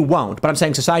 maybe you won't, but I'm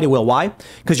saying society will. Why?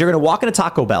 Because you're going to walk in a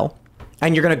Taco Bell,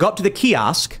 and you're going to go up to the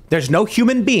kiosk. There's no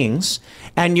human beings,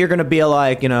 and you're going to be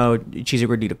like, cheesy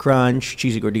gordita crunch,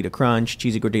 cheesy gordita crunch,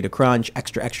 cheesy gordita crunch,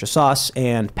 extra sauce,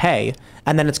 and pay.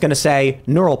 And then it's going to say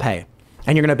Neural Pay.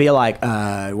 And you're going to be like,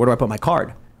 where do I put my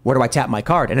card? Where do I tap my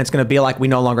card? And it's going to be like, we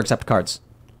no longer accept cards.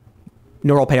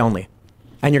 Neural Pay only.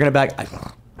 And you're going to be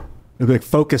like, It'll be like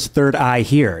focus third eye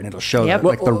here, and it'll show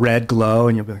like the red glow,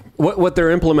 and you'll be like, what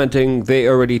they're implementing, they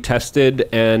already tested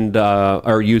and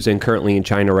are using currently in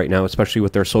China right now, especially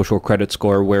with their social credit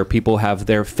score, where people have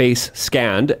their face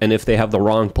scanned, and if they have the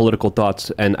wrong political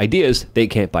thoughts and ideas, they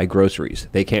can't buy groceries.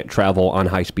 They can't travel on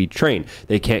high-speed train.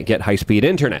 They can't get high-speed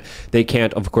internet. They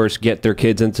can't, of course, get their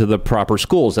kids into the proper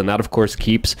schools, and that, of course,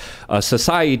 keeps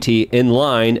society in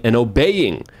line and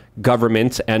obeying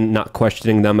governments and not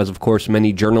questioning them, as of course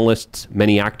many journalists,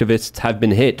 many activists have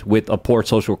been hit with a poor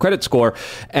social credit score.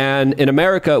 And in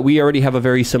America, we already have a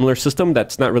very similar system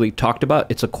that's not really talked about.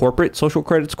 It's a corporate social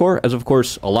credit score, as of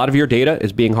course a lot of your data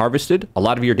is being harvested, a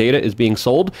lot of your data is being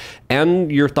sold, and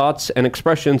your thoughts and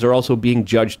expressions are also being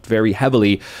judged very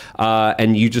heavily,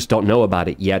 and you just don't know about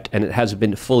it yet, and it hasn't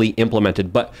been fully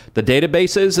implemented. But the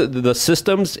databases, the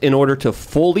systems in order to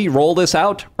fully roll this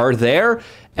out are there.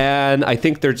 And I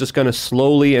think they're just going to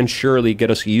slowly and surely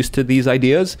get us used to these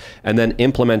ideas and then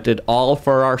implement it all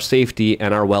for our safety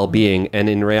and our well-being. And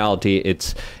in reality,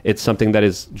 it's something that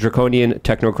is draconian,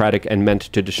 technocratic, and meant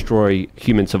to destroy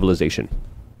human civilization.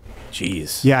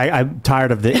 Jeez. Yeah, I'm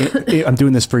tired of I'm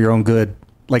doing this for your own good.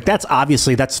 Like, that's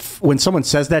when someone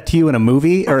says that to you in a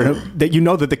movie, or that you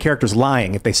know that the character's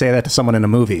lying if they say that to someone in a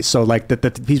movie. So like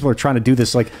that people are trying to do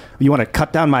this, like, you want to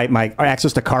cut down my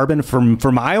access to carbon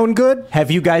for my own good?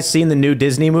 Have you guys seen the new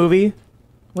Disney movie?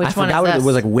 Which one is what this? it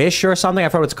was, like Wish or something. I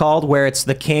forgot what it's called, where it's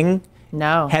the king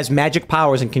has magic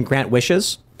powers and can grant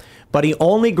wishes, but he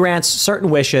only grants certain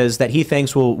wishes that he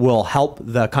thinks will help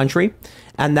the country.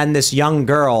 And then this young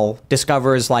girl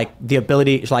discovers like the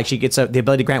ability, like she gets the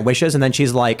ability to grant wishes, and then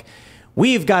she's like,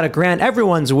 "We've got to grant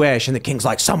everyone's wish," and the king's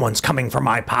like, "Someone's coming for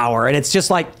my power," and it's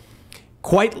just like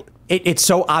it's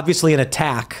so obviously an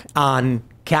attack on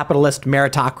capitalist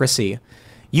meritocracy.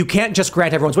 You can't just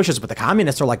grant everyone's wishes, but the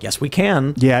communists are like, yes, we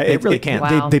can. Yeah, they really can.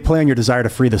 Wow. They play on your desire to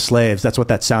free the slaves. That's what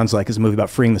that sounds like, is a movie about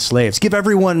freeing the slaves. Give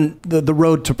everyone the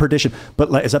road to perdition.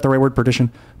 But is that the right word,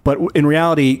 perdition? But in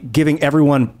reality, giving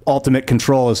everyone ultimate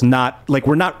control is not, like,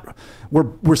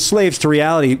 we're slaves to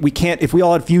reality. We can't, if we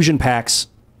all had fusion packs,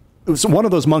 one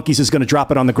of those monkeys is going to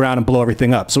drop it on the ground and blow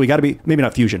everything up. So we got to be, maybe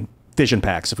not fission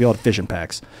packs, if we all had fission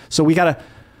packs. So you got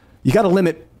to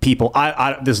limit people.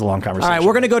 This is a long conversation. All right,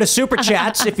 we're going to go to Super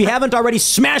Chats. If you haven't already,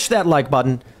 smash that like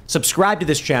button, subscribe to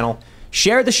this channel,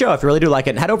 share the show if you really do like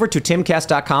it, and head over to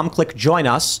timcast.com, click join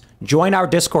us, join our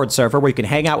Discord server where you can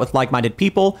hang out with like-minded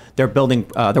people. They're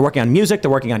working on music,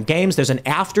 they're working on games. There's an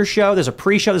after show, there's a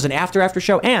pre-show, there's an after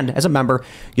show, and as a member,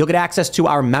 you'll get access to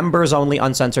our members-only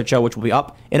uncensored show, which will be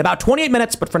up in about 28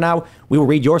 minutes, but for now, we will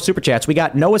read your Super Chats. We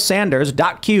got Noah Sanders,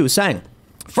 .q, saying,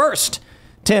 first,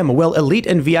 Tim, will elite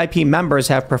and VIP members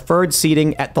have preferred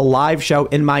seating at the live show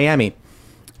in Miami?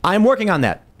 I'm working on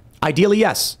that. Ideally,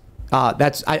 yes.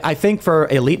 I think for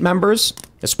elite members,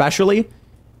 especially,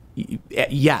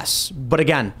 yes. But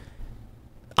again,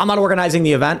 I'm not organizing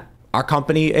the event. Our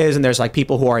company is, and there's like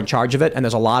people who are in charge of it, and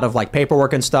there's a lot of like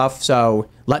paperwork and stuff. So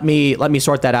let me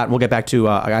sort that out, and we'll get back to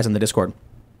guys on the Discord.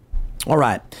 All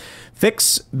right.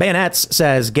 Fix Bayonets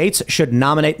says GAETZ should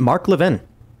nominate Mark Levin.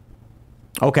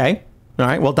 Okay. All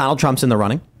right, well, Donald Trump's in the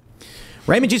running.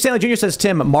 Raymond G. Stanley Jr. says,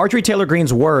 Tim, Marjorie Taylor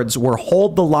Greene's words were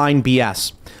hold the line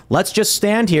BS. Let's just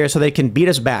stand here so they can beat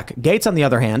us back. GAETZ, on the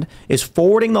other hand, is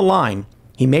forwarding the line.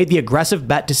 He made the aggressive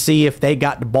bet to see if they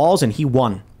got the balls, and he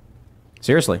won.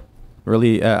 Seriously.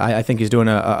 Really, I think he's doing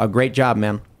a great job,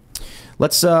 man.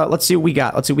 Let's see what we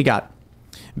got.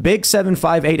 Big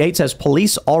 7588 says,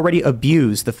 police already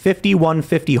abuse the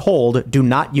 5150 hold. Do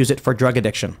not use it for drug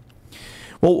addiction.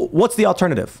 Well, what's the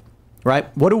alternative?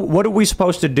 Right? What are we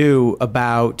supposed to do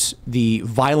about the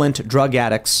violent drug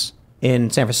addicts in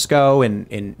San Francisco and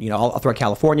in all throughout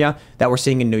California that we're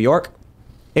seeing in New York?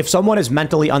 If someone is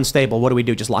mentally unstable, what do we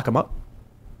do? Just lock them up?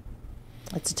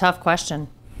 It's a tough question.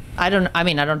 I don't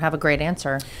have a great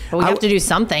answer. But we have to do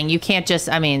something. You can't just,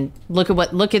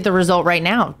 look at the result right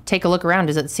now. Take a look around.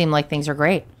 Does it seem like things are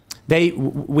great?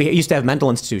 We used to have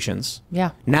mental institutions. Yeah.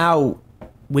 Now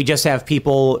we just have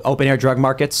people, open air drug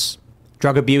markets.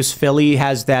 Drug abuse. Philly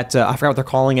has that, I forgot what they're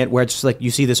calling it, where it's just like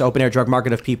you see this open air drug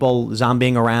market of people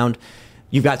zombieing around.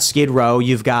 You've got Skid Row.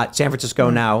 You've got San Francisco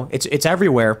now. It's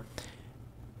everywhere.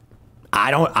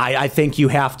 I think you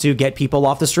have to get people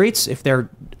off the streets if they're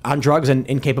on drugs and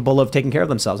incapable of taking care of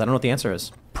themselves. I don't know what the answer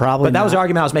is. Probably But that not. was the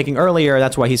argument I was making earlier.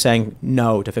 That's why he's saying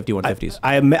no to 5150s.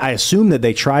 I assume that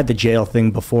they tried the jail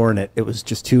thing before, and it was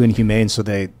just too inhumane, so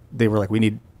they were like, we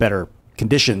need better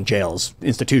conditioned jails,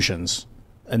 institutions.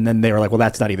 And then they were like, well,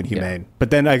 that's not even humane. Yeah. But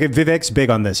then Vivek's big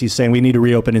on this. He's saying we need to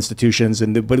reopen institutions,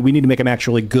 but we need to make them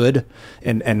actually good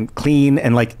and clean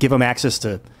and like give them access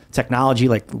to technology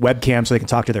like webcams so they can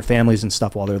talk to their families and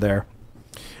stuff while they're there.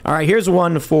 All right, here's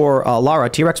one for Lara.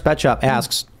 T-Rex Pet Shop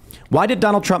asks, why did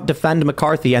Donald Trump defend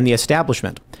McCarthy and the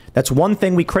establishment? That's one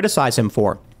thing we criticize him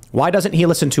for. Why doesn't he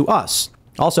listen to us?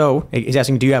 Also, he's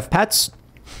asking, do you have pets?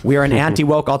 We are an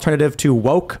anti-woke alternative to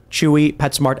Woke, Chewy,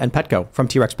 PetSmart, and Petco from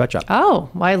T-Rex Pet Shop. Oh,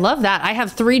 well, I love that. I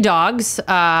have 3 dogs.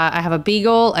 I have a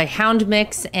beagle, a hound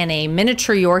mix, and a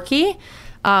miniature Yorkie.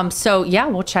 So, yeah,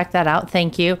 we'll check that out.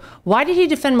 Thank you. Why did he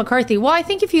defend McCarthy? Well, I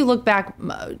think if you look back,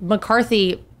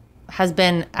 McCarthy has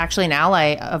been actually an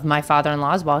ally of my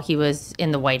father-in-law's while he was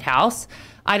in the White House.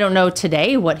 I don't know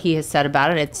today what he has said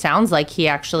about it. It sounds like he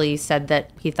actually said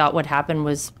that he thought what happened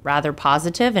was rather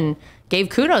positive and gave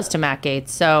kudos to Matt Gaetz.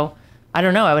 So I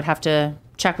don't know. I would have to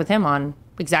check with him on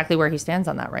exactly where he stands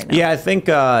on that right now. Yeah, I think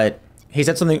he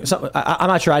said something. I'm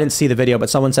not sure. I didn't see the video, but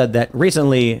someone said that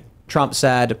recently Trump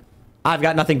said, I've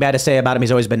got nothing bad to say about him.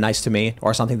 He's always been nice to me,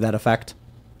 or something to that effect.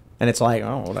 And it's like,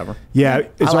 oh, whatever. Yeah,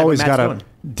 it's always got to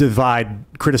divide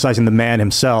criticizing the man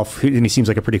himself, and he seems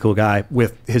like a pretty cool guy,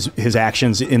 with his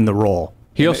actions in the role.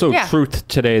 He also truthed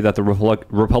today that the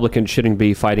Republicans shouldn't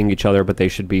be fighting each other, but they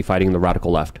should be fighting the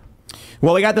radical left.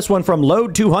 Well, we got this one from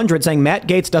Load 200 saying Matt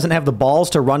Gaetz doesn't have the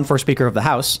balls to run for Speaker of the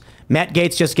House. Matt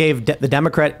Gaetz just gave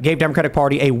Democratic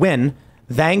Party a win.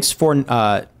 Thanks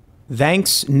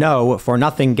no for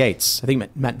nothing Gaetz. I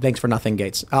think Matt thanks for nothing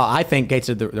Gaetz. I think Gaetz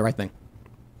did the right thing.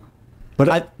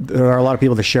 But there are a lot of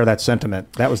people that share that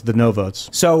sentiment. That was the no votes.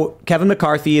 So Kevin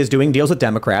McCarthy is doing deals with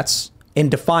Democrats in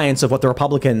defiance of what the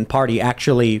Republican Party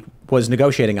actually was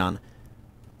negotiating on.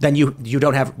 Then you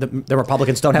don't have the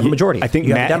Republicans don't have a majority. I think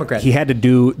you have a Democrat. He had to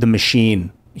do the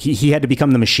machine. He had to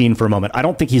become the machine for a moment. I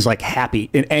don't think he's like happy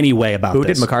in any way about Who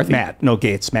this. did McCarthy? Matt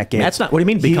Gaetz. That's not. What do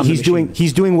you mean?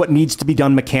 He's doing what needs to be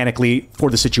done mechanically for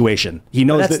the situation. He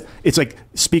knows that it's like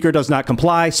Speaker does not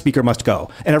comply, Speaker must go,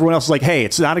 and everyone else is like, hey,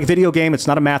 it's not a video game, it's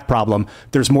not a math problem.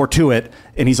 There's more to it,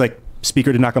 and he's like,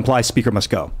 Speaker did not comply, Speaker must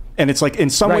go, and it's like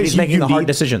in some ways he's making the hard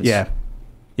decisions. Yeah.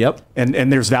 Yep.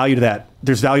 And there's value to that.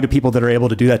 There's value to people that are able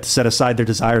to do that, to set aside their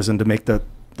desires and to make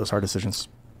those hard decisions.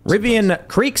 Rivian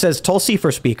Creek says Tulsi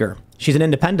for Speaker. She's an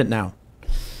independent now.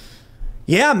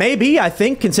 Yeah, maybe. I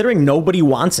think considering nobody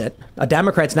wants it, a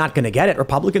Democrat's not going to get it.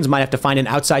 Republicans might have to find an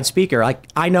outside speaker. Like,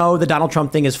 I know the Donald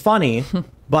Trump thing is funny,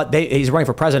 but he's running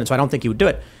for president, so I don't think he would do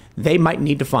it. They might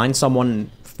need to find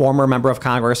someone, former member of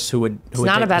Congress, who would. It's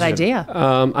not a bad idea.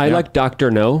 I like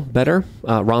Dr. No better,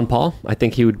 Ron Paul. I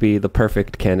think he would be the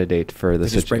perfect candidate for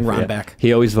this. Just bring Ron back.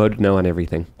 He always voted no on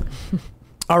everything.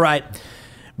 All right.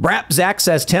 Brap Zach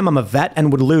says, Tim, I'm a vet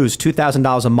and would lose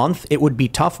 $2,000 a month. It would be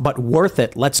tough, but worth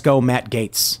it. Let's go, Matt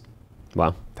Gaetz.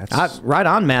 Wow. That's right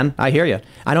on, man. I hear you.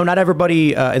 I know not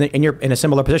everybody in a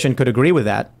similar position could agree with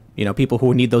that. You know, people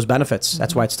who need those benefits.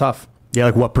 That's why it's tough. Yeah,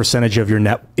 like what percentage of your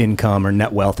net income or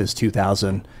net wealth is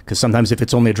 $2,000? Because sometimes if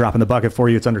it's only a drop in the bucket for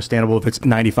you, it's understandable. If it's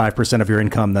 95% of your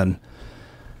income, then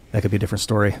that could be a different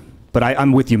story. But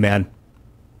I'm with you, man.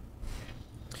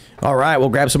 All right, we'll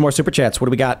grab some more super chats. What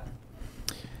do we got?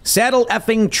 Saddle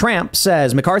effing Tramp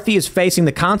says McCarthy is facing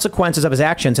the consequences of his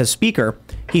actions as Speaker.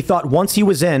 He thought once he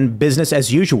was in, business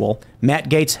as usual. Matt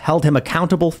Gaetz held him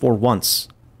accountable for once.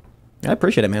 I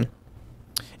appreciate it, man.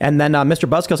 And then Mr.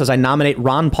 Buzzkill says, I nominate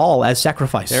Ron Paul as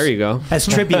sacrifice. There you go. As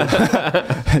tribute.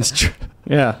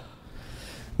 Yeah.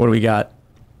 What do we got?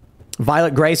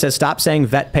 Violet Gray says, stop saying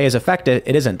vet pay is affected.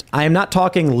 It isn't. I am not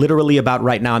talking literally about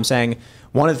right now. I'm saying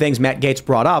one of the things Matt Gaetz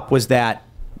brought up was that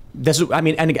this is, I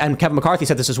mean, and Kevin McCarthy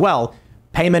said this as well,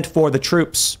 payment for the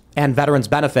troops and veterans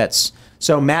benefits.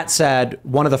 So Matt said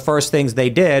one of the first things they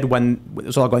did when it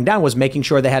was all going down was making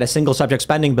sure they had a single subject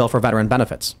spending bill for veteran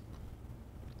benefits.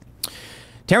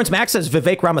 Terrence Mack says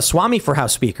Vivek Ramaswamy for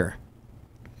House Speaker.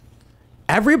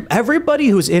 Everybody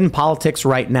who's in politics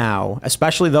right now,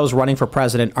 especially those running for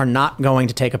president, are not going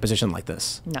to take a position like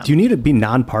this. No. Do you need to be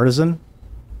nonpartisan?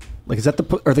 Like,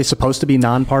 are they supposed to be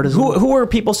nonpartisan? Who are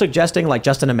people suggesting, like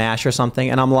Justin Amash or something?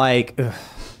 And I'm like, ugh,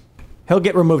 he'll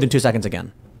get removed in 2 seconds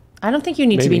again. I don't think you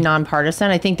need to be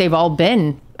nonpartisan. I think they've all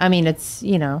been. I mean, it's,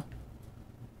 no,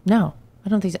 I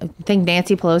don't think so. Think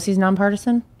Nancy Pelosi's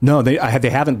nonpartisan? No, they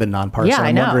haven't been nonpartisan. Yeah, I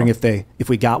I'm know. wondering if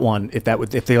we got one, if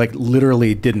they like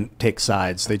literally didn't take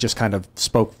sides. They just kind of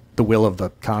spoke the will of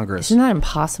the Congress. Isn't that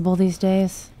impossible these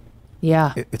days?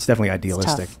 Yeah. It's definitely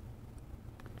idealistic. It's tough.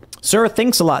 Sir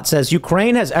Thinks a Lot says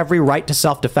Ukraine has every right to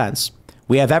self-defense.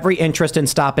 We have every interest in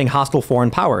stopping hostile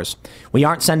foreign powers. We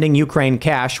aren't sending Ukraine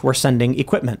cash. We're sending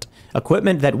equipment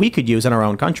that we could use in our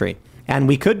own country. And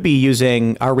we could be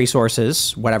using our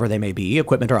resources, whatever they may be,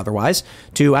 equipment or otherwise,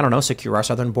 to, secure our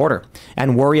southern border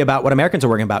and worry about what Americans are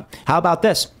worrying about. How about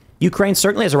this? Ukraine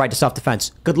certainly has a right to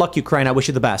self-defense. Good luck, Ukraine. I wish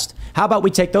you the best. How about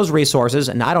we take those resources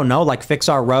and, I don't know, like fix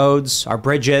our roads, our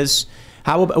bridges.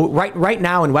 How about, right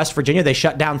now in West Virginia, they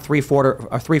shut down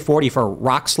 340 for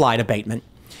rock slide abatement,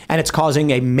 and it's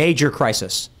causing a major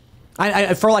crisis.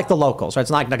 For like the locals, right? It's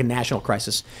not like a national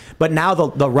crisis. But now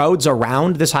the roads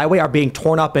around this highway are being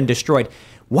torn up and destroyed.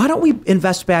 Why don't we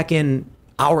invest back in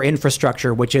our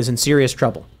infrastructure, which is in serious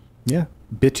trouble? Yeah,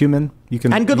 bitumen.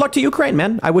 And good luck to Ukraine,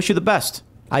 man. I wish you the best.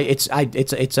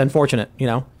 It's unfortunate, you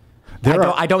know.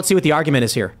 I don't see what the argument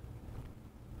is here.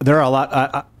 There are a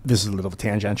lot. This is a little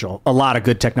tangential. A lot of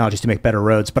good technologies to make better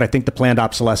roads, but I think the planned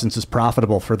obsolescence is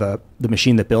profitable for the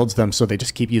machine that builds them, so they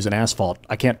just keep using asphalt.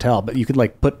 I can't tell, but you could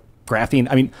like put graphene.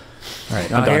 I mean, all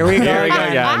right. Here we go.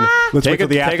 Yeah. Let's wait for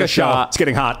the after show. It's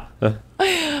getting hot.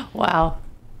 Wow.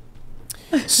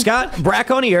 Scott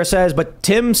Bracconier says, but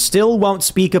Tim still won't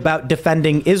speak about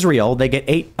defending Israel. They get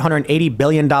 $880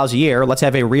 billion a year. Let's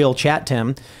have a real chat,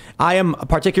 Tim. I am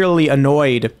particularly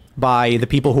annoyed by the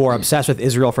people who are obsessed with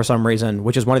Israel for some reason,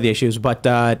 which is one of the issues, but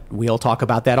we'll talk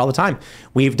about that all the time.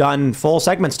 We've done full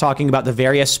segments talking about the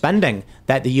various spending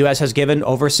that the U.S. has given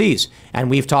overseas, and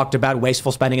we've talked about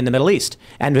wasteful spending in the Middle East.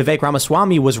 And Vivek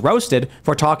Ramaswamy was roasted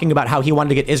for talking about how he wanted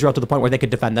to get Israel to the point where they could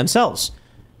defend themselves.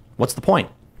 What's the point?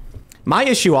 My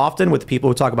issue often with people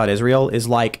who talk about Israel is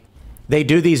like they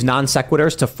do these non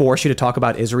sequiturs to force you to talk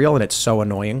about Israel, and it's so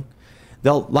annoying.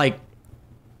 They'll like,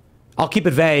 I'll keep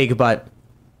it vague, but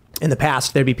in the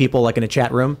past there'd be people like in a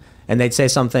chat room and they'd say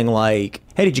something like,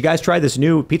 "Hey, did you guys try this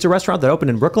new pizza restaurant that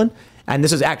opened in Brooklyn?" And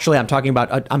this is actually, I'm talking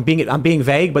about, I'm being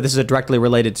vague, but this is directly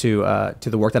related to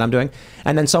the work that I'm doing.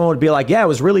 And then someone would be like, "Yeah, it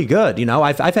was really good. You know,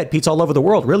 I've had pizza all over the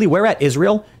world. Really? Where at?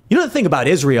 Israel? You know, the thing about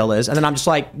Israel is," and then I'm just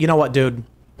like, you know what, dude?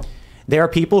 There are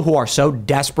people who are so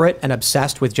desperate and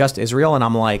obsessed with just Israel, and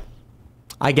I'm like,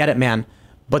 I get it, man.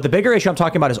 But the bigger issue I'm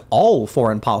talking about is all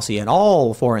foreign policy and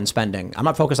all foreign spending. I'm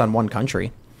not focused on one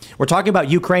country. We're talking about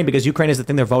Ukraine because Ukraine is the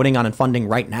thing they're voting on and funding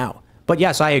right now. But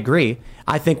yes, I agree.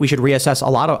 I think we should reassess a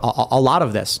lot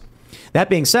of this. That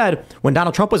being said, when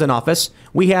Donald Trump was in office,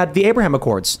 we had the Abraham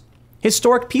Accords,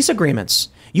 historic peace agreements.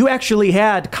 You actually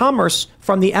had commerce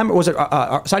from the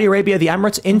Saudi Arabia, the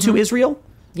Emirates, into Israel?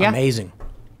 Yeah. Amazing.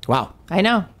 Wow. I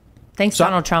know. Thanks,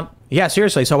 Donald Trump. Yeah,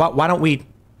 seriously. So why don't we...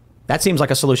 That seems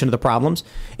like a solution to the problems.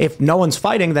 If no one's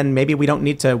fighting, then maybe we don't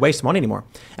need to waste money anymore.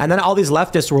 And then all these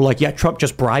leftists were like, yeah, Trump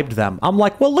just bribed them. I'm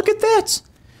like, well, look at this.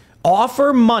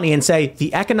 Offer money and say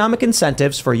the economic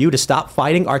incentives for you to stop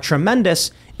fighting are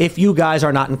tremendous. If you guys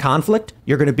are not in conflict,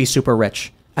 you're going to be super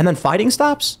rich. And then fighting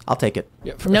stops, I'll take it.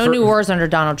 Yeah, no new wars under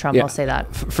Donald Trump, yeah. I'll say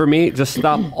that. For me, just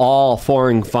stop all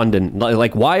foreign funding.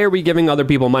 Like, why are we giving other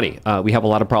people money? We have a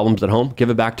lot of problems at home. Give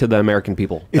it back to the American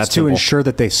people. It's to ensure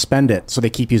that they spend it, so they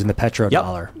keep using the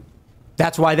petrodollar. Yep.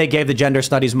 That's why they gave the gender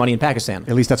studies money in Pakistan.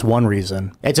 At least that's one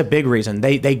reason. It's a big reason.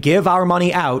 They give our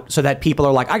money out so that people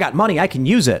are like, I got money, I can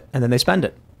use it, and then they spend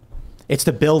it. It's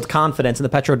to build confidence in the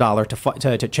petrodollar,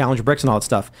 to challenge BRICS and all that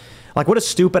stuff. Like, what a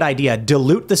stupid idea.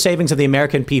 Dilute the savings of the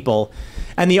American people.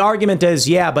 And the argument is,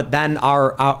 yeah, but then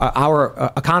our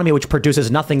economy, which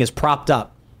produces nothing, is propped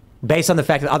up based on the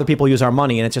fact that other people use our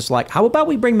money. And it's just like, how about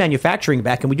we bring manufacturing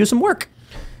back and we do some work?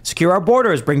 Secure our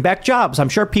borders, bring back jobs. I'm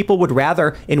sure people would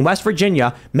rather, in West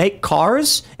Virginia, make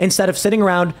cars instead of sitting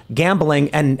around gambling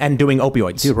and doing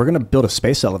opioids. Dude, we're going to build a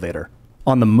space elevator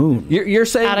on the moon. You're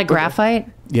saying out of graphite?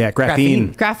 Yeah,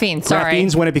 graphene. Sorry.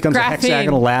 Graphene's when it becomes a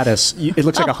hexagonal lattice. It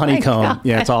looks like a honeycomb.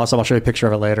 Yeah, it's awesome. I'll show you a picture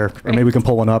of it later. Or maybe we can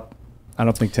pull one up. I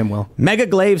don't think Tim will. Mega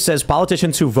Glaive says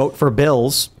politicians who vote for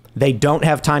bills they don't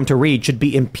have time to read should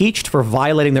be impeached for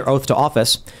violating their oath to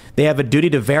office. They have a duty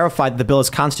to verify that the bill is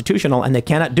constitutional, and they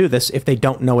cannot do this if they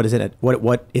don't know what is in it.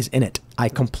 What is in it? I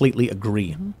completely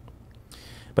agree.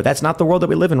 But that's not the world that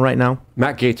we live in right now.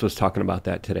 Matt Gaetz was talking about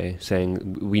that today,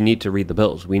 saying we need to read the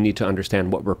bills. We need to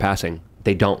understand what we're passing.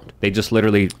 They don't. They just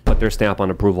literally put their stamp on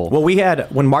approval. Well,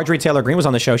 when Marjorie Taylor Greene was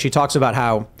on the show, she talks about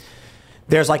how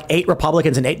there's like 8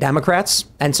 Republicans and 8 Democrats,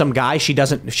 and some guy she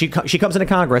comes into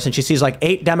Congress and she sees like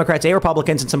 8 Democrats, 8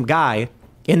 Republicans, and some guy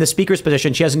in the speaker's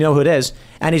position. She doesn't know who it is,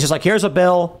 and he's just like, here's a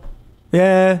bill.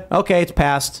 Yeah, okay, it's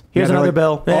passed. Here's another like,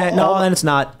 bill. No, then it's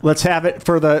not. Let's have it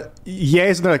for the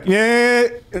yays, and they're like, yeah,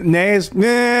 nays,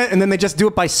 yeah, and then they just do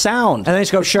it by sound. And they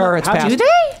just go, sure, it's passed. Do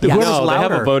they? Yeah. No, they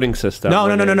have a voting system.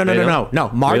 No.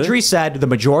 Marjorie said the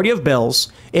majority of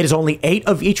bills, it is only 8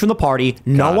 of each from the party.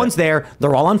 No one's there.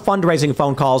 They're all on fundraising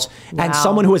phone calls. Wow. And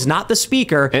someone who is not the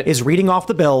speaker is reading off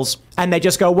the bills, and they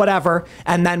just go, whatever.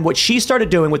 And then what she started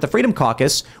doing with the Freedom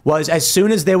Caucus was as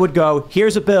soon as they would go,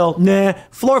 here's a bill,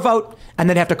 floor vote, and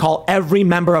then have to call every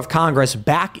member of Congress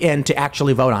back in to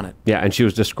actually vote on it. Yeah, and she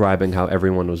was describing describing how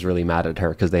everyone was really mad at her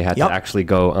because they had to actually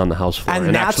go on the House floor and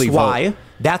that's actually why vote.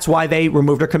 that's why they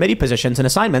removed her committee positions and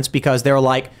assignments, because they're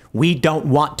like, we don't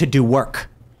want to do work.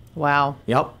 Wow.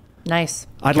 Yep. Nice.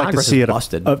 I'd like to Congress see is it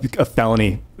busted. a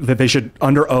felony, that they should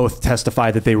under oath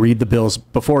testify that they read the bills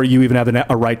before you even have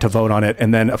a right to vote on it,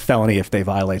 and then a felony if they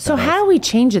violate So that how oath. do we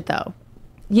change it though?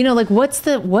 You know, like what's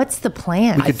the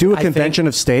plan? We could do a I convention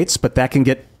of states, but that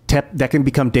can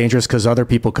become dangerous because other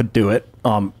people could do it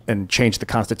and change the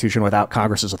Constitution without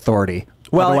Congress's authority.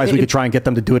 Well, Otherwise, we could try and get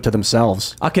them to do it to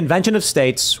themselves. A convention of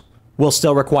states will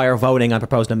still require voting on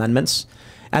proposed amendments.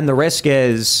 And the risk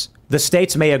is the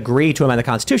states may agree to amend the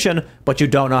Constitution, but you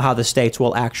don't know how the states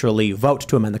will actually vote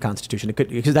to amend the Constitution. It could,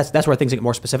 because that's where things get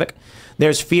more specific.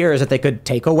 There's fears that they could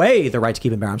take away the right to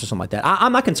keep and bear arms or something like that.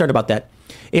 I'm not concerned about that.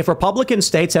 If Republican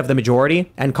states have the majority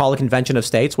and call a convention of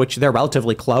states, which they're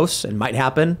relatively close and might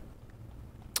happen,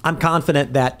 I'm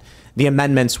confident that the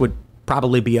amendments would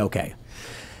probably be okay.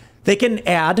 They can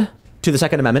add to the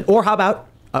Second Amendment, or how about,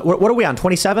 what are we on,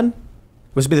 27?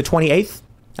 Was it be the 28th?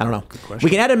 I don't know. We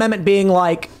can add an amendment being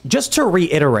like, just to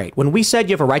reiterate, when we said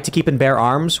you have a right to keep and bear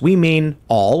arms, we mean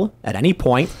all, at any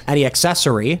point, any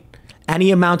accessory,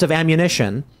 any amount of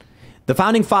ammunition. The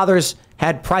Founding Fathers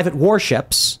had private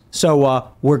warships,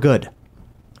 so we're good.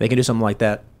 They can do something like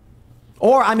that.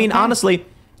 Or, I mean, honestly,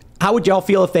 how would y'all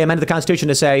feel if they amended the Constitution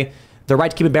to say the right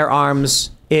to keep and bear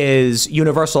arms is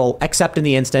universal, except in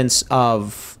the instance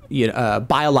of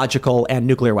biological and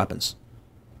nuclear weapons?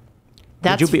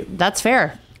 That's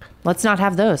fair. Let's not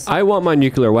have those. I want my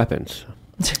nuclear weapons.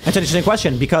 That's an interesting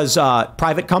question, because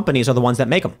private companies are the ones that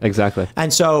make them. Exactly.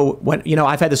 And so when,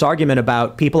 I've had this argument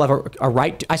about people have a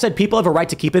right. I said people have a right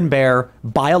to keep and bear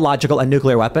biological and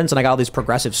nuclear weapons. And I got all these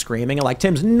progressives screaming and like,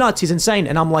 Tim's nuts. He's insane.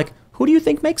 And I'm like, who do you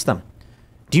think makes them?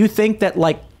 Do you think that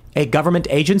like a government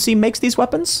agency makes these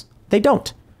weapons? They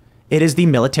don't. It is the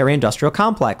military industrial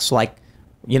complex, like,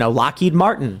 Lockheed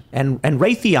Martin and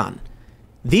Raytheon.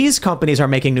 These companies are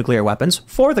making nuclear weapons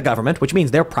for the government, which means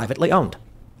they're privately owned.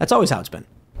 That's always how it's been.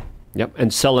 Yep,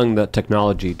 and selling the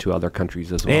technology to other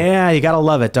countries as well. Yeah, you gotta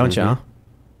love it, don't you?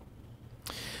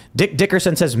 Dick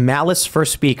Dickerson says malice for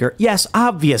speaker. Yes,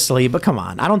 obviously, but come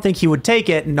on. I don't think he would take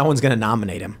it, and no one's going to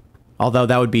nominate him. Although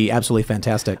that would be absolutely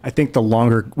fantastic. I think the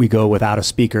longer we go without a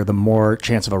speaker, the more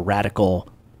chance of a radical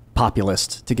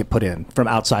populist to get put in from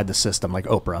outside the system, like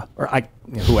Oprah or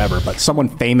whoever, but someone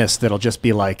famous that'll just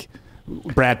be like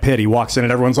Brad Pitt. He walks in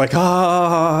and everyone's like,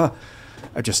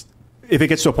 if it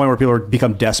gets to a point where people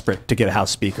become desperate to get a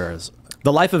House Speaker.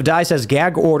 The Life of Di says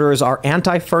gag orders are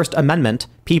anti-First Amendment.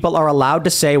 People are allowed to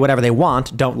say whatever they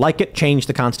want. Don't like it, change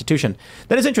the Constitution.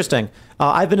 That is interesting.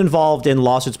 I've been involved in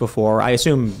lawsuits before. I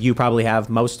assume you probably have,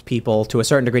 most people to a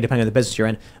certain degree, depending on the business you're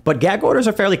in. But gag orders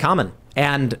are fairly common,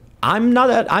 and I'm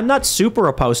not super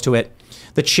opposed to it.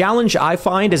 The challenge I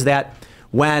find is that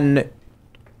when,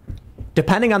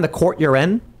 depending on the court you're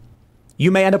in, you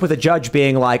may end up with a judge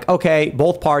being like, okay,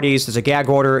 both parties, there's a gag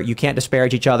order, you can't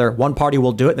disparage each other. One party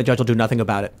will do it, and the judge will do nothing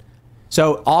about it.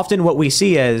 So often what we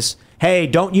see is, hey,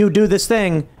 don't you do this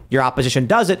thing. Your opposition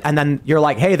does it, and then you're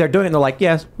like, hey, they're doing it, and they're like,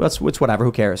 yes, it's whatever,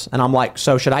 who cares? And I'm like,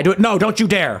 so should I do it? No, don't you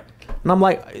dare. And I'm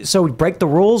like, so break the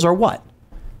rules or what?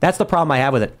 That's the problem I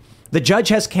have with it. The judge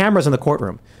has cameras in the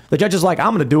courtroom. The judge is like, I'm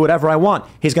going to do whatever I want.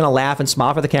 He's going to laugh and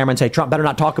smile for the camera and say, Trump better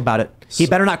not talk about it. He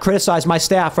better not criticize my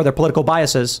staff for their political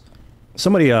biases.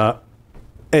 Somebody, it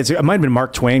might have been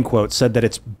Mark Twain quote, said that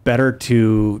it's better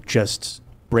to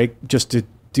to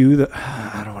do the,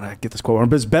 I don't want to get this quote wrong,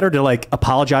 but it's better to like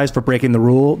apologize for breaking the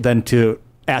rule than to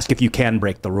ask if you can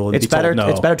break the rule. It's better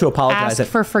to apologize. Ask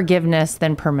for forgiveness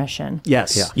than permission.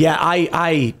 Yes. Yeah,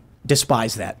 I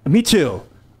despise that. Me too.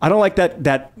 I don't like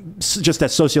that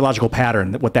sociological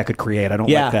pattern, what that could create. I don't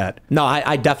like that. No,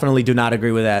 I definitely do not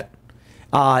agree with that.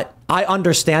 I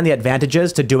understand the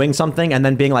advantages to doing something and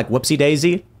then being like whoopsie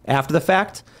daisy after the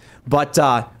fact. But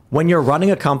when you're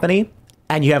running a company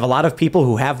and you have a lot of people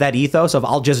who have that ethos of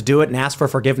I'll just do it and ask for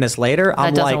forgiveness later,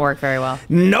 that doesn't work very well.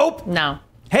 Nope. No.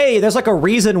 Hey, there's like a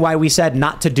reason why we said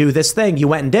not to do this thing. You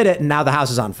went and did it, and now the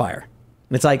house is on fire.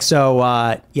 It's like,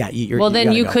 so,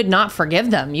 you could not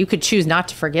forgive them. You could choose not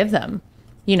to forgive them.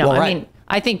 I mean,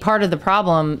 I think part of the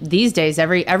problem these days,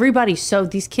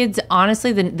 these kids,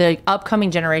 honestly, the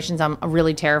upcoming generations I'm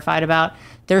really terrified about.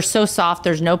 They're so soft.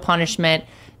 There's no punishment.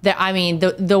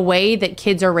 The way that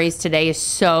kids are raised today is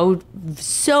so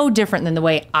different than the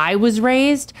way I was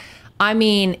raised. I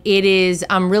mean,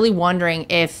 I'm really wondering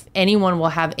if anyone will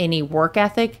have any work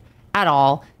ethic at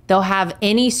all. They'll have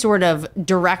any sort of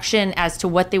direction as to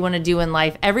what they want to do in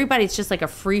life. Everybody's just like a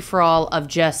free-for-all of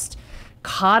just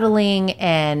coddling,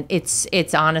 and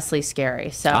it's honestly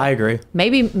scary. So I agree.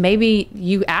 Maybe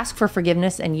you ask for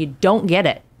forgiveness and you don't get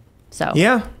it. So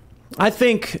yeah. I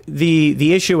think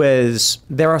the issue is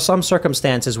there are some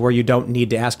circumstances where you don't need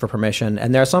to ask for permission,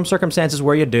 and there are some circumstances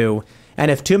where you do. And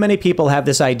if too many people have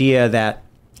this idea that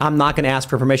I'm not going to ask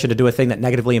for permission to do a thing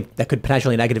that could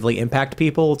potentially negatively impact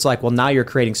people, it's like, well, now you're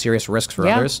creating serious risks for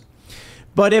others.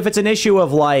 But if it's an issue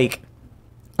of like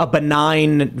a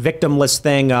benign, victimless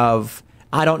thing of,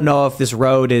 I don't know if this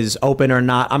road is open or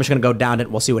not, I'm just going to go down it.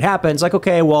 We'll see what happens. Like,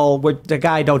 okay, well, the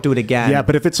guy, don't do it again. Yeah,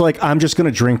 but if it's like, I'm just going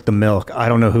to drink the milk, I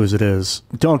don't know whose it is.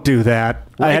 Don't do that.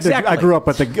 Well, I grew up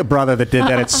with a brother that did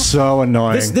that. It's so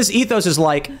annoying. This ethos is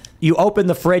like, you open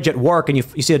the fridge at work and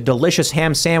you see a delicious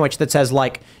ham sandwich that says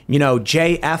like,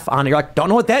 JF on it. You're like, don't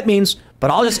know what that means, but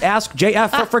I'll just ask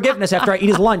JF for forgiveness after I eat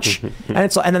his lunch.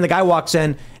 And then the guy walks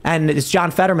in and it's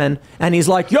John Fetterman and he's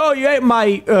like, yo, you ate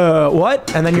my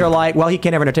what? And then you're like, well, he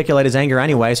can't ever articulate his anger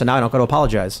anyway, so now I don't go to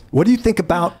apologize. What do you think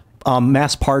about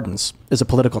mass pardons as a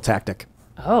political tactic?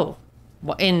 Oh,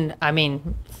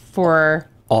 for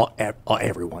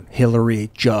everyone, Hillary,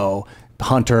 Joe,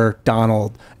 Hunter,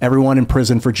 Donald, everyone in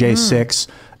prison for J6.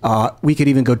 We could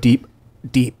even go deep.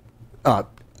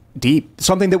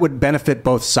 Something that would benefit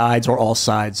both sides or all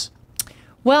sides.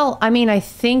 Well, I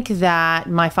think that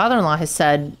my father-in-law has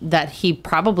said that he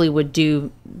probably would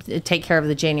take care of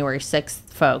the January 6th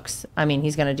folks.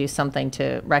 He's going to do something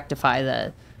to rectify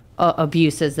the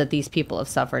abuses that these people have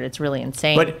suffered. It's really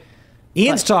insane. But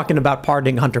Ian's talking about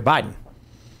pardoning Hunter Biden.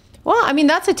 Well,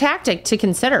 that's a tactic to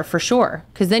consider for sure,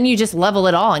 because then you just level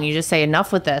it all and you just say,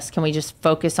 enough with this. Can we just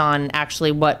focus on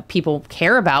actually what people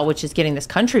care about, which is getting this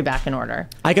country back in order?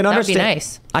 I can understand. That'd be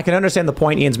nice. I can understand the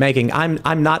point Ian's making.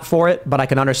 I'm not for it, but I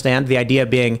can understand the idea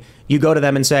being you go to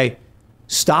them and say,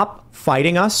 stop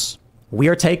fighting us. We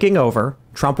are taking over.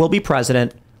 Trump will be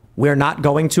president. We're not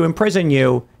going to imprison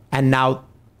you. And now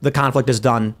the conflict is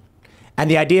done. And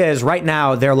the idea is right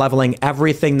now they're leveling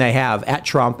everything they have at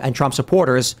Trump and Trump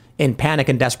supporters in panic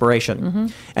and desperation. Mm-hmm.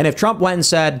 And if Trump went and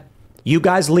said, you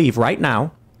guys leave right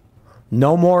now,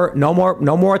 no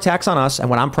more attacks on us. And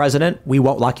when I'm president, we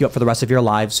won't lock you up for the rest of your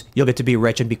lives. You'll get to be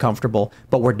rich and be comfortable,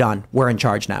 but we're done. We're in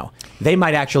charge now. They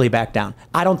might actually back down.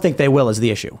 I don't think they will is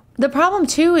the issue. The problem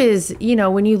too is,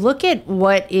 when you look at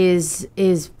what is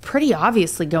pretty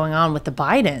obviously going on with the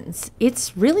Bidens,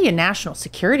 it's really a national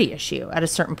security issue at a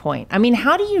certain point.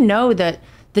 How do you know that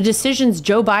the decisions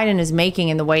Joe Biden is making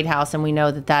in the White House, and we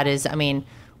know that is,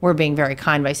 we're being very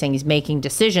kind by saying he's making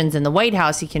decisions in the White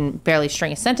House, he can barely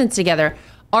string a sentence together,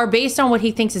 are based on what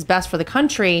he thinks is best for the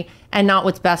country and not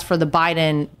what's best for the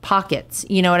Biden pockets.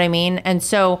 You know what I mean? And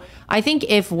so I think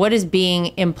if what is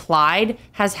being implied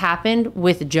has happened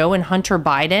with Joe and Hunter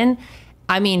Biden,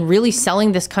 really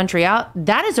selling this country out,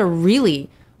 that is a really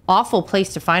awful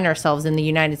place to find ourselves in the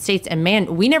United States. And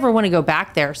man, we never want to go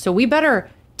back there. So we better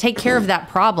take care of that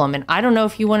problem. And I don't know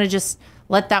if you want to just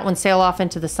let that one sail off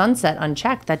into the sunset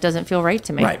unchecked. That doesn't feel right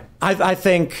to me. Right. I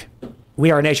think we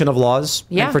are a nation of laws.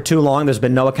 Yeah. And for too long, there's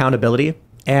been no accountability.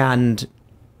 And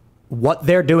what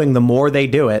they're doing, the more they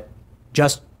do it,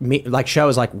 shows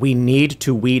we need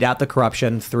to weed out the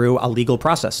corruption through a legal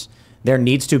process. There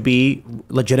needs to be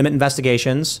legitimate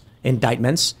investigations,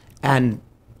 indictments, and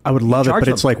I would love it, but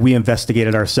it's like we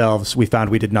investigated ourselves. We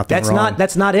found we did nothing wrong.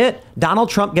 That's not it.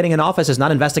 Donald Trump getting in office is not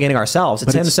investigating ourselves.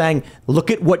 It's him saying, look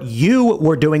at what you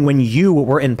were doing when you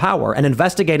were in power and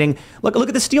investigating. Look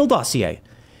at the Steele dossier.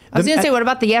 I was going to say, what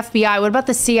about the FBI? What about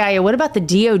the CIA? What about the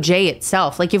DOJ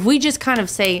itself? If we just kind of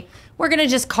say, we're going to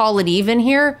just call it even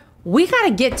here, we got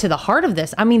to get to the heart of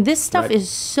this. This stuff is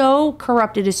so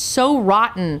corrupt. It is so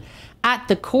rotten at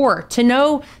the core. To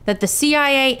know that the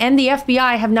CIA and the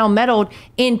FBI have now meddled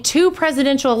in 2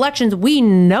 presidential elections, we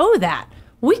know that.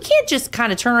 We can't just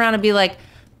kind of turn around and be like,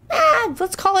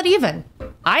 let's call it even.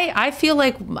 I feel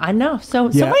like I know. So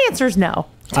my answer is no.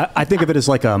 I think of it as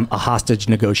like a hostage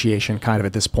negotiation kind of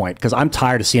at this point, because I'm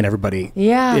tired of seeing everybody.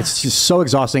 Yeah. It's just so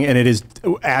exhausting. And it is,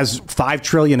 as $5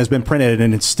 trillion has been printed,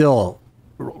 and it's still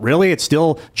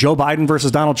Joe Biden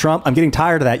versus Donald Trump. I'm getting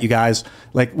tired of that, you guys.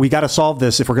 We got to solve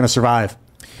this if we're going to survive.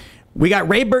 We got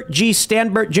Raybert G.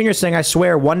 Stanbert Jr. saying, I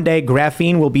swear one day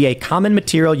graphene will be a common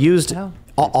material used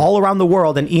all around the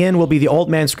world, and Ian will be the old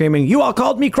man screaming, you all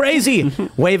called me crazy,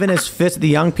 waving his fist at the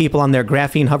young people on their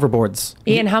graphene hoverboards.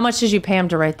 Ian, how much did you pay him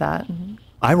to write that?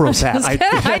 I wrote that.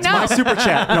 That's my super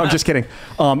chat. No, I'm just kidding.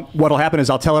 What'll happen is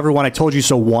I'll tell everyone I told you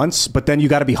so once, but then you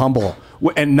got to be humble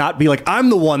and not be like, I'm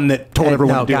the one that told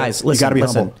everyone to do guys, it. Listen, you got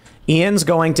to be humble. Ian's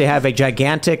going to have a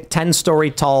gigantic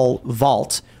 10-story tall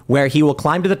vault where he will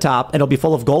climb to the top and it'll be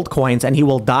full of gold coins, and he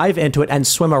will dive into it and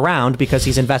swim around because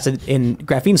he's invested in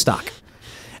graphene stock.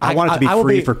 I want it to be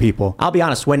free for people. I'll be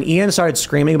honest. When Ian started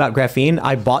screaming about graphene,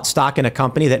 I bought stock in a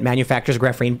company that manufactures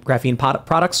graphene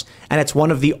products, and it's one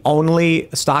of the only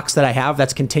stocks that I have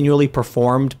that's continually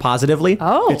performed positively.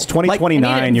 Oh, it's 2029.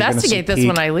 I need to you're investigate this peak.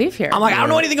 when I leave here. I'm like, I don't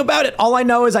know anything about it. All I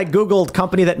know is I Googled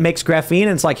company that makes graphene,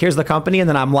 and it's like, here's the company, and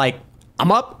then I'm like,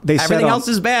 I'm up. Everything else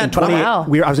is bad. But Wow.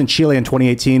 I was in Chile in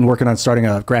 2018 working on starting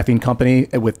a graphene company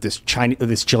with this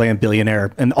Chilean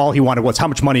billionaire. And all he wanted was, how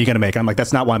much money are you going to make? I'm like,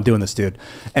 that's not why I'm doing this, dude.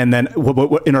 And then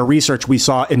in our research, we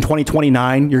saw in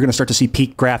 2029, you're going to start to see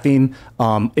peak graphene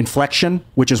inflection,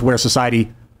 which is where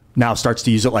society now starts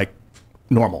to use it like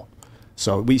normal.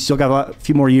 So we still got a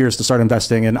few more years to start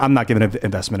investing. And I'm not giving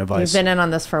investment advice. You've been in on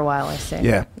this for a while, I see.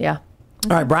 Yeah. Yeah.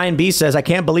 All right, Brian B says, I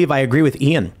can't believe I agree with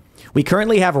Ian. We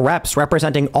currently have reps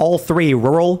representing all three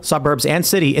rural, suburbs, and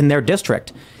city in their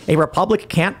district. A republic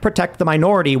can't protect the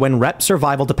minority when rep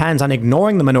survival depends on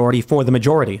ignoring the minority for the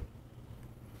majority.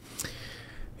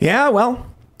 Yeah, well,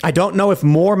 I don't know if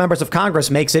more members of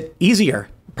Congress makes it easier.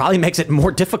 Probably makes it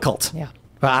more difficult. Yeah.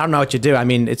 But I don't know what you do. I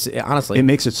mean, it's honestly. It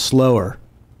makes it slower.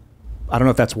 I don't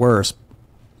know if that's worse.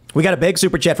 We got a big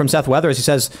super chat from Seth Weathers. He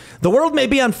says, the world may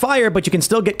be on fire, but you can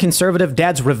still get conservative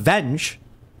dad's revenge.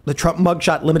 The Trump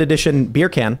mugshot limited edition beer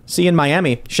can. See you in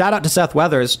Miami. Shout out to Seth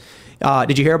Weathers.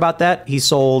 Did you hear about that? He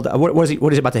sold, what is he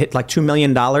about to hit, like $2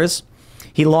 million?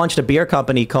 He launched a beer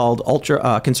company called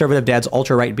Conservative Dad's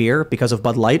Ultra Right Beer because of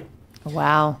Bud Light.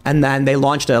 Wow. And then they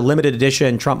launched a limited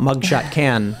edition Trump mugshot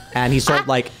can, and he sold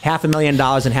like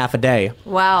 $500,000 in half a day.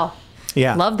 Wow.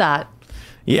 Yeah. Love that.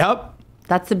 Yep.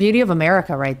 That's the beauty of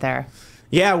America right there.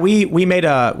 Yeah, we made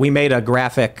a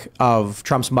graphic of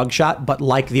Trump's mugshot, but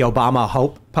like the Obama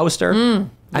Hope poster. And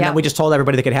then we just told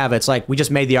everybody they could have it. It's like, we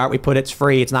just made the art, we put it's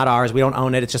free, it's not ours, we don't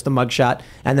own it, it's just a mugshot.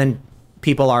 And then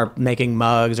people are making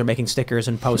mugs or making stickers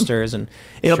and posters, and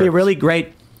it'll be really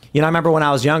great. You know, I remember when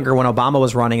I was younger, when Obama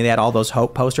was running, they had all those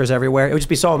Hope posters everywhere. It would just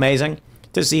be so amazing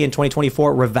to see in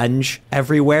 2024 revenge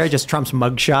everywhere, just Trump's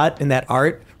mugshot in that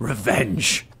art.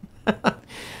 Revenge.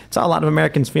 It's how a lot of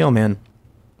Americans feel, man.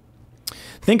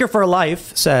 Thinker for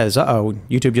Life says,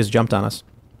 YouTube just jumped on us.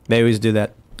 They always do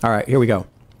that. All right, here we go.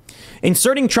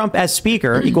 Inserting Trump as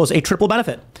speaker equals a triple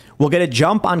benefit. We'll get a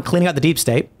jump on cleaning out the deep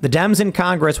state. The Dems in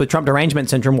Congress with Trump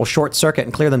derangement syndrome will short circuit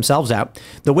and clear themselves out.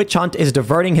 The witch hunt is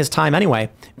diverting his time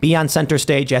anyway. Be on center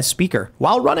stage as speaker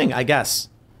while running, I guess.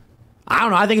 I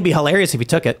don't know. I think it'd be hilarious if he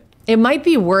took it. It might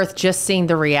be worth just seeing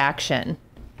the reaction.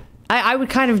 I would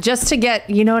kind of, just to get,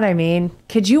 you know what I mean?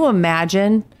 Could you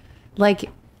imagine, like,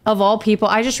 of all people,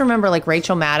 I just remember like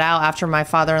Rachel Maddow after my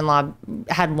father-in-law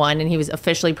had won and he was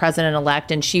officially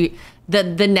president-elect, and she, the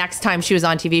next time she was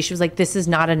on TV, she was like, this is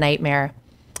not a nightmare.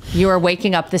 You are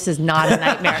waking up. This is not a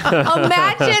nightmare.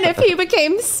 Imagine if he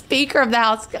became Speaker of the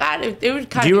House. God, it would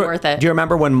kind of be worth it. Do you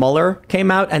remember when Mueller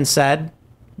came out and said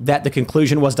that the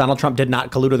conclusion was Donald Trump did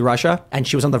not collude with Russia, and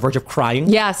she was on the verge of crying?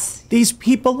 Yes. These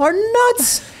people are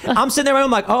nuts. I'm sitting there and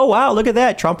I'm like, oh, wow, look at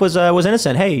that. Trump was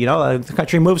innocent. Hey, you know, the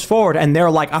country moves forward. And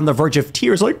they're like on the verge of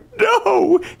tears, like,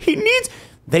 no,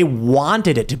 they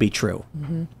wanted it to be true.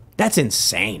 Mm-hmm. That's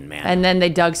insane, man. And then they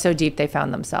dug so deep they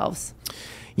found themselves.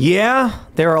 Yeah,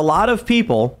 there are a lot of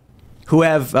people who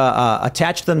have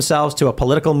attached themselves to a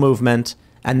political movement,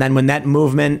 and then when that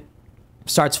movement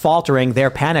starts faltering,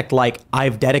 they're panicked like,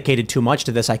 I've dedicated too much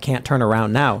to this, I can't turn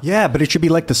around now. Yeah, but it should be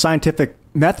like the scientific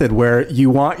method where you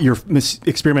want your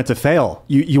experiment to fail.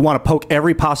 You want to poke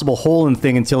every possible hole in the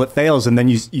thing until it fails, and then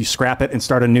you scrap it and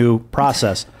start a new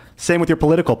process. Same with your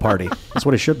political party. That's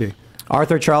what it should be.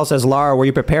 Arthur Charles says, Lara, were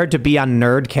you prepared to be on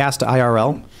Nerdcast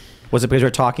IRL? Was it because we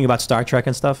were talking about Star Trek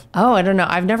and stuff? Oh, I don't know.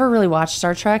 I've never really watched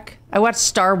Star Trek. I watched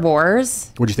Star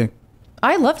Wars. What'd you think?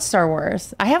 I loved Star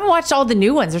Wars. I haven't watched all the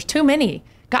new ones. There's too many.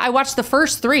 I watched the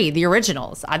first three, the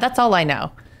originals. That's all I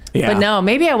know. Yeah. But no,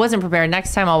 maybe I wasn't prepared.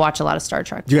 Next time I'll watch a lot of Star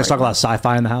Trek. Do you guys talk a lot of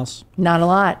sci-fi in the house? Not a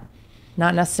lot.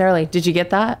 Not necessarily. Did you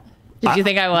get that? Did you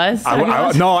think I was?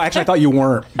 No, actually I thought you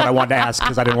weren't, but I wanted to ask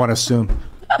because I didn't want to assume.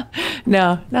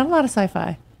 No, not a lot of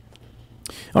sci-fi.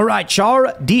 All right,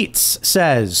 Char Dietz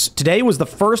says, today was the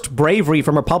first bravery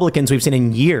from Republicans we've seen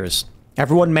in years.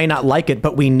 Everyone may not like it,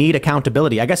 but we need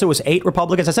accountability. I guess it was 8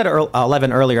 Republicans. I said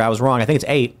 11 earlier. I was wrong. I think it's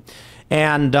 8.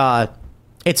 And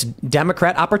it's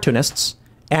Democrat opportunists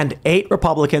and 8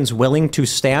 Republicans willing to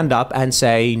stand up and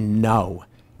say no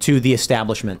to the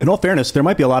establishment. In all fairness, there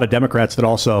might be a lot of Democrats that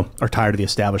also are tired of the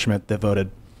establishment that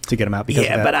voted to get him out because of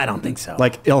that. But I don't think so.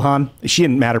 Like Ilhan, she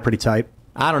didn't matter pretty tight.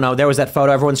 I don't know. There was that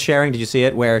photo everyone's sharing. Did you see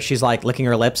it? Where she's like licking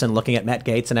her lips and looking at Matt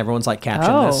Gaetz, and everyone's like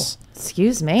captioning this.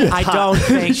 Excuse me. I don't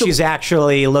think she's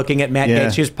actually looking at Matt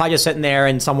Gaetz. She was probably just sitting there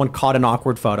and someone caught an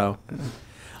awkward photo.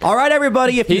 All right,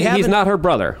 everybody. If you haven't, he's not her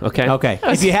brother. Okay. Okay.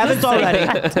 If you haven't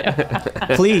already,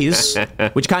 please,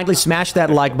 would you kindly smash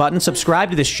that like button, subscribe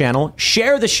to this channel,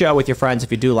 share the show with your friends if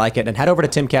you do like it, and head over to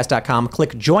timcast.com,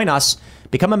 click join us,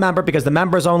 become a member, because the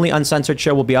members only uncensored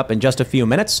show will be up in just a few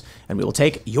minutes, and we will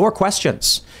take your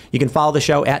questions. You can follow the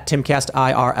show at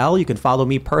TimCastIRL. You can follow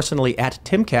me personally at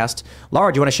Timcast.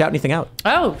 Lara, do you want to shout anything out?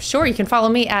 Oh, sure. You can follow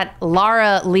me at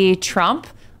Lara Lee Trump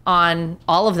on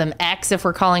all of them. X, if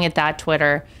we're calling it that,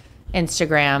 Twitter,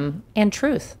 Instagram, and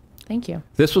Truth. Thank you.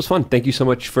 This was fun. Thank you so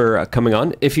much for coming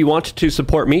on. If you want to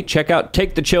support me, check out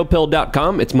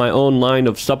takethechillpill.com. It's my own line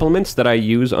of supplements that I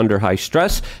use under high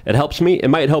stress. It helps me. It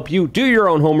might help you. Do your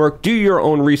own homework. Do your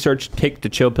own research.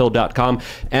 Takethechillpill.com.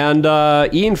 And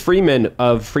Ian Freeman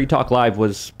of Free Talk Live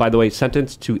was, by the way,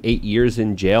 sentenced to 8 years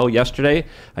in jail yesterday.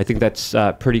 I think that's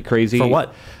pretty crazy. For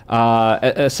what?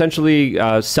 Essentially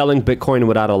selling Bitcoin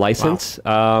without a license.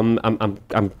 Wow.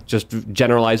 I'm just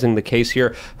generalizing the case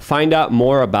here. Find out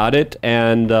more about it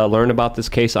and learn about this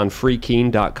case on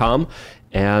freekeen.com.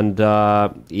 And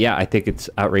yeah, I think it's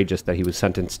outrageous that he was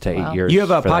sentenced to 8 years. You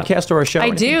have a podcast or a show?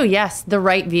 I do, yes. The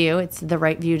Right View. It's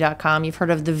therightsview.com. You've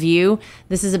heard of The View.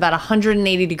 This is about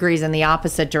 180 degrees in the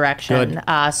opposite direction.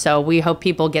 So we hope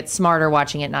people get smarter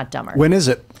watching it, not dumber. When is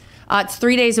it? It's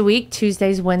 3 days a week,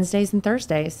 Tuesdays, Wednesdays, and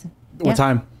Thursdays. What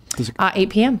time? 8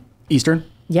 p.m. Eastern?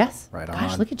 Yes. Right on.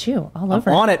 Gosh, look at you. All over.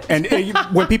 I'm on it. And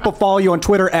when people follow you on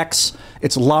Twitter, X,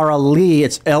 it's Lara Lee.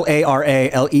 It's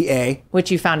Laralea.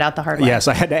 Which you found out the hard way. Yes,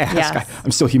 I had to ask. Yes.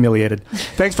 I'm still humiliated.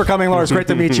 Thanks for coming, Lara. It's great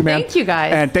to meet you, man. Thank you,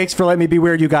 guys. And thanks for letting me be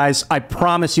weird, you guys. I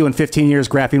promise you in 15 years,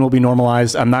 graphene will be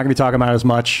normalized. I'm not going to be talking about it as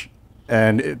much.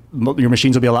 And your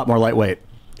machines will be a lot more lightweight.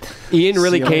 Ian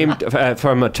really came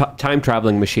from a time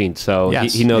traveling machine, so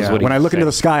Yes. he knows what he's When I look saying. into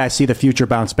the sky, I see the future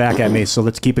bounce back at me. So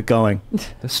let's keep it going.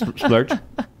 Splurge?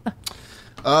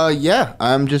 Yeah,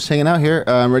 I'm just hanging out here.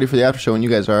 I'm ready for the after show when you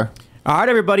guys are. All right,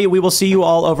 everybody. We will see you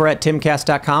all over at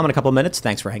timcast.com in a couple of minutes.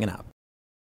 Thanks for hanging out.